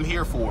not what I'm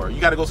here for.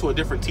 You got to go to a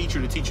different teacher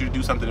to teach you to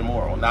do something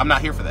immoral. Now, I'm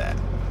not here for that.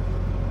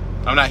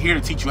 I'm not here to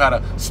teach you how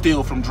to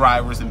steal from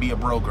drivers and be a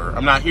broker.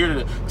 I'm not here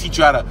to teach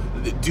you how to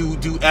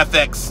do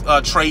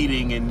FX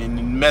trading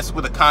and mess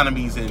with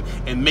economies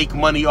and make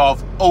money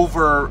off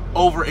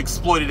over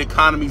exploited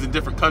economies in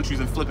different countries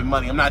and flipping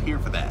money. I'm not here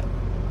for that.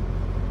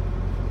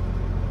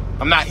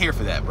 I'm not here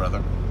for that,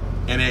 brother.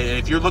 And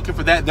if you're looking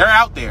for that, they're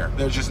out there.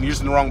 You're just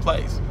in the wrong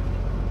place.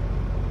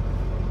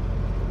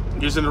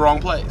 You're just in the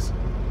wrong place.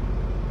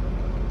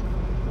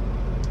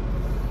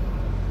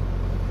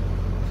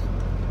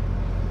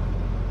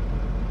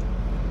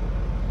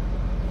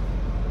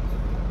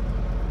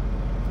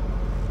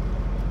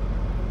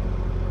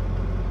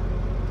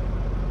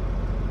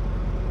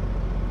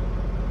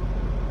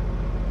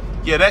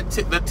 Yeah,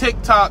 the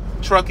TikTok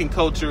trucking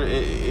culture,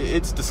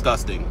 it's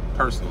disgusting,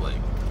 personally.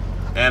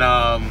 And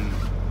I'm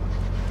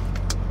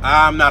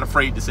not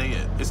afraid to say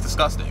it. It's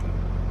disgusting.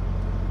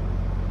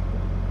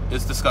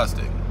 It's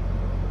disgusting.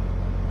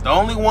 The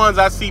only ones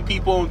I see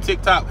people on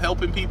TikTok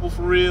helping people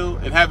for real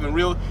and having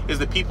real is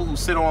the people who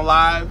sit on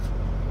live.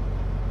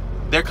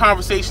 Their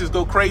conversations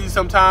go crazy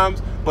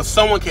sometimes, but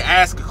someone can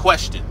ask a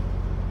question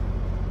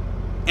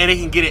and they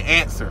can get an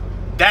answer.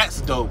 That's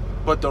dope.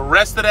 But the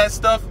rest of that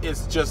stuff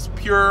is just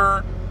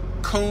pure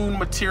coon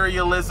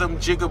materialism,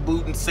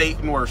 jigabootin'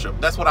 Satan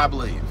worship. That's what I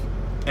believe.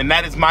 And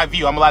that is my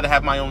view. I'm allowed to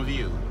have my own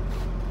view.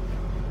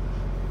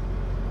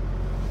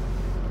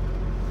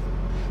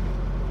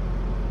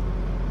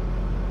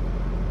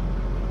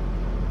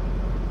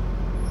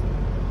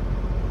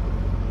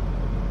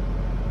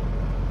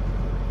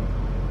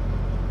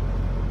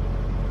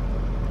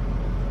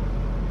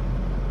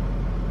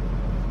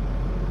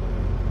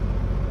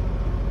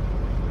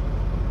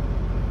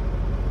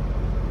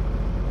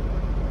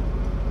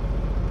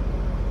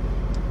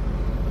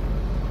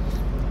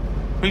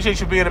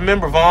 Appreciate you being a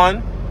member,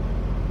 Vaughn.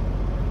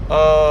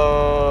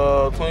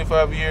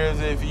 25 years.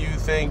 If you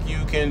think you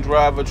can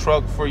drive a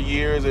truck for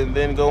years and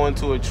then go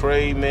into a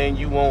trade, man,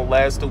 you won't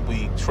last a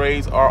week.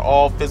 Trades are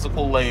all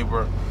physical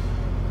labor.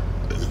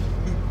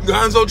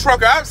 Gonzo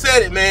trucker, I've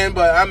said it, man,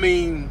 but I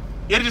mean,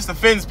 it just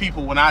offends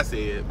people when I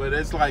say it. But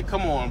it's like,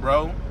 come on,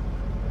 bro.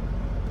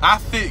 I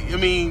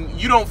mean,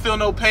 you don't feel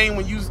no pain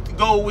when you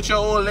go with your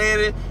old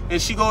lady and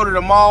she go to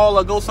the mall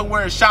or go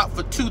somewhere and shop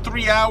for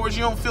 2-3 hours.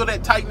 You don't feel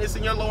that tightness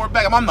in your lower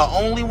back. I'm the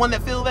only one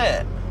that feel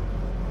that.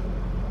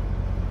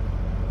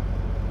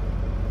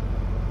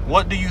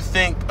 What do you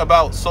think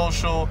about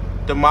social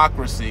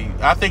democracy?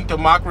 I think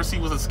democracy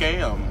was a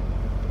scam.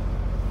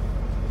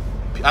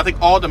 I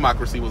think all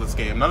democracy was a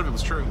scam. None of it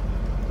was true.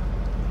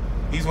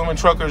 These women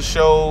truckers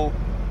show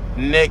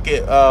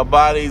naked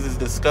bodies is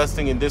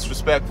disgusting and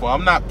disrespectful.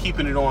 I'm not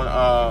keeping it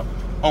on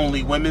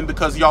only women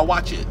because y'all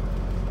watch it.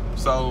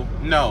 So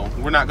no,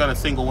 we're not gonna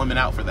single women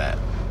out for that.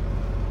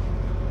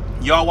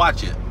 Y'all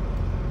watch it,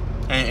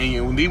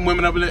 and when these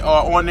women up there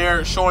are on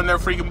there showing their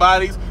freaking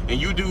bodies, and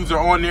you dudes are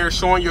on there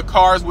showing your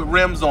cars with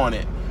rims on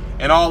it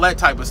and all that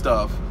type of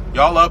stuff.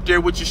 Y'all up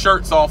there with your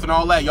shirts off and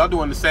all that. Y'all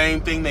doing the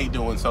same thing they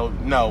doing. So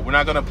no, we're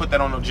not gonna put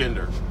that on no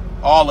gender.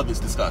 All of it's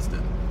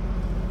disgusting.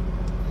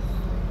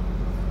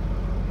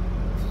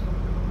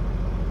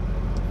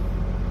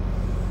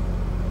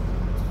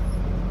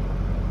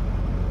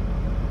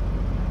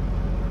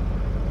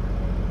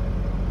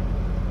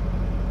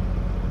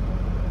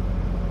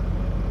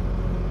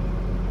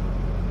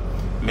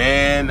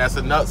 Man, that's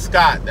another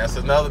Scott. That's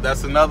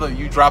another.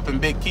 You dropping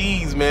big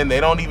keys, man. They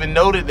don't even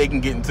know that they can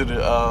get into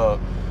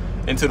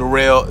the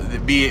rail,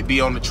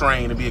 be on the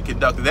train and be a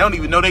conductor. They don't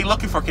even know they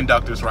looking for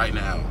conductors right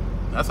now.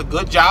 That's a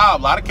good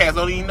job. A lot of cats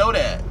don't even know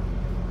that.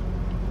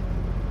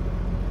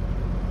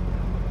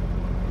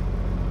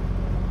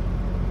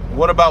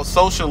 What about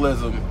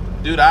socialism?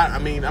 Dude, I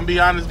mean, I'm be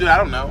honest, dude, I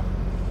don't know.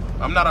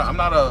 I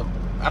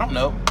don't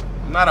know.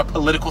 I'm not a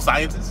political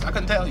scientist. I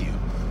couldn't tell you.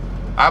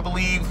 I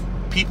believe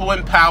people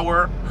in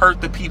power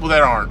hurt the people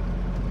that aren't.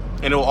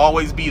 And it will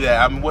always be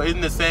that. I mean,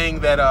 isn't the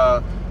saying that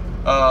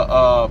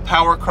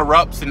power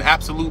corrupts and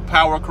absolute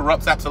power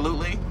corrupts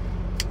absolutely?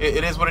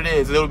 It is what it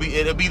is. It'll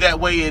be that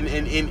way in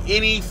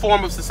any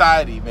form of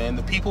society, man.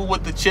 The people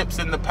with the chips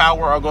and the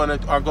power are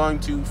going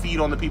to feed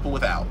on the people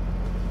without.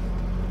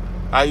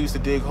 I used to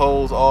dig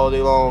holes all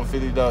day long,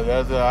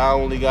 $50. I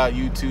only got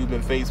YouTube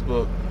and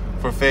Facebook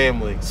for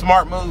family.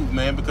 Smart move,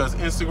 man, because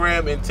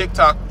Instagram and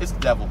TikTok, it's the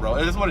devil, bro.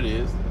 It is what it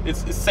is.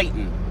 It's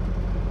Satan.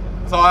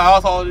 That's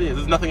all it is.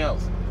 There's nothing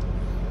else.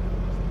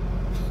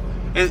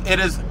 It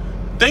is.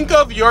 Think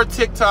of your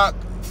TikTok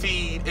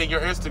feed and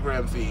your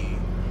Instagram feed.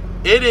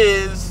 It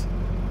is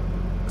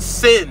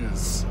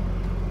sins.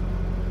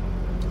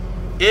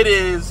 It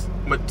is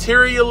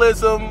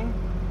materialism,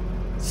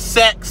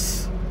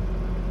 sex,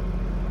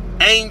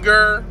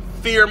 anger,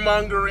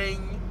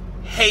 fear-mongering,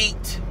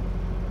 hate,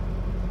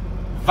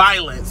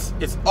 violence.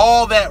 It's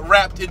all that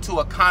wrapped into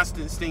a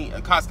constant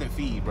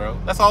feed, bro.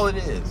 That's all it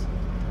is.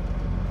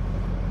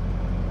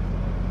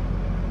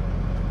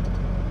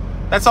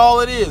 That's all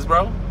it is,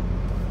 bro.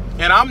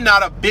 And I'm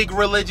not a big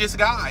religious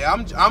guy.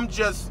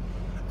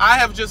 I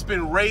have just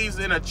been raised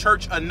in a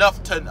church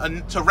enough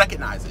to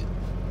recognize it.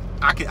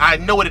 I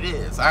know what it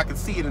is. I can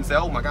see it and say,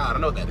 oh my God, I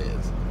know what that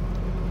is.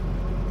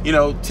 You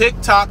know,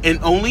 TikTok, and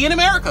only in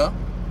America,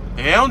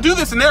 and they don't do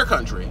this in their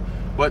country,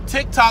 but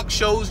TikTok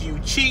shows you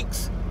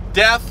cheeks,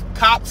 death,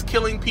 cops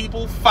killing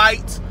people,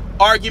 fights,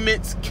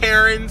 arguments,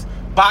 Karens,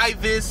 buy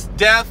this,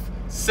 death,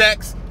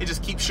 sex. It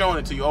just keeps showing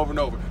it to you over and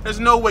over.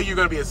 There's no way you're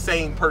going to be a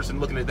sane person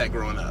looking at that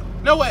growing up.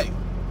 No way.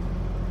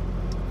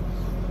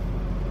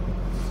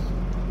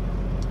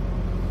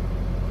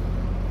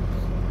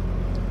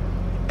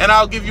 And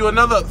I'll give you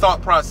another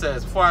thought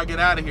process before I get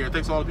out of here.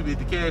 Thanks to all the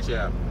people at the Cash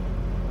App.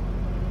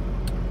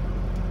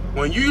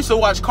 When you used to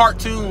watch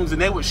cartoons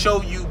and they would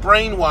show you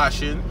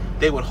brainwashing,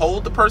 they would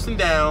hold the person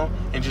down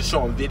and just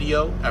show them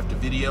video after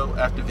video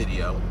after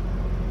video.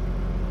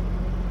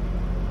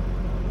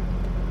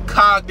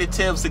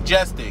 Cognitive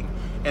suggesting.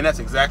 And that's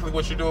exactly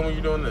what you're doing when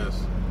you're doing this.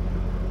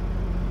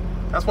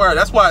 That's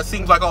why it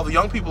seems like all the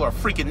young people are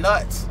freaking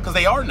nuts. Because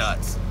they are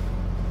nuts.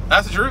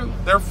 That's true.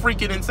 They're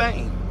freaking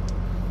insane.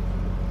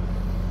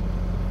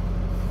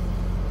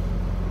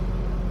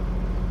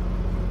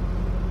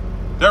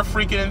 They're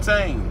freaking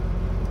insane.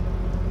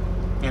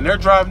 And they're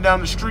driving down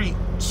the street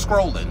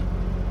scrolling.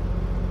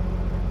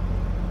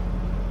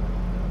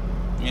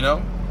 You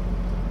know?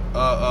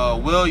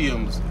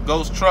 Williams,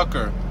 Ghost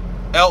Trucker,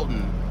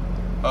 Elton,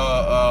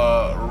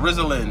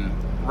 Rizalin,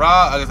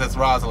 I guess that's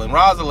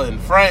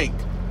Rosalind, Frank.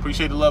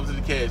 Appreciate the love to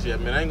the Cash. Yeah,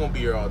 man, I ain't gonna be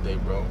here all day,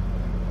 bro.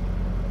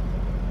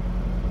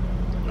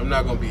 I'm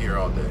not gonna be here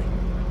all day.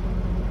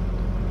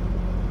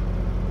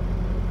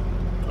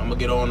 I'm gonna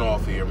get on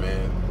off here,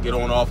 man. Get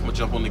on off, I'm gonna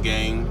jump on the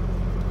game.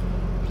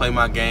 Play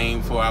my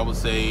game for, I would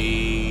say,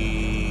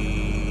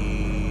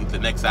 the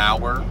next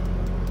hour.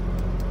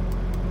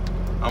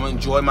 I'm gonna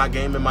enjoy my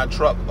game in my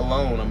truck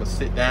alone. I'm gonna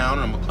sit down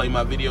and I'm gonna play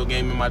my video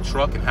game in my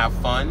truck and have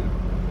fun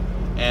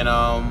and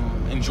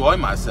enjoy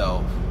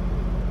myself.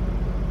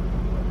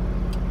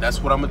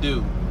 That's what I'm gonna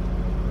do.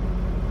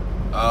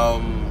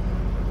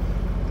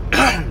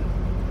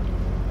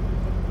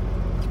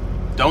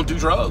 Don't do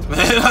drugs,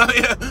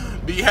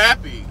 man. Be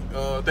happy.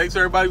 Thanks to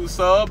everybody who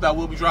subbed. I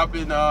will be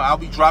dropping. I'll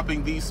be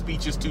dropping these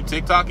speeches to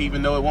TikTok,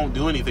 even though it won't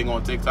do anything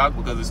on TikTok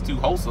because it's too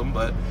wholesome.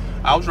 But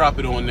I'll drop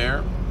it on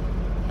there,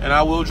 and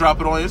I will drop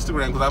it on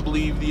Instagram because I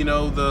believe, you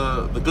know,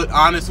 the good,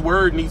 honest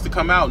word needs to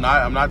come out.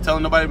 I'm not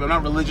telling nobody, but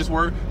not religious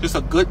word. Just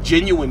a good,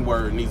 genuine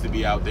word needs to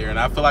be out there, and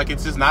I feel like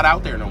it's just not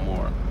out there no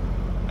more.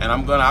 And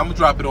I'm gonna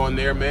drop it on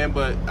there, man.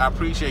 But I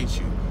appreciate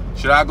you.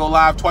 Should I go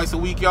live twice a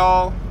week,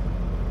 y'all?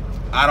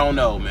 I don't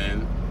know,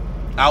 man.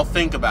 I'll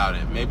think about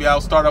it. Maybe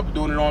I'll start up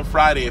doing it on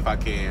Friday if I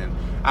can.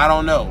 I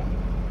don't know.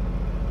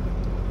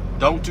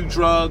 Don't do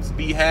drugs.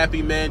 Be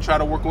happy, man. Try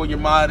to work on your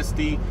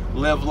modesty.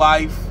 Live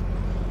life.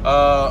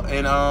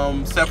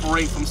 And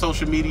separate from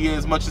social media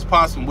as much as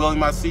possible.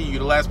 William, I see you. You're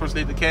the last person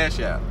to hit the Cash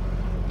App.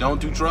 Don't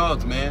do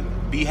drugs, man.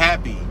 Be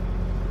happy.